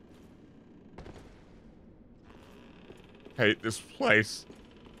 Hate this place.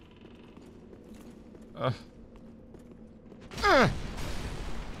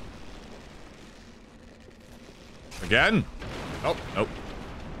 Again? Oh, nope.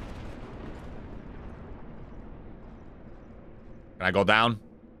 Can I go down?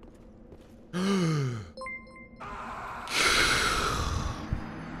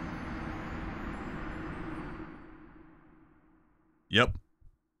 Yep.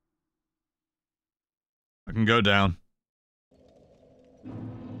 I can go down.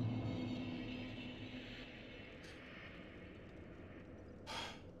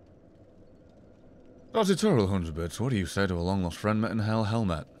 Dr. Tutorial 100 bits, what do you say to a long-lost friend met in hell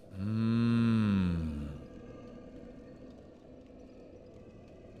helmet?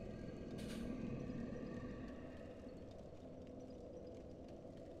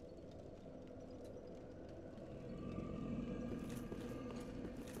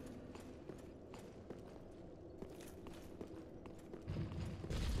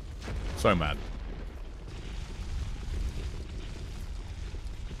 So mad.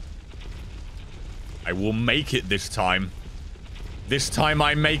 I will make it this time. This time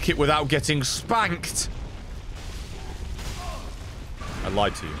I make it without getting spanked. I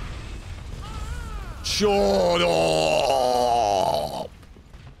lied to you. Shut up!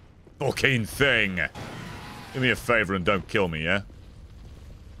 Fucking thing. Do me a favor and don't kill me, yeah?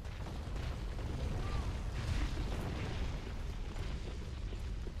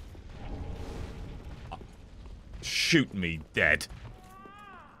 Shoot me dead.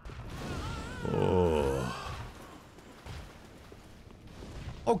 Oh.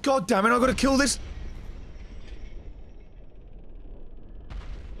 Oh, god damn it, I've got to kill this.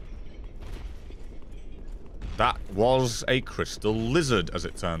 That was a crystal lizard, as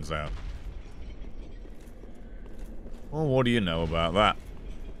it turns out. Well, what do you know about that?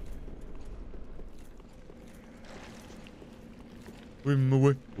 Whim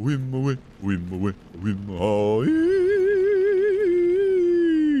away, whim away, whim away, whim away.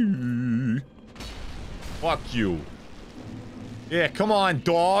 Fuck you. Yeah, come on,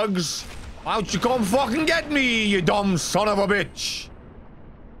 dogs. Why don't you come fucking get me, you dumb son of a bitch?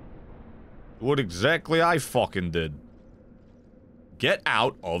 What exactly I fucking did. Get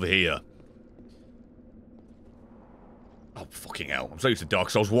out of here. Oh, fucking hell. I'm so used to Dark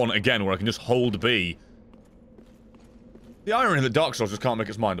Souls 1 again, where I can just hold B. The irony that Dark Souls just can't make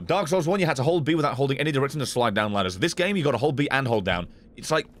its mind up. Dark Souls 1, you had to hold B without holding any direction to slide down ladders. This game, you got to hold B and hold down. It's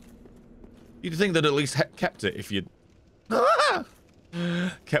like... You'd think that at least kept it if you'd...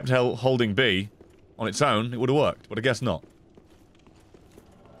 kept holding B on its own, it would have worked, but I guess not.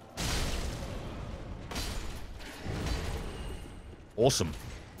 Awesome.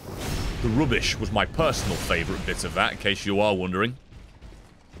 The rubbish was my personal favourite bit of that, in case you are wondering.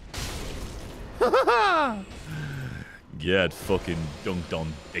 Get fucking dunked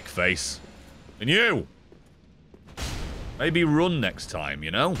on, dick face. And you! Maybe run next time,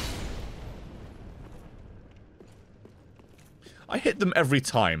 you know? I hit them every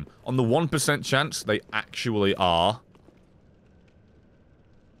time. On the 1% chance they actually are.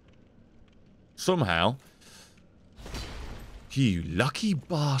 Somehow. You lucky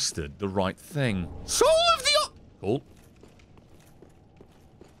bastard. The right thing. Soul of the... Cool.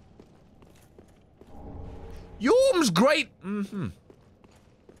 Yorm's great.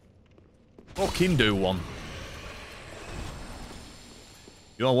 Fucking do one.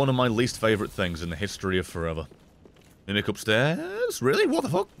 You're one of my least favourite things in the history of forever. Mimic upstairs? Really? What the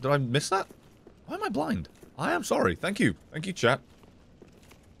fuck? Did I miss that? Why am I blind? I am sorry. Thank you. Thank you, chat.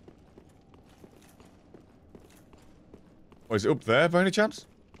 Oh, is it up there by any chance?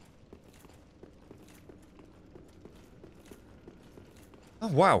 Oh,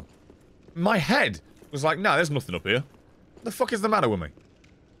 wow. My head was like, no, there's nothing up here. What the fuck is the matter with me?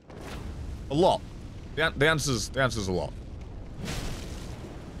 A lot. The answer's a lot.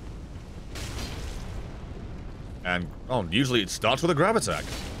 And, oh, usually it starts with a grab attack.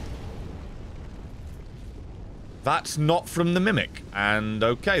 That's not from the Mimic. And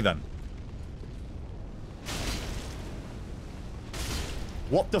okay then.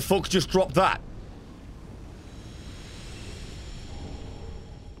 What the fuck just dropped that?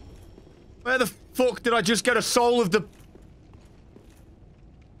 Where the fuck did I just get a soul of the...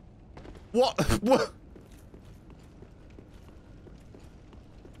 What? What?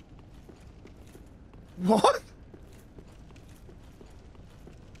 What?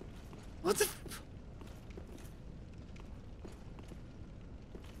 What the...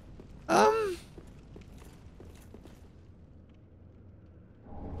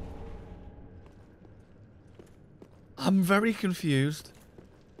 I'm very confused.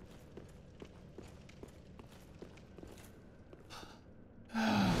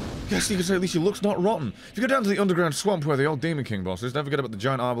 Guess you could say at least your luck's not rotten. If you go down to the underground swamp where the old Demon King boss is, don't forget about the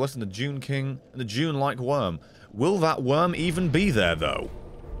giant arbalest and the June King and the June-like worm. Will that worm even be there, though?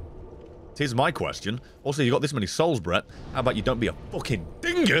 Here's my question. Also, you got this many souls, Brett. How about you don't be a fucking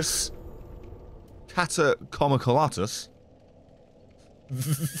dingus? Cata comiculatus.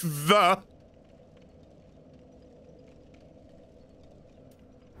 The...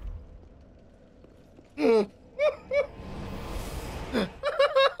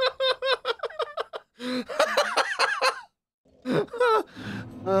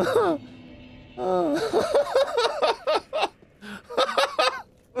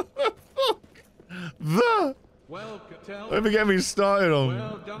 Don't get me started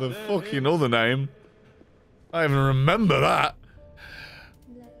on the fucking other name. I even remember that.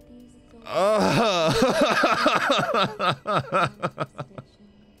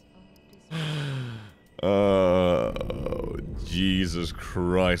 Oh, Jesus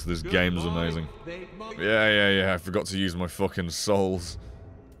Christ, this game's amazing. Yeah, I forgot to use my fucking souls.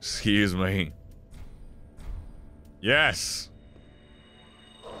 Excuse me. Yes!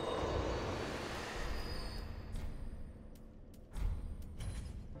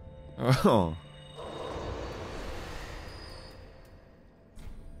 Oh.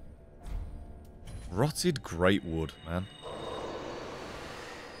 Rotted great wood, man.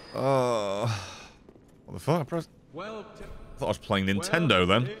 Oh. What the fuck? I thought I was playing Nintendo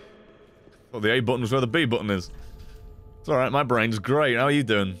then. Thought the A button was where the B button is. It's alright, my brain's great. How are you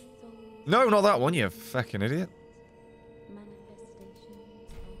doing? No, not that one, you fucking idiot.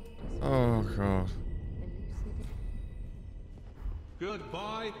 Oh, God.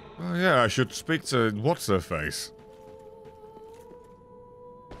 Goodbye. Oh, yeah, I should speak to what's-her-face.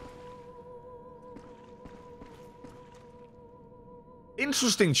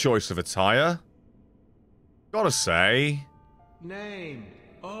 Interesting choice of attire. Gotta say. Name.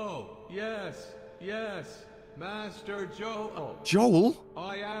 Oh, yes. Master Joel. Joel?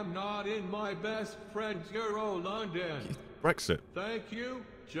 I am not in my best friend's Euro London. Brexit. Thank you,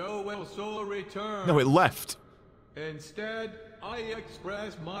 Joel Soul Return. No, it left. Instead, I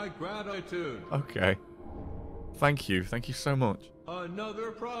express my gratitude. Okay. Thank you so much.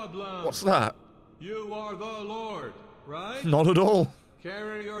 Another problem. What's that? You are the Lord, right? Not at all.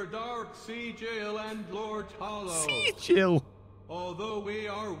 Carrier Dark, Sigil, and Lord Hollow. Sigil. Although we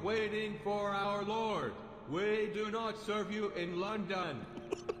are waiting for our Lord, we do not serve you in London.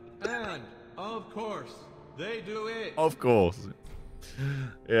 And, of course, they do it. Of course.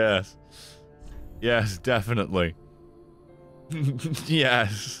 Yes. Yes, definitely.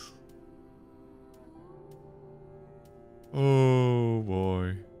 Yes. Oh,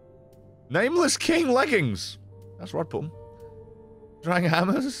 boy. Nameless King leggings. That's what I'd put them. Drang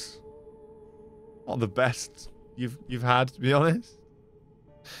hammers. Not the best you've had, to be honest.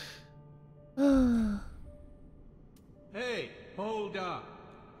 Hey, hold up.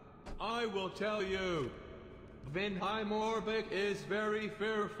 I will tell you. Vinheim Orbic is very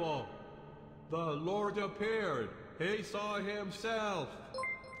fearful. The Lord appeared. He saw himself.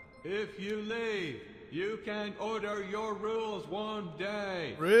 If you leave, you can order your rules one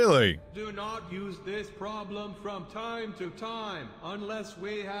day. Really? Do not use this problem from time to time unless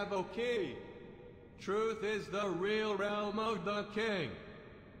we have a key. Truth is the real realm of the king.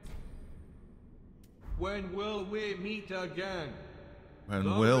 When will we meet again?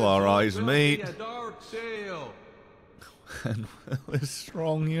 When will our eyes meet? A dark seal. When will a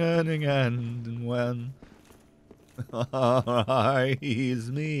strong yearning end? And when our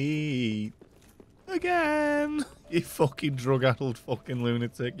eyes meet again? You fucking drug-addled fucking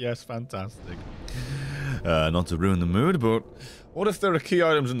lunatic. Yes, fantastic. Not to ruin the mood, but what if there are key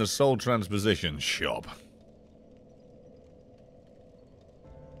items in the soul transposition shop?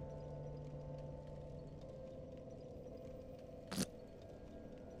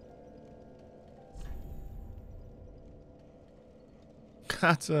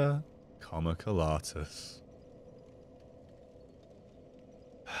 Cata comiculatus.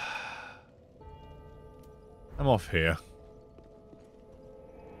 I'm off here.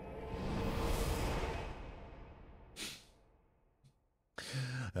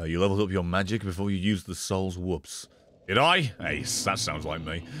 You leveled up your magic before you used the soul's whoops. Did I? Ace, that sounds like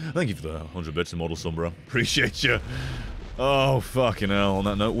me. Thank you for the 100 bits, Immortal Sombra. Appreciate you. Oh, fucking hell. On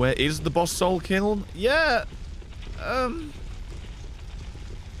that note, where is the boss soul kiln? Yeah.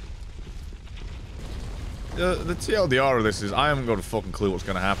 The TLDR of this is I haven't got a fucking clue what's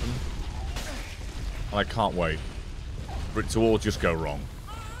going to happen. And I can't wait for it to all just go wrong.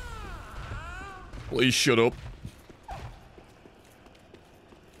 Please shut up.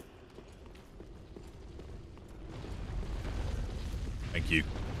 Thank you.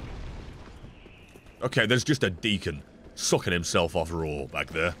 Okay, there's just a deacon sucking himself off raw back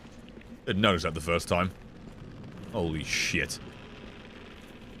there. Didn't notice that the first time. Holy shit.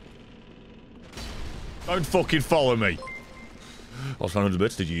 Don't fucking follow me. Lost 100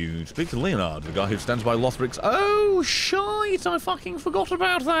 bits, did you speak to Leonard, the guy who stands by Lothric's? Oh, shite, I fucking forgot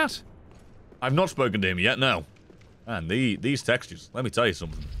about that. I've not spoken to him yet, no. And these textures, let me tell you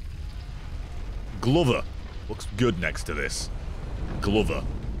something. Glover looks good next to this. Glover.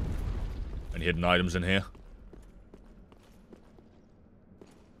 Any hidden items in here?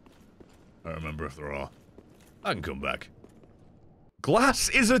 I don't remember if there are. I can come back. Glass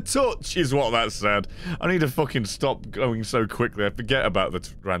is a touch, is what that said. I need to fucking stop going so quickly. I forget about the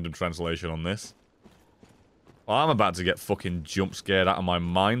random translation on this. Well, I'm about to get fucking jump scared out of my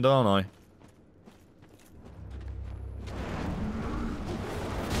mind, aren't I?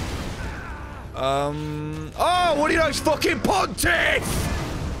 Oh, what do you know? It's fucking Pontiff!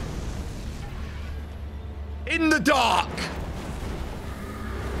 In the dark!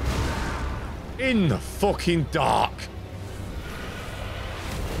 In the fucking dark.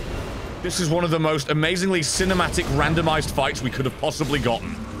 This is one of the most amazingly cinematic randomized fights we could have possibly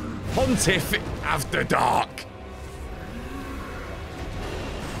gotten. Pontiff after dark.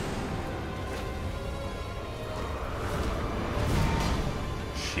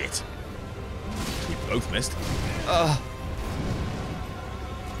 Shit. We both missed.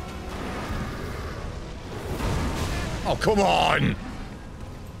 Oh, come on!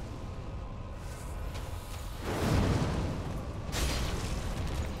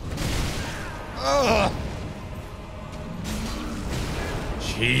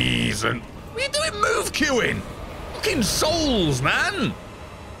 Jeez, and what are you doing move queuing? Fucking souls, man!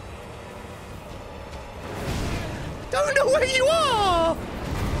 Don't know where you are!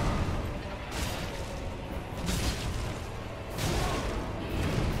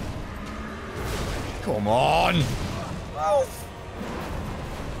 Come on! Oh.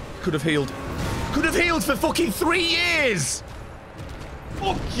 Could have healed. Could have healed for fucking 3 years!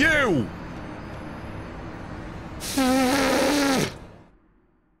 Fuck you!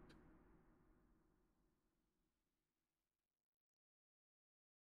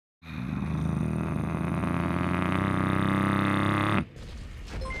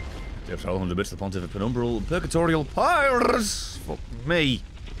 Tips 100 bits to the Pontiff of Penumbral Purgatorial Pyres! Fuck me.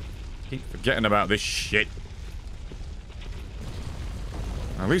 Keep forgetting about this shit.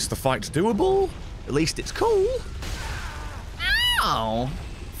 At least the fight's doable. At least it's cool. Ow!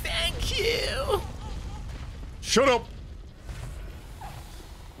 Thank you! Shut up!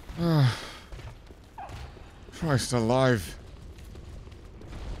 Christ alive.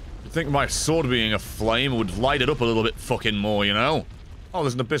 You'd think my sword being a flame would light it up a little bit fucking more, you know? Oh,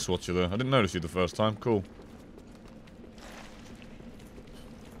 there's an Abyss Watcher there. I didn't notice you the first time. Cool.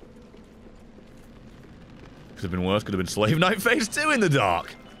 Could have been worse. Could have been Slave Knight Phase 2 in the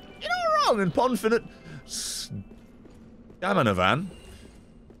dark. You're not wrong. And Ponfinite... Damanovan.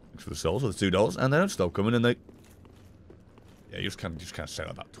 Thanks for the souls for the $2. And they don't stop coming and they... Yeah, you just kind of say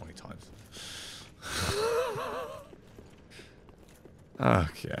that about 20 times.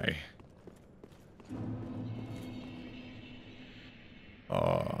 Okay.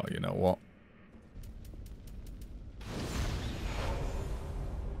 Oh, you know what?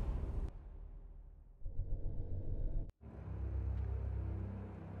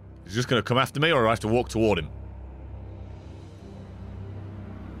 He's just gonna come after me, or do I have to walk toward him?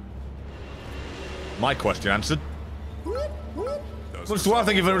 My question answered. Once to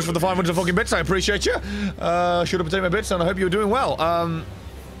thank you very much for the 500 fucking bits. I appreciate you. Should have taken my bits, and I hope you're doing well.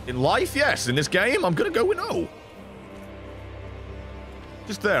 In life, yes. In this game, I'm gonna go with no.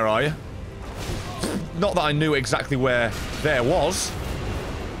 Just there, are you? Not that I knew exactly where there was.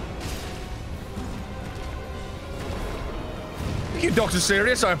 Thank you, Dr.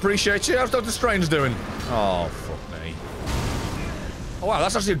 Serious. I appreciate you. How's Dr. Strange doing? Oh, fuck me. Oh, wow,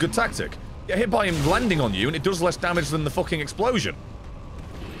 that's actually a good tactic. Get hit by him landing on you, and it does less damage than the fucking explosion.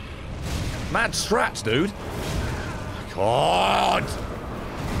 Mad strats, dude. God.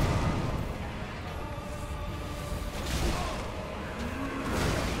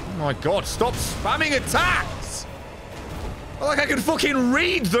 my god, stop spamming attacks! Not like I can fucking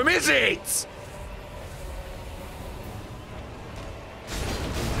read them, is it?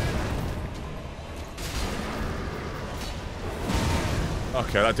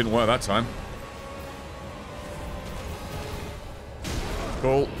 Okay, that didn't work that time.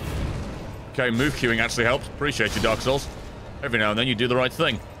 Cool. Okay, move queuing actually helps. Appreciate you, Dark Souls. Every now and then you do the right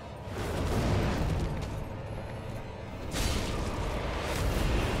thing.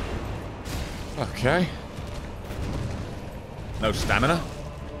 Okay. No stamina.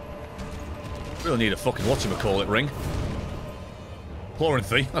 Really need a fucking whatchamacallit ring.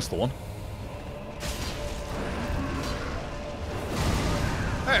 Chloranthy, that's the one.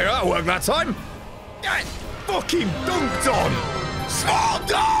 Hey, that worked that time. Get fucking dunked on. Small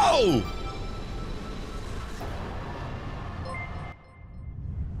goal!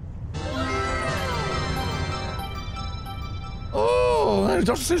 Oh,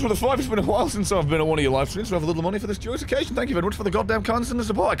 Dr. Six with a 5. It's been a while since I've been on one of your live streams, so I have a little money for this joyous occasion. Thank you very much for the goddamn kindness and the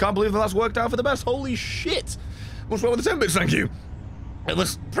support. I can't believe that's worked out for the best. Holy shit. Much better with the 10 bits, thank you.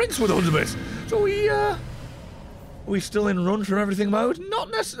 Unless Prince with 100 bits. So are we still in run for everything mode?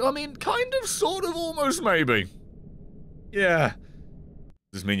 Not necessarily. I mean, kind of, sort of, almost, maybe. Yeah.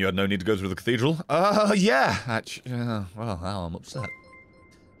 Does this mean you had no need to go through the cathedral? Yeah. Actually, well, now I'm upset.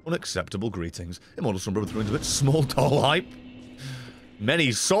 Unacceptable greetings. Immortal Slumber with 300 bits. Small doll hype.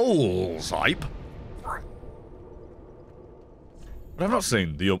 Many souls hype. But I've not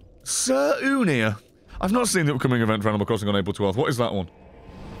seen the Sir Unia. I've not seen the upcoming event for Animal Crossing on April 12th. What is that one?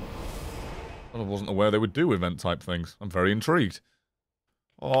 I wasn't aware they would do event type things. I'm very intrigued.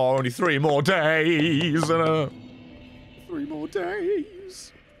 Oh, only 3 more days. 3 more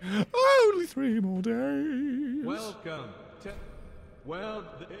days. Only 3 more days. Welcome to... Well...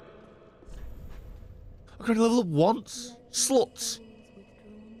 I can only level up once. Sluts.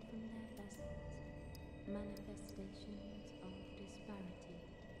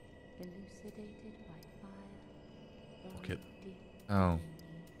 Fuck it. Oh.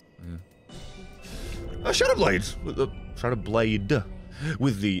 Yeah. Shadowblade! Shadowblade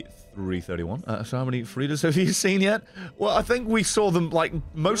with the 331. So how many Fridas have you seen yet? Well, I think we saw them, like,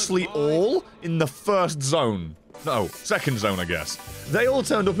 mostly all in the first zone. No, second zone, I guess. They all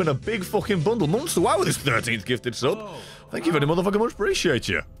turned up in a big fucking bundle. Monster, wow, with this 13th gifted sub. Thank you very motherfucking much. Appreciate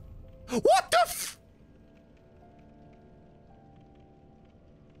you. What the f...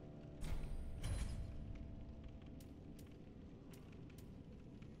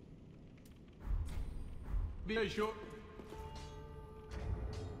 Be sure.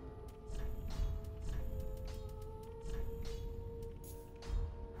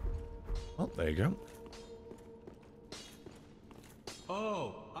 Oh, there you go.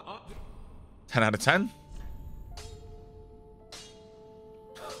 Oh, 10 out of 10.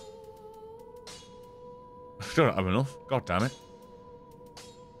 Still don't have enough. God damn it.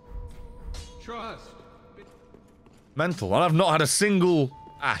 Trust. Mental. And I've not had a single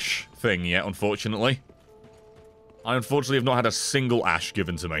ash thing yet, unfortunately. I unfortunately have not had a single ash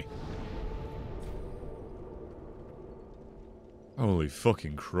given to me. Holy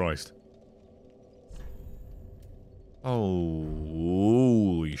fucking Christ.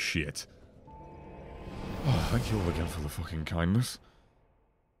 Holy shit. Oh, thank you all again for the fucking kindness.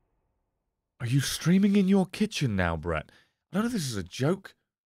 Are you streaming in your kitchen now, Brett? I don't know if this is a joke,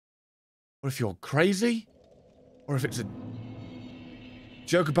 or if you're crazy, or if it's a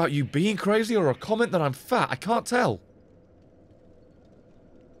joke about you being crazy, or a comment that I'm fat. I can't tell.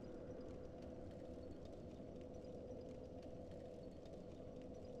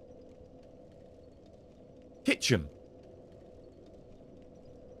 Kitchen.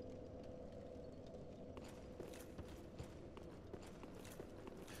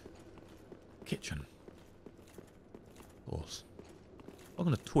 Kitchen. Of course.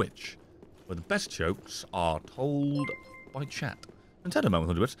 Welcome to Twitch, where the best jokes are told by chat. Nintendo Man with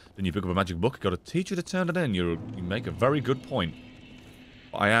 100 bits. Didn't you pick up a magic book? Got a teacher to turn it in. You make a very good point.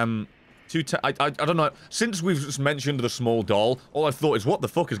 I am too... I don't know. Since we've just mentioned the small doll, all I've thought is, what the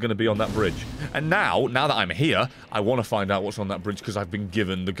fuck is going to be on that bridge? And now that I'm here, I want to find out what's on that bridge because I've been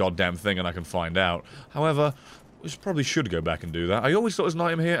given the goddamn thing and I can find out. However... we probably should go back and do that. I always thought there's an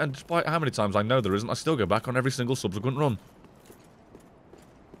item here, and despite how many times I know there isn't, I still go back on every single subsequent run.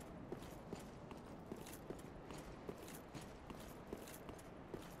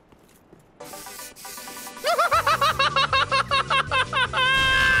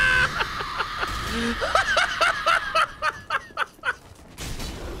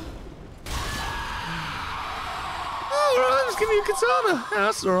 Alright, just give me a katana. Yeah,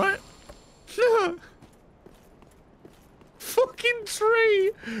 that's alright. fucking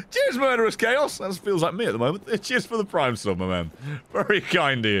tree. Cheers, Murderous Chaos. That feels like me at the moment. Cheers for the Prime sub, my man. Very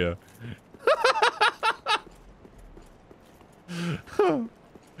kind of you.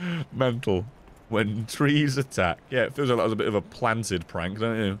 Mental. When trees attack. Yeah, it feels like that was a bit of a planted prank,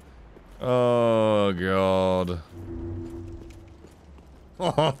 don't you? Oh, God.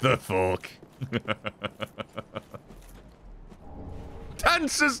 What the fuck?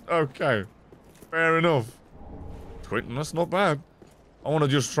 Dancers! Okay. Fair enough. Quentin, that's not bad. I want to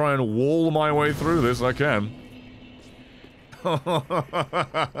just try and wall my way through this, I can.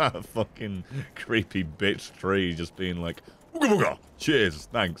 Fucking creepy bitch tree just being like, ooga booga. Cheers,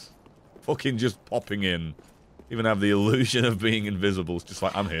 thanks. Fucking just popping in. Even have the illusion of being invisible. It's just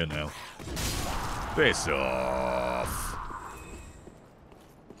like, I'm here now. Piss off.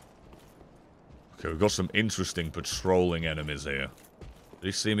 Okay, we've got some interesting patrolling enemies here. Did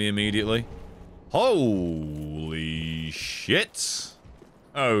he see me immediately? Holy shit.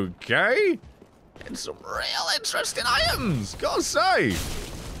 Okay. And some real interesting items, gotta say.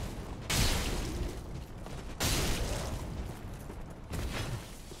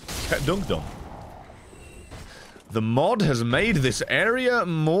 Get dunked on. The mod has made this area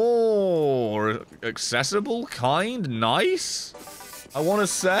more accessible, nice. I want to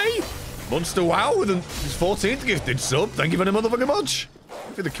say. Monster Wow with his 14th gifted sub. Thank you very motherfucking much.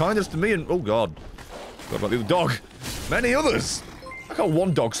 You're the kindest to me and... Oh, God. God about the other dog. Many others. I got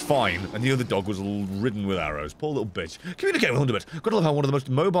one dog's fine, and the other dog was ridden with arrows. Poor little bitch. Communicate with Underbit. Gotta love how one of the most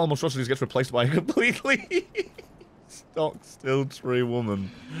mobile monstrosities gets replaced by a completely... stock still tree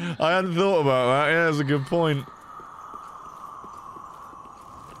woman. I hadn't thought about that. Yeah, that's a good point.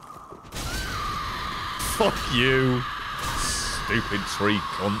 Fuck you. Stupid tree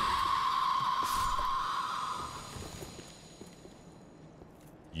cunt.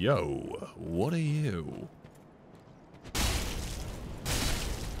 Yo, what are you?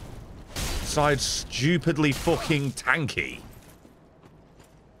 Besides stupidly fucking tanky.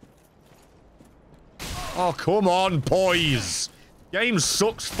 Oh, come on, boys. Game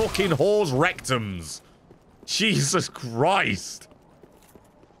sucks fucking whores rectums. Jesus Christ.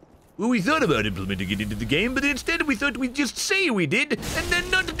 Well, we thought about implementing it into the game, but instead we thought we'd just say we did, and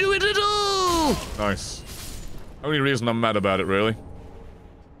then not do it at all. Nice. Only reason I'm mad about it, really.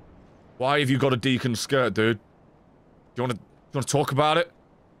 Why have you got a deacon skirt, dude? Do you want to talk about it?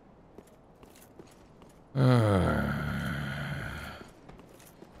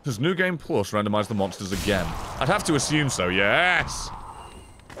 Does New Game Plus randomize the monsters again? I'd have to assume so, yes!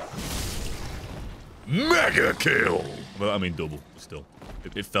 Mega kill! Well, I mean double, still.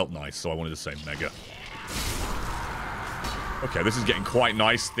 It felt nice, so I wanted to say mega. Okay, this is getting quite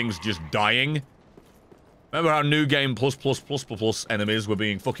nice. Things just dying. Remember how New Game Plus enemies were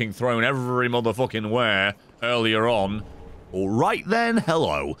being fucking thrown every motherfucking where earlier on? Alright then,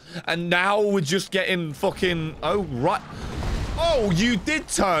 hello. And now we're just getting fucking... Oh, right. Oh, you did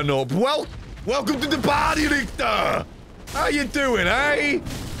turn up. Well, welcome to the party, Richter. How you doing, eh?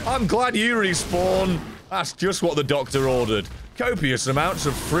 I'm glad you respawn. That's just what the doctor ordered. Copious amounts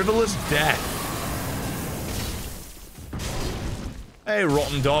of frivolous death. Hey,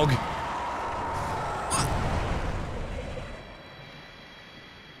 rotten dog.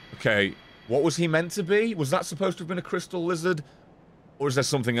 Okay, what was he meant to be? Was that supposed to have been a crystal lizard? Or is there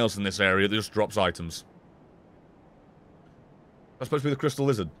something else in this area that just drops items? That's supposed to be the crystal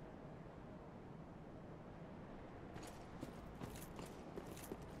lizard.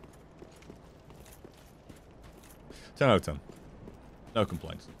 10 out of 10. No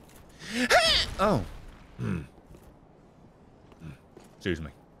complaints. Oh. Excuse me.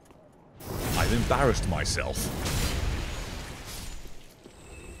 I've embarrassed myself.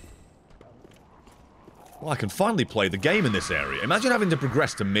 Well, I can finally play the game in this area. Imagine having to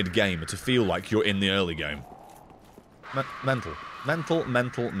progress to mid-game to feel like you're in the early game. Mental.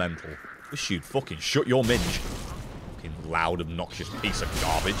 Wish you'd fucking shut your midge. Fucking loud, obnoxious piece of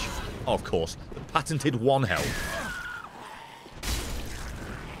garbage. Oh, of course. The patented 1 health.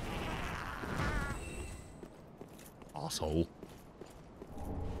 Arsehole.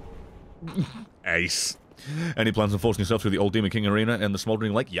 Ace. Any plans on forcing yourself through the old Demon King Arena and the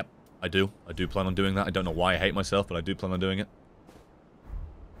Smoldering Lake? Yep, I do. I do plan on doing that. I don't know why I hate myself, but I do plan on doing it.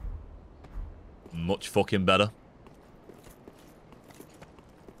 Much fucking better.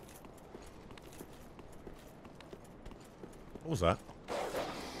 What was that?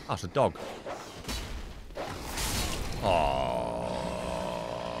 Ah, it's a dog. Aww.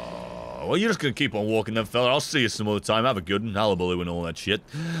 Well, you're just gonna keep on walking then, fella. I'll see you some other time. Have a good one. Hullabaloo and all that shit.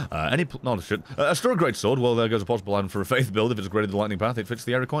 Not shit. Still a great sword. Well, there goes a possible item for a faith build. If it's graded the lightning path, it fits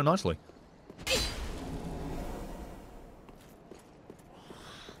the area quite nicely.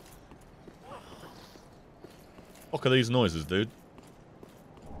 fuck are these noises, dude?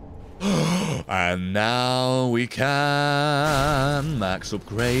 And now we can max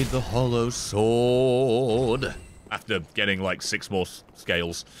upgrade the hollow sword. After getting like 6 more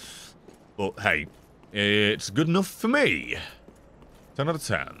scales. But hey, it's good enough for me. 10 out of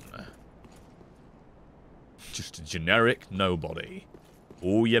 10. Just a generic nobody.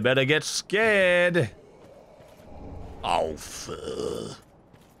 Oh, you better get scared. Oh, fuck.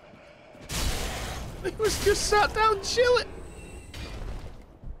 He was just sat down chilling.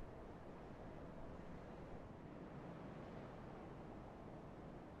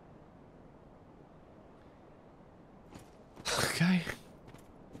 Okay.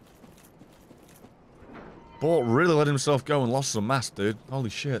 Bort really let himself go and lost some mass, dude. Holy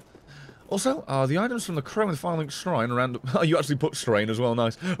shit. Also, the items from the Crow and the Final Link Shrine random. Oh, you actually put Strain as well,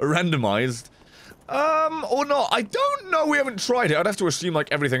 nice. Randomized. Or not. I don't know. We haven't tried it. I'd have to assume like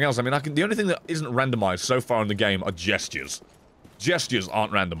everything else. I mean, the only thing that isn't randomized so far in the game are gestures. Gestures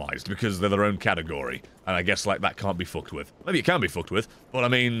aren't randomized because they're their own category. And I guess like that can't be fucked with. Maybe it can be fucked with, but I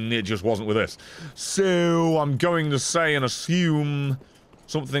mean, it just wasn't with this. So, I'm going to say and assume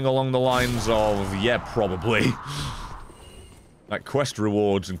something along the lines of, yeah, probably. Like quest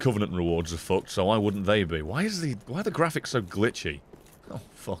rewards and covenant rewards are fucked, so why wouldn't they be? Why are the graphics so glitchy? Oh,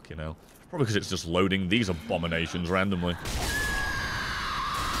 fuck, you know. Probably because it's just loading these abominations randomly.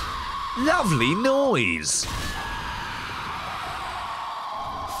 Lovely noise!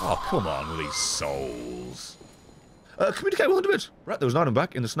 Oh, come on with these souls. Communicate 100 bits. Right, there was an item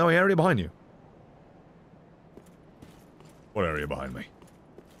back in the snowy area behind you. What area behind me?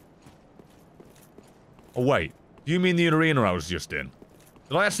 Oh, wait. Do you mean the arena I was just in?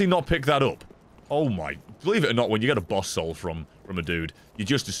 Did I actually not pick that up? Oh my... Believe it or not, when you get a boss soul from a dude, you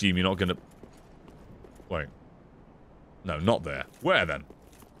just assume you're not gonna... Wait. No, not there. Where then?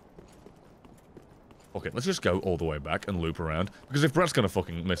 Okay, let's just go all the way back and loop around. Because if Brett's gonna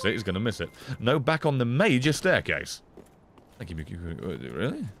fucking miss it, he's gonna miss it. No, back on the major staircase. Thank you,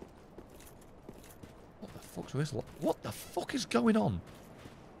 really? What the fuck's this? What the fuck is going on?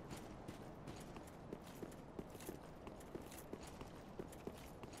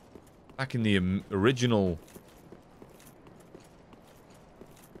 Back in the original...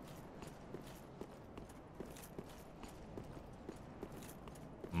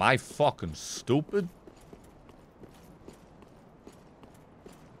 Am I fucking stupid?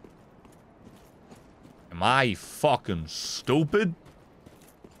 Am I fucking stupid?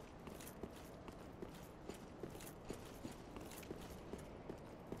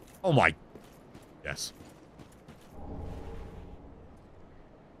 Oh my... Yes.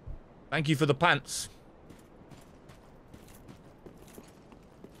 Thank you for the pants.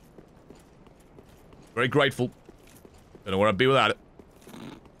 Very grateful. Don't know where I'd be without it.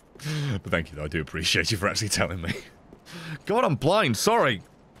 But thank you, though. I do appreciate you for actually telling me. God, I'm blind. Sorry.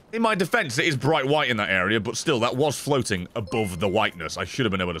 In my defense, it is bright white in that area, but still, that was floating above the whiteness. I should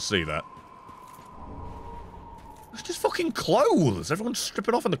have been able to see that. It's just fucking clothes. Everyone's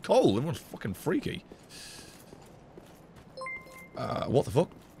stripping off in the cold. Everyone's fucking freaky. What the fuck?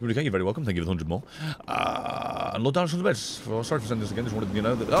 Okay, you're very welcome. Thank you for the 100 more. And Lord Darius on the beds. Oh, sorry for sending this again. Just wanted you to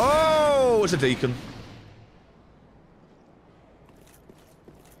know that... Oh, it's a deacon.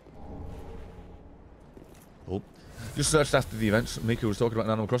 Oh. Just searched after the events. Miku was talking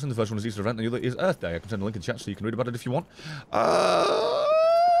about Animal Crossing. The first one is Easter event, and the other is Earth Day. I can send a link in chat so you can read about it if you want. My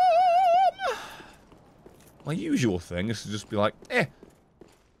usual thing is to just be like,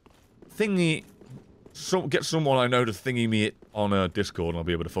 thingy... get someone I know to thingy me it on Discord and I'll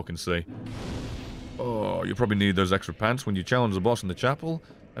be able to fucking see. Oh, you probably need those extra pants when you challenge the boss in the chapel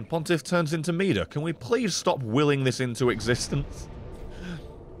and Pontiff turns into Mida. Can we please stop willing this into existence?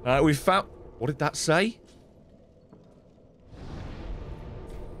 We found... What did that say?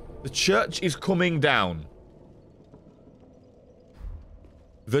 The church is coming down.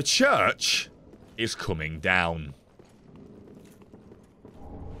 The church is coming down.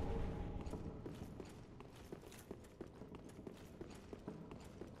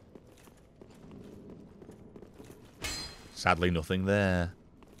 Sadly, nothing there.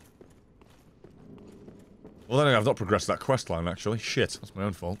 Well, then I've not progressed that quest line, actually. Shit, that's my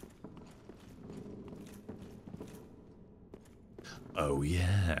own fault. Oh,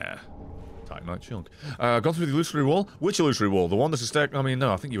 yeah. Tight Night Chunk. Gone through the illusory wall? Which illusory wall? The one that's a stair... I mean,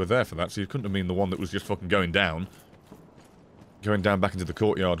 no, I think you were there for that, so you couldn't have been the one that was just fucking going down. Going down back into the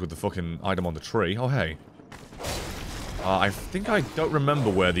courtyard with the fucking item on the tree. Oh, hey. I think I don't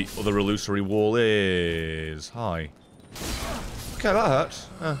remember where the other illusory wall is. Hi. Okay, that hurts.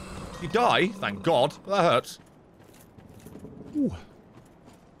 You die, thank God. That hurts. Ooh.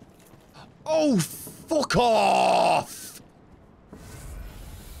 Oh, fuck off!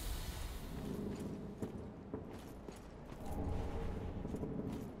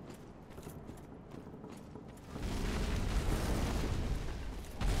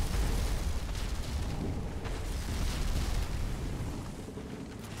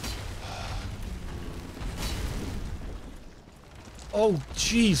 Oh,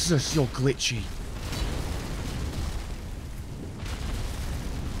 Jesus, you're glitchy.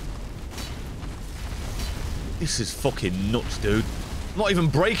 This is fucking nuts, dude. I'm not even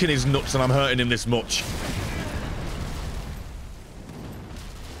breaking his nuts and I'm hurting him this much.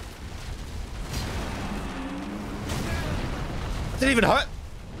 That didn't even hurt.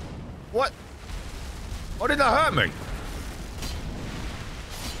 What? Why did that hurt me?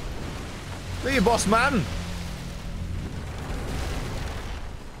 Be your boss, man.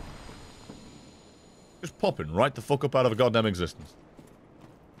 Just popping right the fuck up out of a goddamn existence.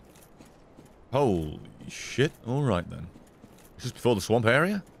 Holy shit. Alright then. Is this before the swamp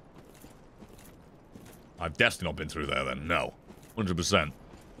area? I've definitely not been through there then. No. 100%.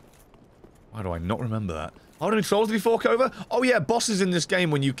 Why do I not remember that? How many souls did he fork over? Oh yeah, bosses in this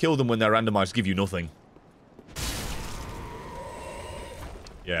game, when you kill them when they're randomized, give you nothing.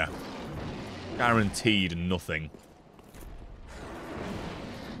 Yeah. Guaranteed nothing.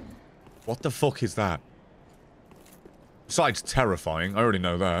 What the fuck is that? Besides terrifying, I already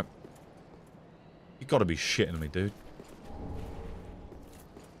know that. You gotta be shitting me, dude.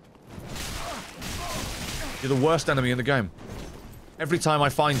 You're the worst enemy in the game. Every time I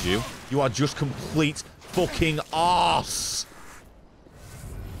find you, you are just complete fucking arse.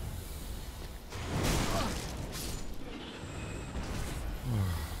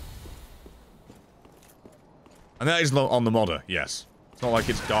 And that is on the modder, yes. It's not like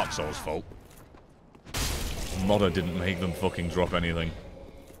it's Dark Souls' fault. The modder didn't make them fucking drop anything.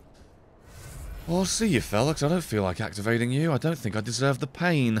 Well, I'll see you, Felix. I don't feel like activating you. I don't think I deserve the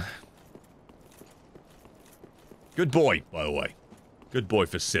pain. Good boy, by the way. Good boy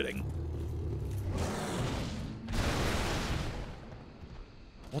for sitting.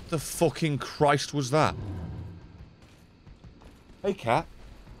 What the fucking Christ was that? Hey, cat.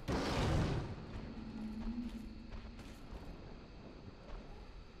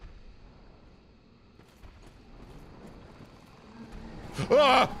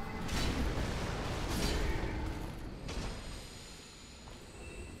 Ah!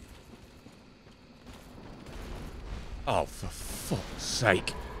 Oh, for fuck's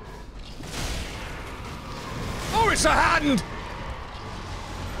sake. Oh, it's a hand!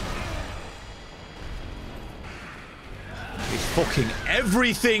 It's fucking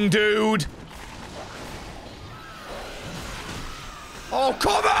everything, dude! Oh,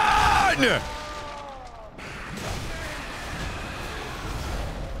 come on!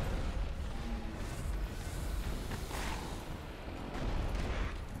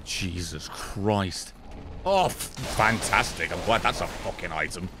 Jesus Christ. Oh, fantastic. I'm glad that's a fucking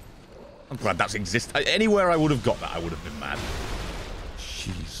item. I'm glad that's anywhere I would have got that, I would have been mad.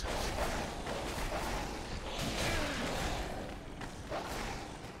 Jesus.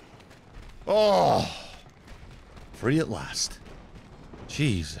 Oh. Free at last.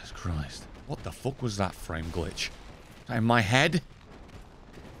 Jesus Christ. What the fuck was that frame glitch? Is that in my head?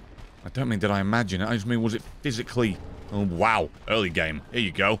 I don't mean did I imagine it. I just mean was it physically... Oh, wow. Early game. Here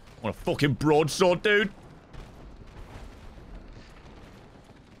you go. What a fucking broadsword, dude.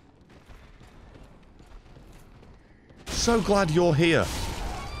 So glad you're here.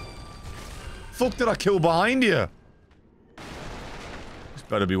 Fuck did I kill behind you? This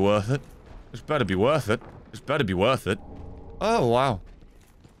better be worth it. This better be worth it. This better be worth it. Oh, wow.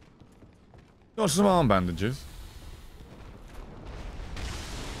 Got some arm bandages.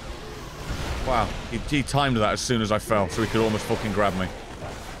 Wow, he timed that as soon as I fell, so he could almost fucking grab me.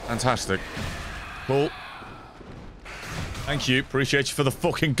 Fantastic. Cool. Thank you. Appreciate you for the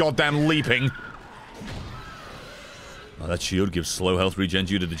fucking goddamn leaping. Oh, that shield gives slow health regen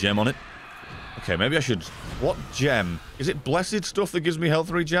due to the gem on it. Okay, maybe I should... What gem? Is it blessed stuff that gives me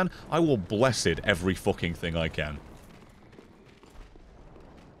health regen? I will blessed every fucking thing I can.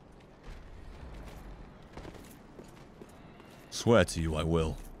 Swear to you I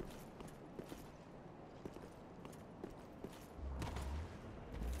will.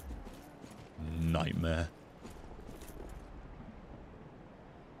 Nightmare.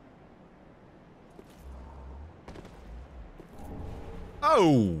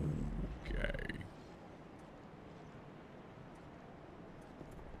 Oh. Okay.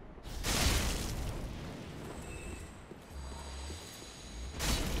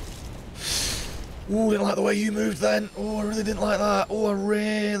 Ooh, didn't like the way you moved then. Oh, I really didn't like that. Oh, I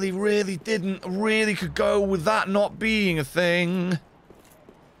really, really didn't. I really could go with that not being a thing.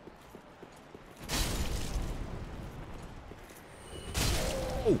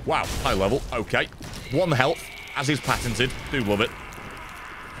 Oh, wow. High level. Okay. 1 health, as is patented. Do love it.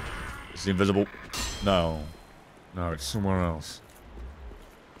 It's invisible. No. No, it's somewhere else.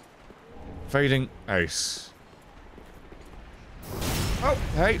 Fading ace. Oh,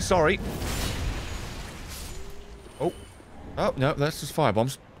 hey, sorry. Oh. Oh, no, that's just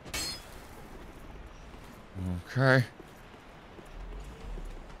firebombs. Okay.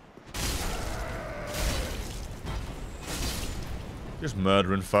 Just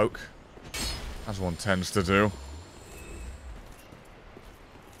murdering folk. As one tends to do.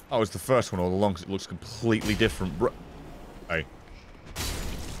 Oh, it's the first one all along because it looks completely different. Hey.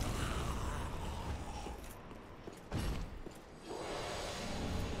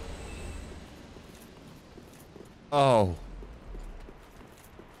 Oh.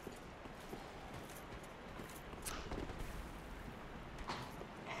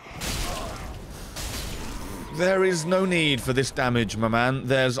 There is no need for this damage, my man.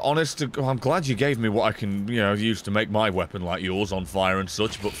 There's honest to... I'm glad you gave me what I can, you know, use to make my weapon like yours on fire and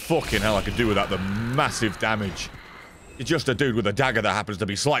such, but fucking hell, I could do without the massive damage. You're just a dude with a dagger that happens to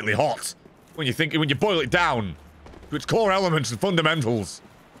be slightly hot. When you boil it down to its core elements and fundamentals.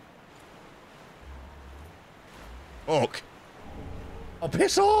 Fuck. Oh,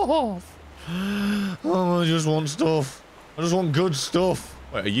 piss off! Oh, I just want stuff. I just want good stuff.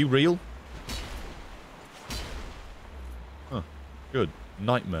 Wait, are you real? Huh. Good.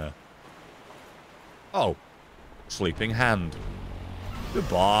 Nightmare. Oh. Sleeping hand.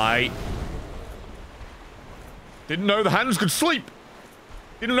 Goodbye. Didn't know the hands could sleep.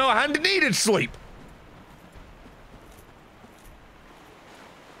 Didn't know a hand needed sleep.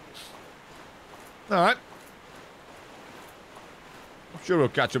 Alright. I'm sure he'll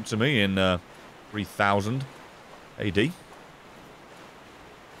catch up to me in 3000 AD. I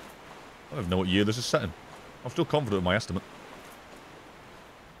don't even know what year this is set in. I'm still confident in my estimate.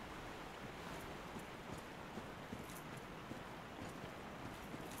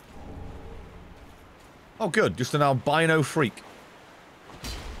 Oh good, just an albino freak.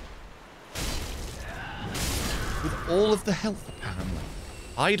 With all of the health apparently.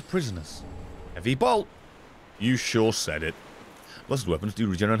 Hide prisoners. Heavy bolt. You sure said it. Blessed weapons do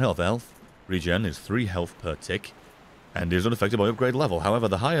regenerate health. Health regen is 3 health per tick and is unaffected by upgrade level. However,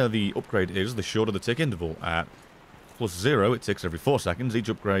 the higher the upgrade is, the shorter the tick interval. At +0, it ticks every 4 seconds. Each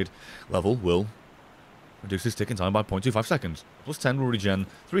upgrade level will reduce its ticking time by 0.25 seconds. +10 will regen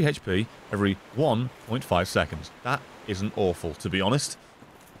 3 HP every 1.5 seconds. That isn't awful, to be honest.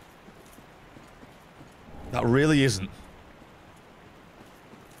 That really isn't.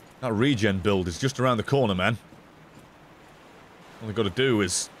 That regen build is just around the corner, man. All I've got to do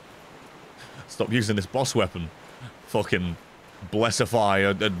is stop using this boss weapon. Fucking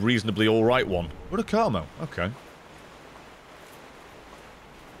blessify a reasonably alright one. What a Carmo. Okay.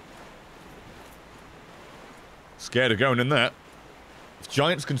 Scared of going in there. If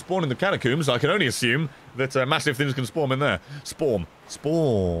giants can spawn in the catacombs, I can only assume that massive things can spawn in there. Spawn.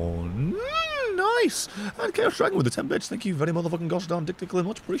 Spawn. Nice. And Chaos Dragon with the 10 bits. Thank you very motherfucking gosh darn dickly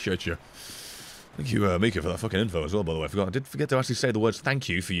much. Appreciate you. Thank you, Mika, for that fucking info as well, by the way. I did forget to actually say the words thank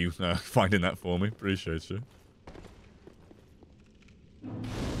you for you finding that for me. Appreciate you.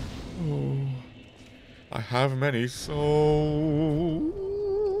 Oh, I have many souls.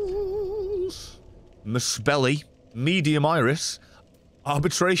 Misspelly, medium iris,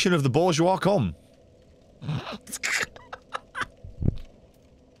 arbitration of the bourgeois com.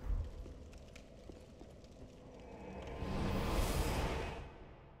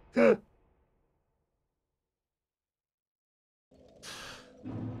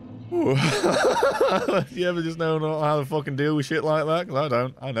 Do you ever just know how to fucking deal with shit like that? 'Cause I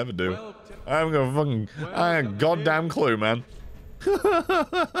don't. I never do. I haven't got a fucking... I ain't a goddamn clue, man.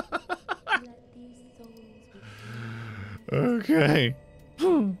 Okay.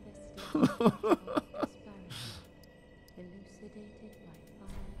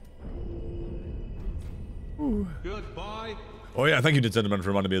 Goodbye. Oh yeah, thank you, Nintendo Man, for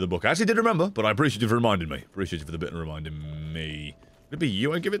reminding me of the book. I actually did remember, but I appreciate you for reminding me. Appreciate you for the bit and reminding me. Would it be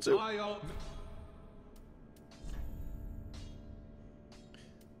you I'd give it to?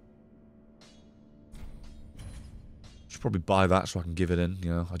 Should probably buy that so I can give it in,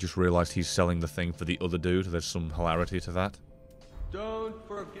 you know. I just realised he's selling the thing for the other dude. There's some hilarity to that. Don't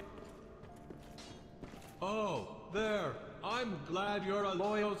forget. Oh, there. I'm glad you're a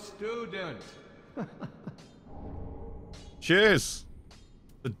loyal student. Cheers!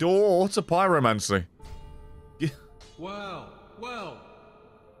 The door to pyromancy. Well,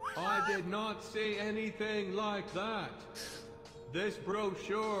 I did not see anything like that. This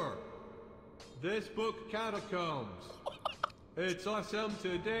brochure, this book Catacombs. It's awesome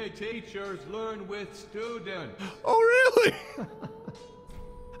today teachers learn with students. Oh, really?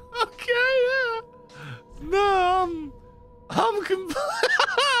 Okay, yeah. No, I'm completely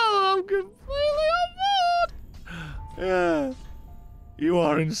on board. Yeah. You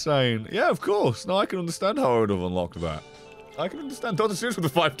are insane. Yeah, of course. No, I can understand how I would have unlocked that. I can understand. Dr. Seuss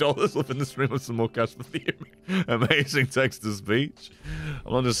with the $5 up in the stream of some more cash for the amazing text-to-speech.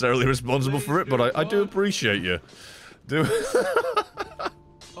 I'm not necessarily responsible for it, but I do appreciate you.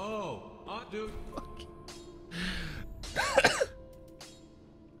 Oh, I do.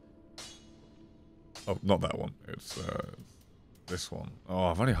 Oh, not that one. It's this one. Oh,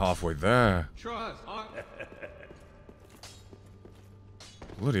 I'm only halfway there. Trust.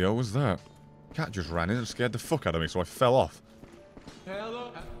 Bloody hell was that? Cat just ran in and scared the fuck out of me, so I fell off.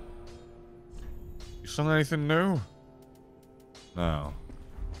 Hello. You sung anything new? No.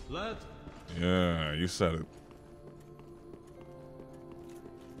 Let's. Yeah, you said it.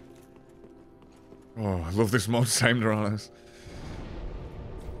 Oh, I love this mod, same Duranos.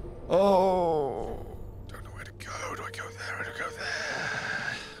 Oh, don't know where to go. Do I go there or do I go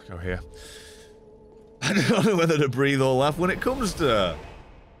there? Go here. I don't know whether to breathe or laugh when it comes to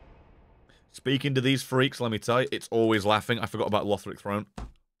speaking to these freaks. Let me tell you, it's always laughing. I forgot about Lothric Throne.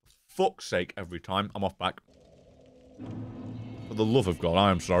 Fuck's sake, every time. I'm off back. For the love of God,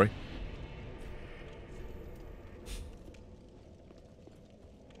 I am sorry.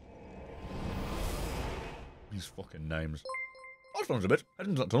 These fucking names. I'll stand a bit. Head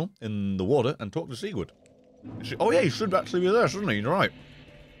into that tunnel in the water and talk to Sigurd. Oh yeah, he should actually be there, shouldn't he? You're right.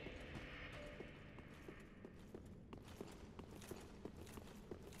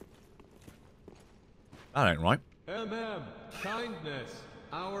 That ain't right. Kindness.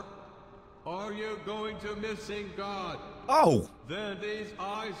 Are you going to missing God? Oh! Then these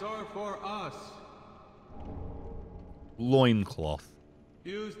eyes are for us. Loincloth.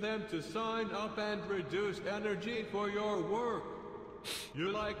 Use them to sign up and reduce energy for your work.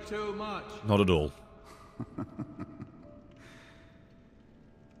 You like too much. Not at all.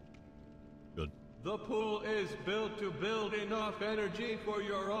 Good. The pool is built to build enough energy for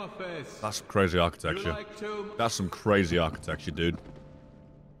your office. That's some crazy architecture. You like too. That's some crazy architecture, dude.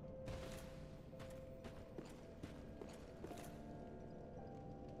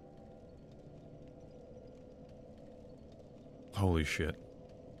 Holy shit.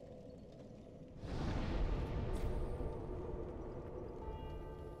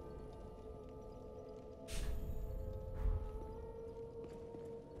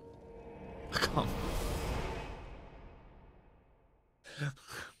 I can't.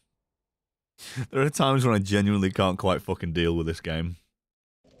 There are times when I genuinely can't quite fucking deal with this game.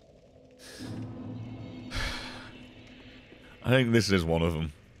 I think this is one of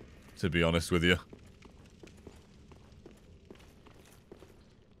them, to be honest with you.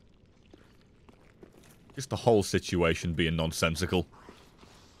 Just the whole situation being nonsensical.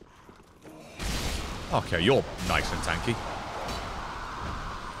 Okay, you're nice and tanky.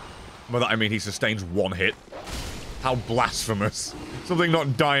 By that I mean he sustains one hit. How blasphemous. Something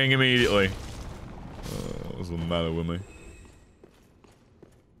not dying immediately. What's the matter with me?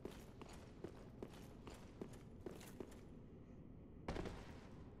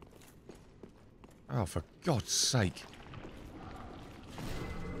 Oh, for God's sake.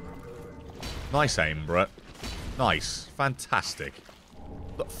 Nice aim, Brett. Nice. Fantastic.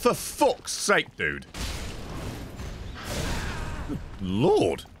 Look, for fuck's sake, dude. Good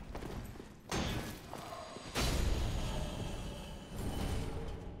Lord.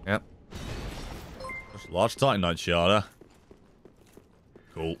 Yep. Just a large Titanite shard, huh?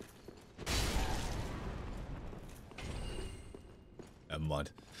 Cool. Never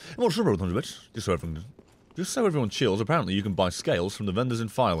mind. Well, sure, 100 bits. Just so everyone chills, apparently you can buy scales from the vendors in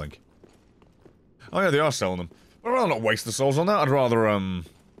Firelink. Oh yeah, they are selling them. But I'd rather not waste the souls on that. I'd rather,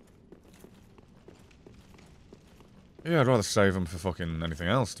 yeah, I'd rather save them for fucking anything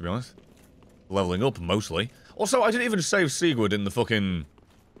else, to be honest. Leveling up, mostly. Also, I didn't even save Sigurd in the fucking...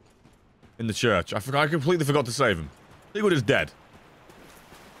 in the church. I completely forgot to save him. Sigurd is dead.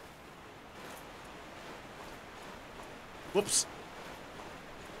 Whoops.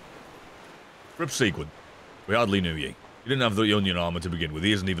 Rip Sigurd. We hardly knew ye. You didn't have the onion armor to begin with.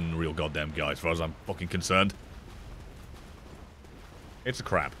 He isn't even a real goddamn guy, as far as I'm fucking concerned. It's a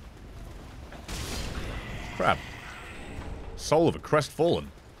crab. Crab. Soul of a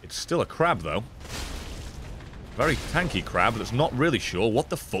crestfallen. It's still a crab, though. Very tanky crab that's not really sure what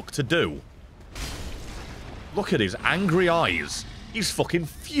the fuck to do. Look at his angry eyes. He's fucking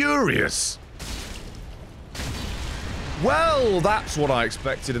furious. Well, that's what I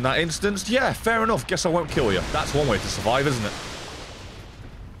expected in that instance. Yeah, fair enough. Guess I won't kill you. That's one way to survive, isn't it?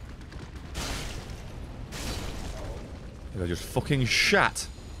 They're just fucking shat.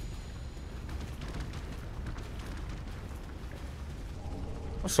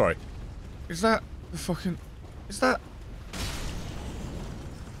 Oh, sorry. Is that the fucking... Is that...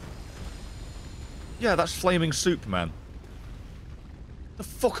 Yeah, that's flaming soup, man. The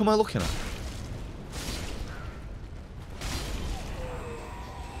fuck am I looking at?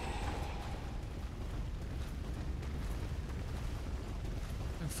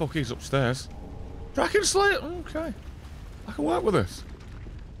 Fuck, he's upstairs. Dragon Slayer? Okay. I can work with this.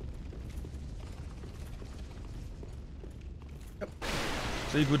 Yep.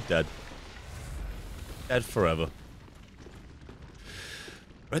 Sigurd dead. Dead forever.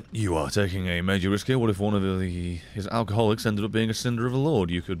 Brent, you are taking a major risk here. What if one of his alcoholics ended up being a cinder of a lord?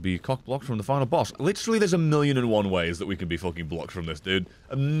 You could be cock-blocked from the final boss. Literally, there's 1,000,001 ways that we can be fucking blocked from this, dude.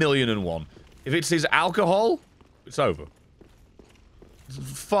 1,000,001. If it's his alcohol, it's over.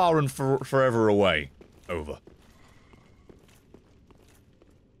 Far and forever away. Over.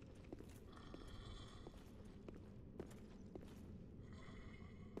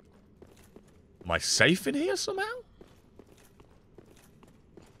 Am I safe in here somehow?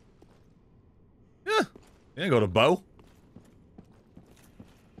 Yeah. Yeah, got a bow.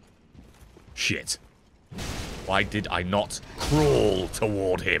 Shit. Why did I not crawl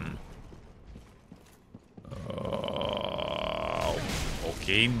toward him?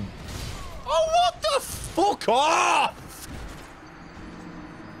 Fucking... Oh, what the fuck off!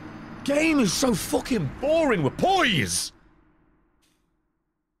 Game is so fucking boring with poise!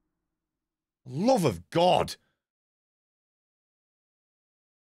 Love of God.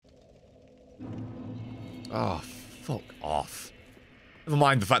 Oh, fuck off. Never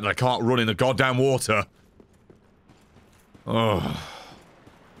mind the fact that I can't run in the goddamn water. Oh.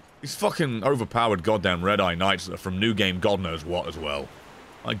 These fucking overpowered goddamn Red-Eye Knights that are from New Game God knows what as well.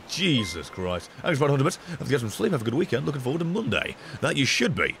 Like, Jesus Christ. Thanks for 100 minutes. Have to get some sleep. Have a good weekend. Looking forward to Monday. That you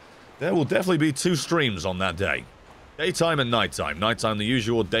should be. There will definitely be 2 streams on that day. Daytime and nighttime. Nighttime the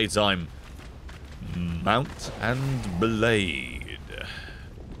usual, daytime... Mount and Blade.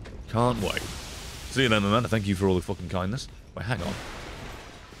 Can't wait. See you then, man. Thank you for all the fucking kindness. Wait, hang on.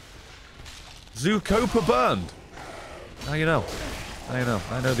 Zoocopa burned. Now you know. Now you know.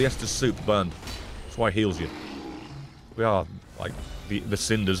 I know the Estus soup burned. That's why it heals you. We are, like, the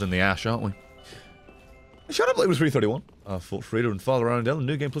cinders and the ash, aren't we? Shut up, it was 331. I fought Frida and Father Arundel in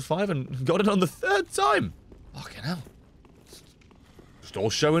New Game +5 and got it on the 3rd time. Fucking hell. Just all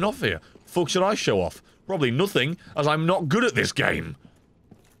showing off here. Fuck should I show off? Probably nothing, as I'm not good at this game.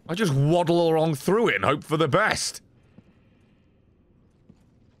 I just waddle along through it and hope for the best.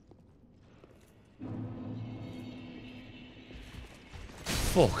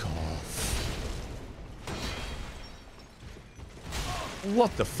 Fuck off.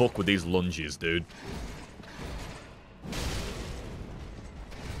 What the fuck with these lunges, dude?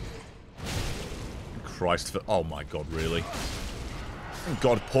 Christ, oh my god, really? Thank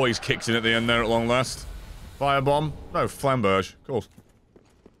God poise kicks in at the end there at long last. Firebomb? No, flamberge, of course.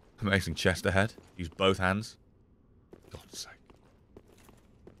 Amazing chest ahead. Use both hands. God's sake.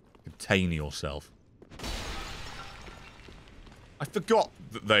 Contain yourself. I forgot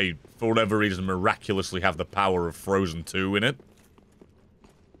that they, for whatever reason, miraculously have the power of Frozen 2 in it.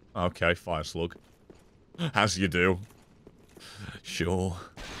 Okay, fire slug. As you do. Sure.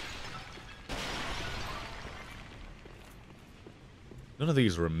 None of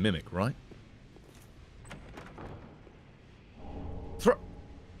these are a mimic, right? Throw.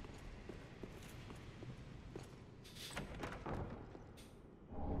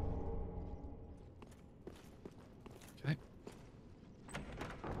 Okay.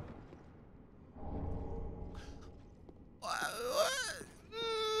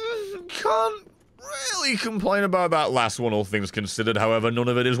 Can't really complain about that last one, all things considered. However, none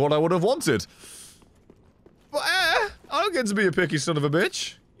of it is what I would have wanted. But, I don't get to be a picky son of a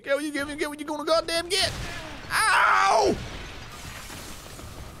bitch. You get what you give, you get what you're gonna goddamn get. Ow!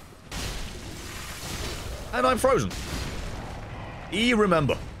 And I'm frozen.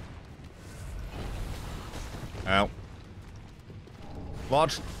 Remember. Ow.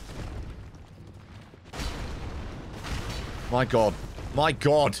 Lodge. My god. My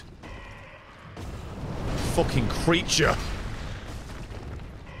god. Fucking creature.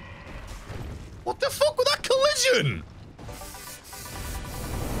 What the fuck with that collision?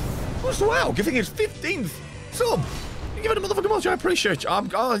 As well, giving his 15th sub. You give it a motherfucking much. I appreciate you. I'm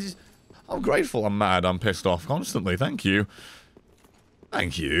grateful. I'm mad. I'm pissed off constantly. Thank you.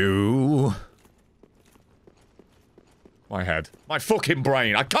 Thank you. My head. My fucking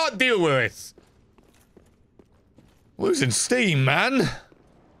brain. I can't deal with this. Losing steam, man.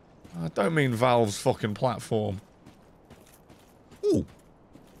 I don't mean Valve's fucking platform. Ooh.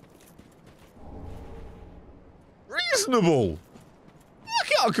 Reasonable. I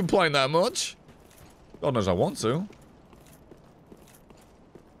can't complain that much. God knows I want to.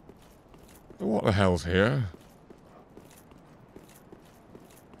 But what the hell's here?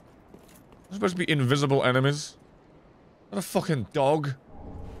 There's supposed to be invisible enemies. What a fucking dog.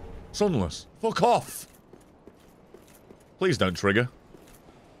 Sunless. Fuck off. Please don't trigger.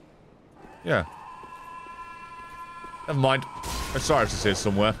 Yeah. Never mind. Osiris is here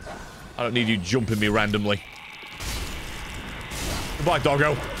somewhere. I don't need you jumping me randomly. Goodbye,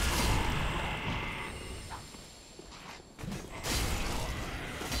 doggo.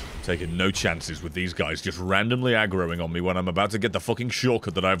 Taking no chances with these guys just randomly aggroing on me when I'm about to get the fucking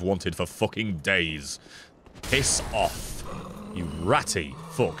shortcut that I've wanted for fucking days. Piss off. You ratty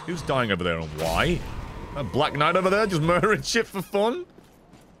fuck. Who's dying over there and why? That Black Knight over there just murdering shit for fun?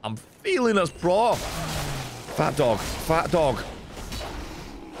 I'm feeling us, bro. Fat dog. Fat dog.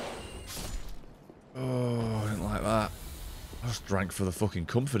 Oh, I didn't like that. I just drank for the fucking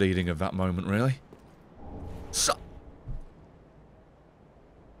comfort eating of that moment, really. So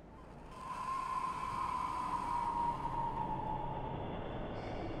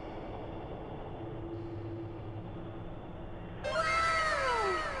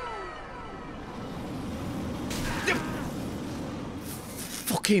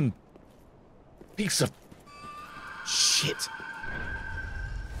fucking piece of shit.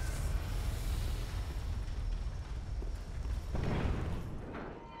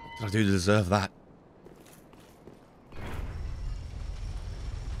 What did I do to deserve that?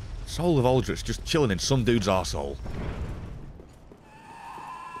 Soul of Aldrich just chilling in some dude's arsehole.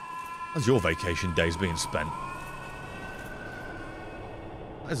 How's your vacation days being spent?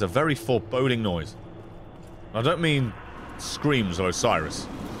 That is a very foreboding noise. I don't mean screams of Osiris.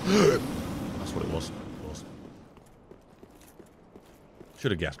 That's what it was, of course.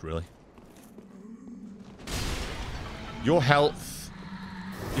 Should have guessed, really. Your health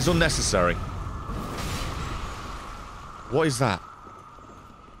is unnecessary. What is that?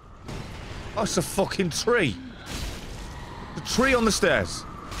 Oh, it's a fucking tree. The tree on the stairs.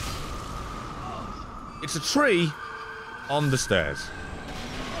 It's a tree on the stairs.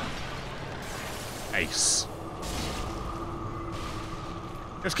 Ace.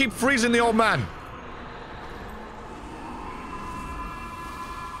 Just keep freezing the old man.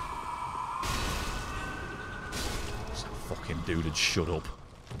 That fucking dude had shut up.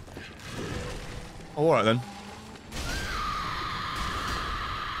 Oh, alright then.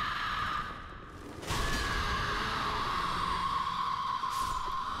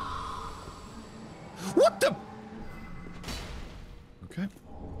 What the? Okay.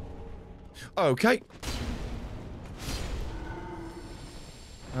 Okay.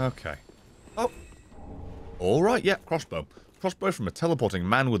 Okay. Oh. All right. Yeah. Crossbow. Crossbow from a teleporting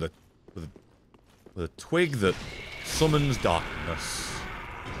man with a twig that summons darkness.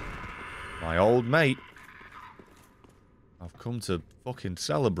 My old mate. I've come to fucking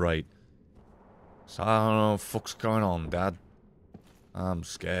celebrate. So I don't know what the fuck's going on, Dad. I'm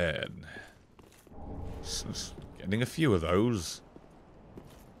scared. Getting a few of those.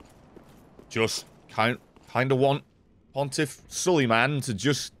 Just kind of want Pontiff Sullyman to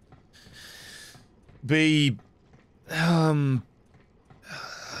just be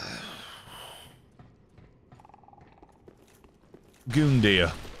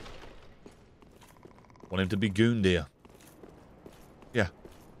Goondeer. Want him to be Goondeer. Yeah.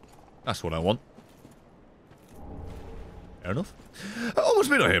 That's what I want. Fair enough. Almost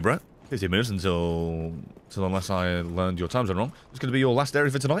midnight here, bro. 15 minutes until unless I learned your time zone wrong. It's going to be your last area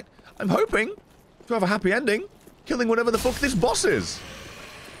for tonight. I'm hoping to have a happy ending. Killing whatever the fuck this boss is.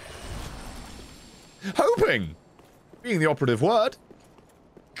 Hoping. Being the operative word.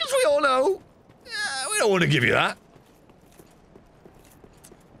 Because we all know. We don't want to give you that.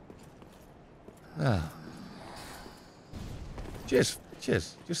 Ah. Cheers.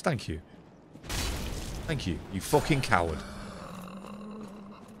 Cheers. Just thank you. Thank you, you fucking coward.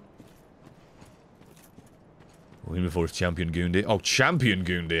 Looking before it's Champion Goondeer. Oh, Champion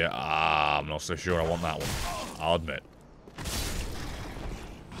Goondeer. Ah, I'm not so sure I want that one. I'll admit.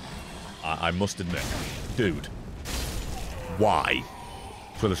 I must admit. Dude. Why?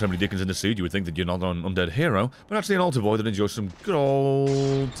 For there's so many Dickens in the seed, you would think that you're not an undead hero, but actually an altar boy that enjoys some good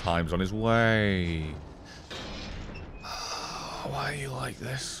old times on his way. Why are you like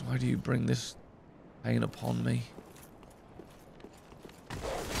this? Why do you bring this pain upon me?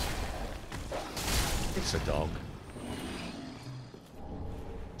 It's a dog.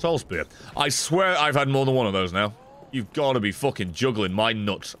 Soul Spear. I swear I've had more than one of those now. You've got to be fucking juggling my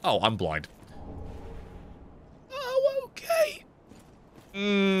nuts. Oh, I'm blind. Oh, okay.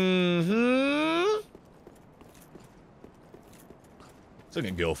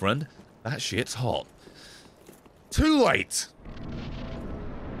 Singing girlfriend. That shit's hot. Too late.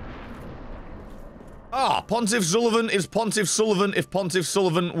 Ah, Pontiff Sullivan is Pontiff Sullivan if Pontiff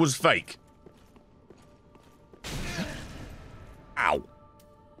Sullivan was fake. Ow.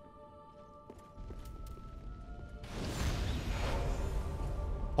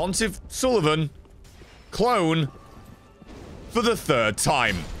 Pontiff Sullivan, clone, for the 3rd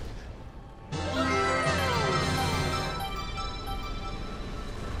time.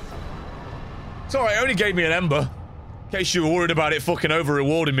 Sorry, it only gave me an ember. In case you were worried about it fucking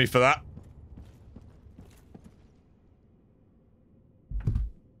over-rewarding me for that.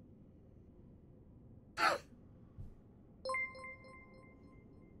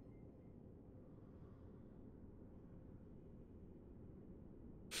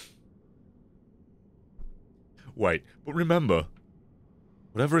 Wait, but remember,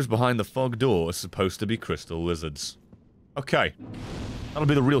 whatever is behind the fog door is supposed to be crystal lizards. Okay, that'll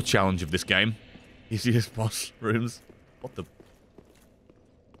be the real challenge of this game. Easiest boss rooms. What the...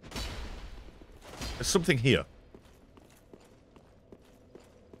 There's something here.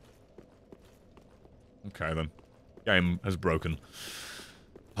 Okay then. Game has broken.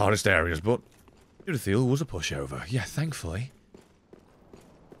 Hardest areas, but Udithiel was a pushover. Yeah, thankfully.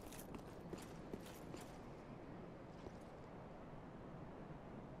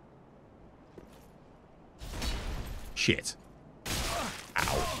 Shit.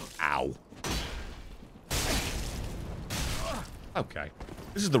 Ow. Ow. Okay.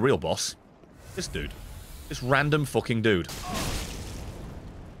 This is the real boss. This dude. This random fucking dude.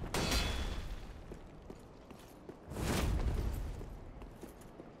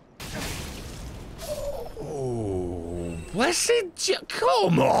 Oh, blessed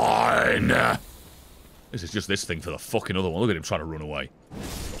come on! This is just this thing for the fucking other one. Look at him trying to run away.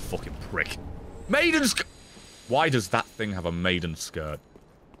 Fucking prick. Maiden skirt! Why does that thing have a maiden skirt?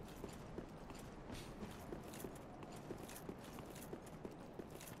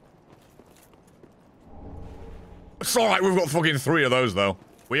 It's alright, we've got fucking 3 of those, though.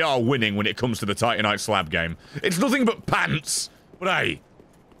 We are winning when it comes to the Titanite slab game. It's nothing but pants! But hey,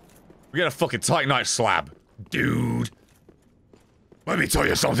 we get a fucking Titanite slab. Dude. Let me tell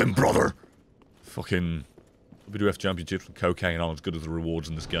you something, brother. Fucking WWF Championships and cocaine aren't as good as the rewards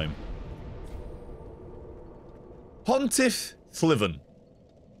in this game. Pontiff Thliven.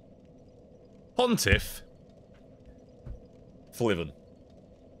 Pontiff Thliven.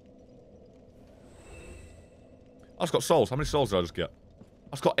 I just got souls. How many souls did I just get?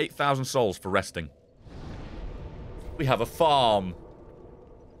 I just got 8,000 souls for resting. We have a farm.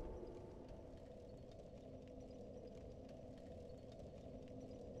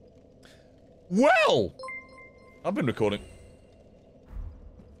 Well! I've been recording.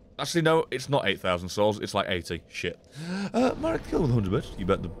 Actually, no, it's not 8,000 souls. It's like 80. Shit. Marek killed with 100 bits.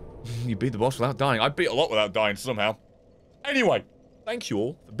 You beat the boss without dying. I beat a lot without dying somehow. Anyway, thank you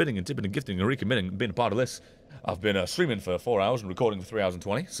all for bidding and tipping and gifting and recommitting and being a part of this. I've been streaming for 4 hours and recording for 3 hours and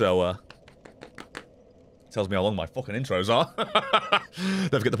 20, so, tells me how long my fucking intros are. Don't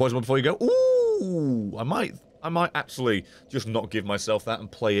forget the poison one before you go. Ooh! I might actually just not give myself that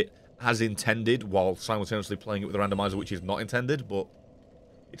and play it as intended while simultaneously playing it with the randomizer, which is not intended, but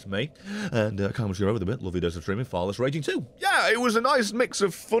it's me. And can't wish you over the bit. Lovely days of streaming, far less raging too. Yeah, it was a nice mix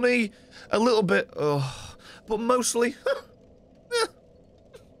of funny, a little bit, but mostly,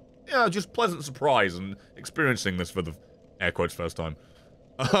 yeah, just pleasant surprise and experiencing this for the air quotes first time.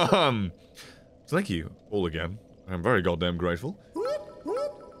 So thank you all again. I'm very goddamn grateful.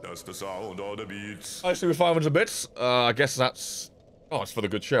 That's the sound of the beats. I see with 500 bits. I guess that's... Oh, it's for the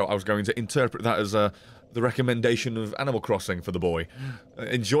good show. I was going to interpret that as the recommendation of Animal Crossing for the boy.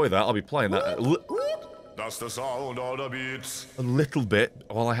 Enjoy that. I'll be playing that That's the sound of the beats. a little bit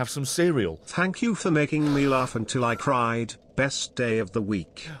while I have some cereal. Thank you for making me laugh until I cried. Best day of the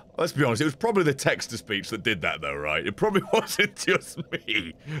week. Let's be honest, it was probably the text-to-speech that did that, though, right? It probably wasn't just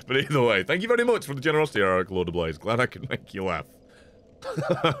me. But either way, thank you very much for the generosity, Eric Lord of Blaze. Glad I could make you laugh.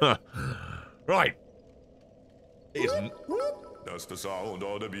 Right. It isn't. That's the sound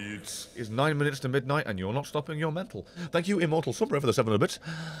of the beats. It's 9 minutes to midnight, and you're not stopping your mental. Thank you, Immortal Summer, for the 700 bits.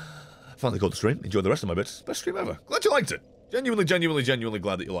 Finally got the stream. Enjoyed the rest of my bits. Best stream ever. Glad you liked it. Genuinely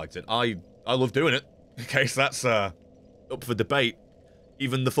glad that you liked it. I love doing it. In case that's up for debate.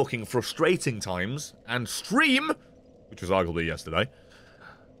 Even the fucking frustrating times and stream, which was arguably yesterday.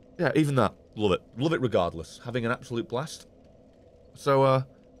 Yeah, even that. Love it. Love it regardless. Having an absolute blast. So,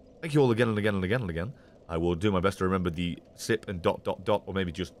 thank you all again and again and again and again. I will do my best to remember the sip and dot, or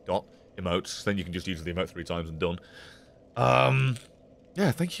maybe just dot emotes. Then you can just use the emote 3 times and done.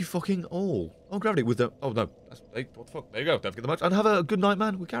 Yeah, thank you fucking all. Oh, Gravity with the... Oh, no. Hey, what the fuck? There you go. Don't forget the emotes. And have a good night,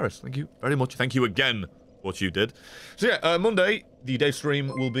 man, with Garrus. Thank you very much. Thank you again for what you did. So, yeah, Monday, the day stream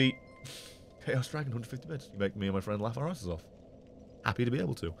will be... Chaos Dragon, 150 bits. You make me and my friend laugh our asses off. Happy to be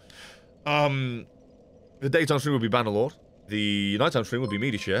able to. The daytime stream will be Bannerlord. The nighttime stream will be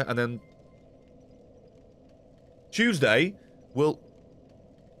Media Share. And then... Tuesday will...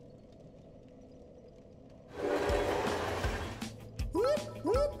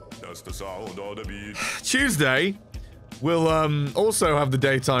 That's the sound of the beats. Tuesday, we'll also have the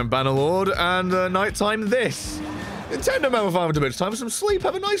daytime Bannerlord and nighttime this. Nintendo Man with 500 bits. Time for some sleep.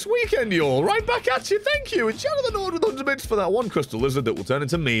 Have a nice weekend, y'all. Right back at you. Thank you. And Shadow the Nord with 100 bits for that one crystal lizard that will turn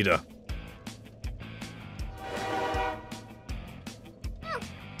into Meada.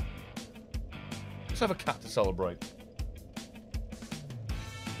 Let's have a cat to celebrate.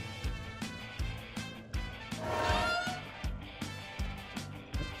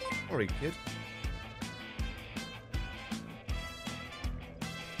 Sorry, kid.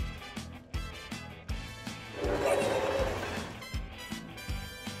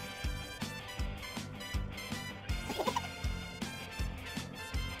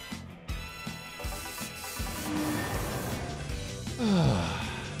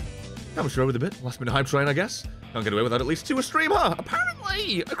 I'm sure with a bit. Last minute hype train, I guess. Can't get away without at least 2 a stream, huh?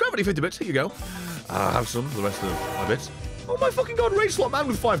 Apparently! A Gravity 50 bits. Here you go. Have some for the rest of my bits. Oh my fucking god, Race Slot Man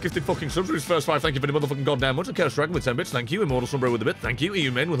with 5 gifted fucking subs for his first 5. Thank you very motherfucking goddamn much. And Chaos Dragon with 10 bits. Thank you. Immortal Sunbro with a bit. Thank you.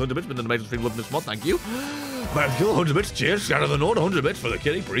 EU Men with 100 bits. Been an amazing stream. Loving this mod. Thank you. Bad Kill 100 bits. Cheers. Shadow the Nord 100 bits for the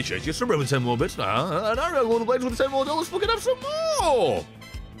kitty. Appreciate you. Sunbro with 10 more bits. And I Golden Blades with 10 more dollars. Fucking have some more.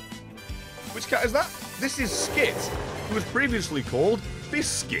 Which cat is that? This is Skit, who was previously called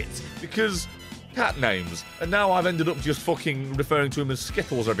Biscuit, because cat names. And now I've ended up just fucking referring to him as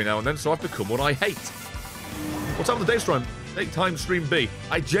Skittles every now and then, so I've become what I hate. What time of the day stream? Daytime stream B.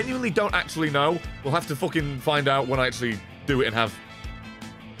 I genuinely don't actually know. We'll have to fucking find out when I actually do it and have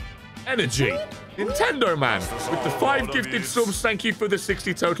energy. Nintendo Man with the 5 gifted subs. Thank you for the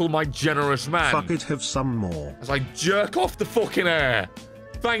 60 total, my generous man. Fuck it, have some more. As I jerk off the fucking air.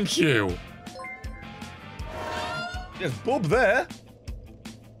 Thank you. There's Bub there.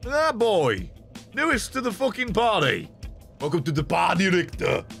 That boy. Newest to the fucking party. Welcome to the party,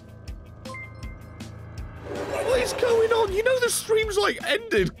 Richter. What is going on? You know the stream's like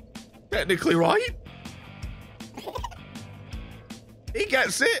ended, technically, right? He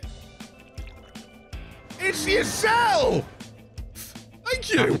gets it. It's yourself.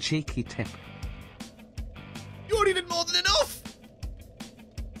 Thank you. Have a cheeky tip. You already did more than enough.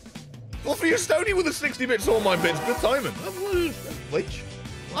 Well, for your Stony with the 60 bits, all my bits. Good timing. Which?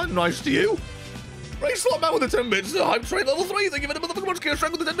 I'm nice to you. Race Slot Man with the 10 bits. Hype Train level 3. Thank you very motherfucking much. Chaos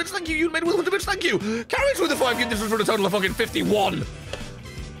Dragon with the 10 bits. Thank you. You made with 100 bits. Thank you. Carriage with the 5 gifts. This was for a total of fucking 51.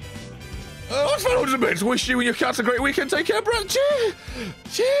 What's 500 bits? Wish you and your cats a great weekend. Take care, Brad. Cheers.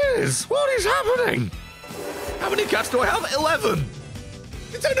 Cheers. What is happening? How many cats do I have? 11.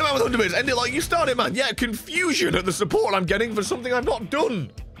 Nintendo Man with 100 bits. End it like you started, man. Yeah, confusion at the support I'm getting for something I've not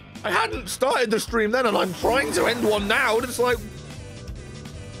done. I hadn't started the stream then, and I'm trying to end one now, and it's like...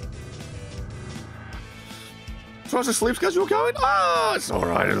 So how's the sleep schedule going? Ah, it's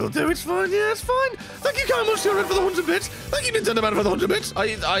alright, it'll do, it's fine, yeah, it's fine. Thank you, Kyle Mush, for the 100 bits. Thank you, Nintendo Man, for the 100 bits.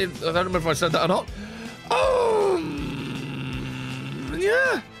 I don't remember if I said that or not.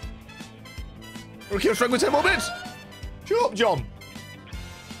 Yeah. We'll keep struggling with 10 more bits. Shut up, John.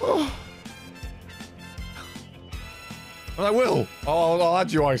 Oh. And I will. I'll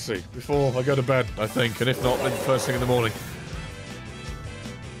add you, Icy, before I go to bed, I think. And if not, then first thing in the morning.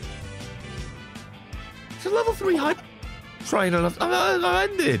 It's a level 3 hype train. I'm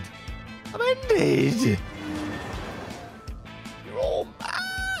ended. I'm ended. You're all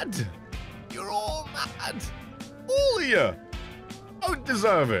mad. You're all mad. All of you. Don't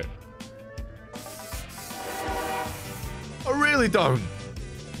deserve it. I really don't.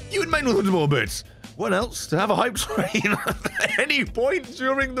 You would make 100 more bits. What else? To have a hype train at any point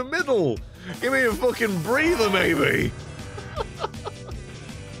during the middle. Give me a fucking breather, maybe.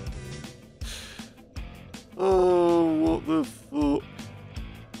 Oh, what the fuck?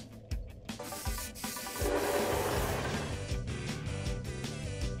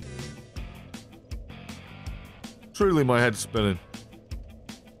 Truly, my head's spinning.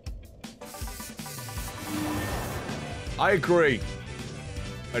 I agree.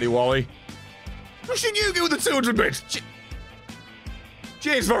 Eddie Wally. Russian Yugi with the 200 bits.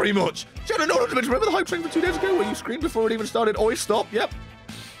 Cheers very much. Shannon, 100 bits. Remember the hype train for 2 days ago where you screamed before it even started? Oi, stop. Yep.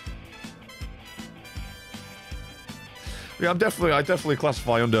 Yeah, I definitely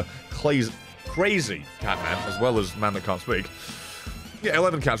classify under crazy Catman as well as Man That Can't Speak. Yeah,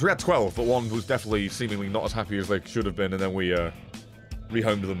 11 cats. We had 12, but one was definitely seemingly not as happy as they should have been, and then we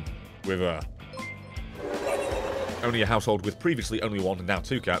rehomed them with only a household with previously only 1 and now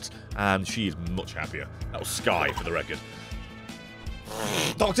 2 cats, and she is much happier. That was Sky, for the record.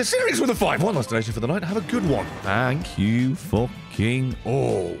 Dr. Sirius with a 5. One last donation for the night. Have a good one. Thank you fucking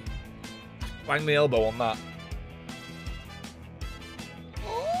all. Bang the elbow on that.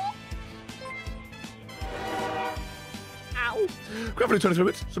 Ow. Gravity 23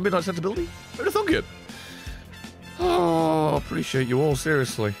 bits. Some midnight sensibility. Who'd have thunk it? Oh, appreciate you all,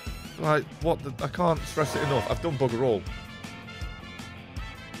 seriously. Like, what? I can't stress it enough. I've done bugger all.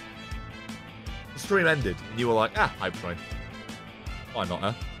 The stream ended, and you were like, ah, hype train. Why not,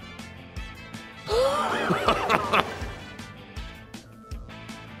 huh?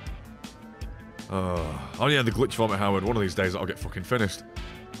 Oh yeah, the glitch vomit, Howard. One of these days I'll get fucking finished.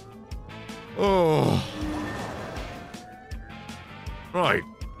 Oh. Right.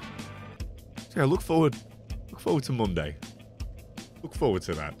 So yeah, look forward to Monday. Look forward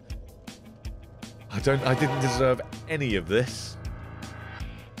to that. I didn't deserve any of this.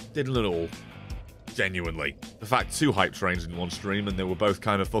 Didn't at all. Genuinely. The fact 2 hype trains in one stream and they were both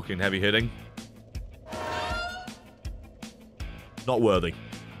kind of fucking heavy hitting. Not worthy.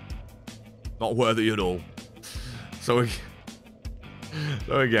 Not worthy at all. So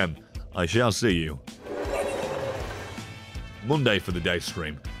again, I shall see you Monday for the day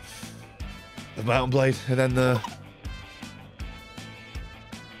stream. The Mountain Blade, and then the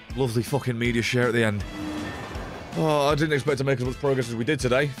lovely fucking media share at the end. Oh, I didn't expect to make as much progress as we did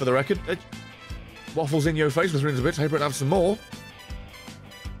today, for the record. Waffles in your face with 300 bits. Hope to have some more.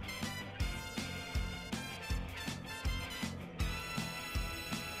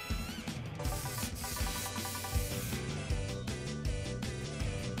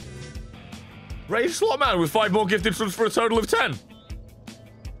 Rage Slot Man with 5 more gifted subs for a total of 10.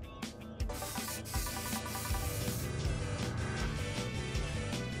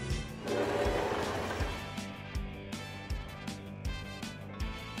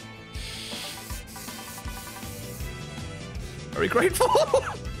 Very grateful.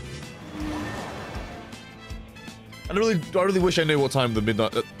 And I really wish I knew what time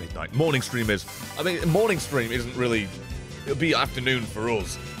the morning stream is. I mean, morning stream isn't really. It'll be afternoon for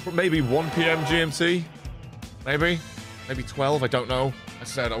us. Maybe 1 PM GMT. Maybe 12. I don't know. I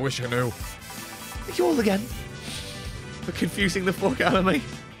said I wish I knew. Thank you all again for confusing the fuck out of me.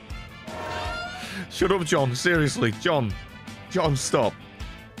 Shut up, John. Seriously, John, stop.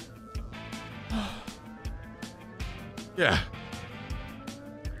 Yeah.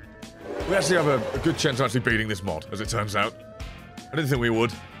 We actually have a good chance of actually beating this mod, as it turns out. I didn't think we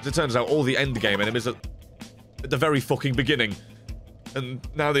would. As it turns out, all the end game enemies are at the very fucking beginning. And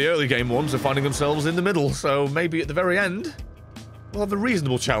now the early game ones are finding themselves in the middle, so maybe at the very end, we'll have a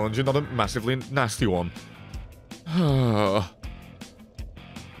reasonable challenge and not a massively nasty one. Oh.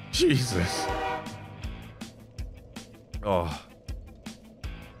 Jesus. Oh.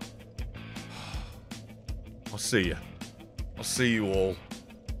 I'll see you. I'll see you all.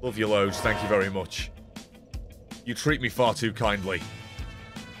 Love you loads, thank you very much. You treat me far too kindly.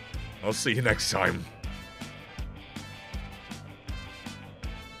 I'll see you next time.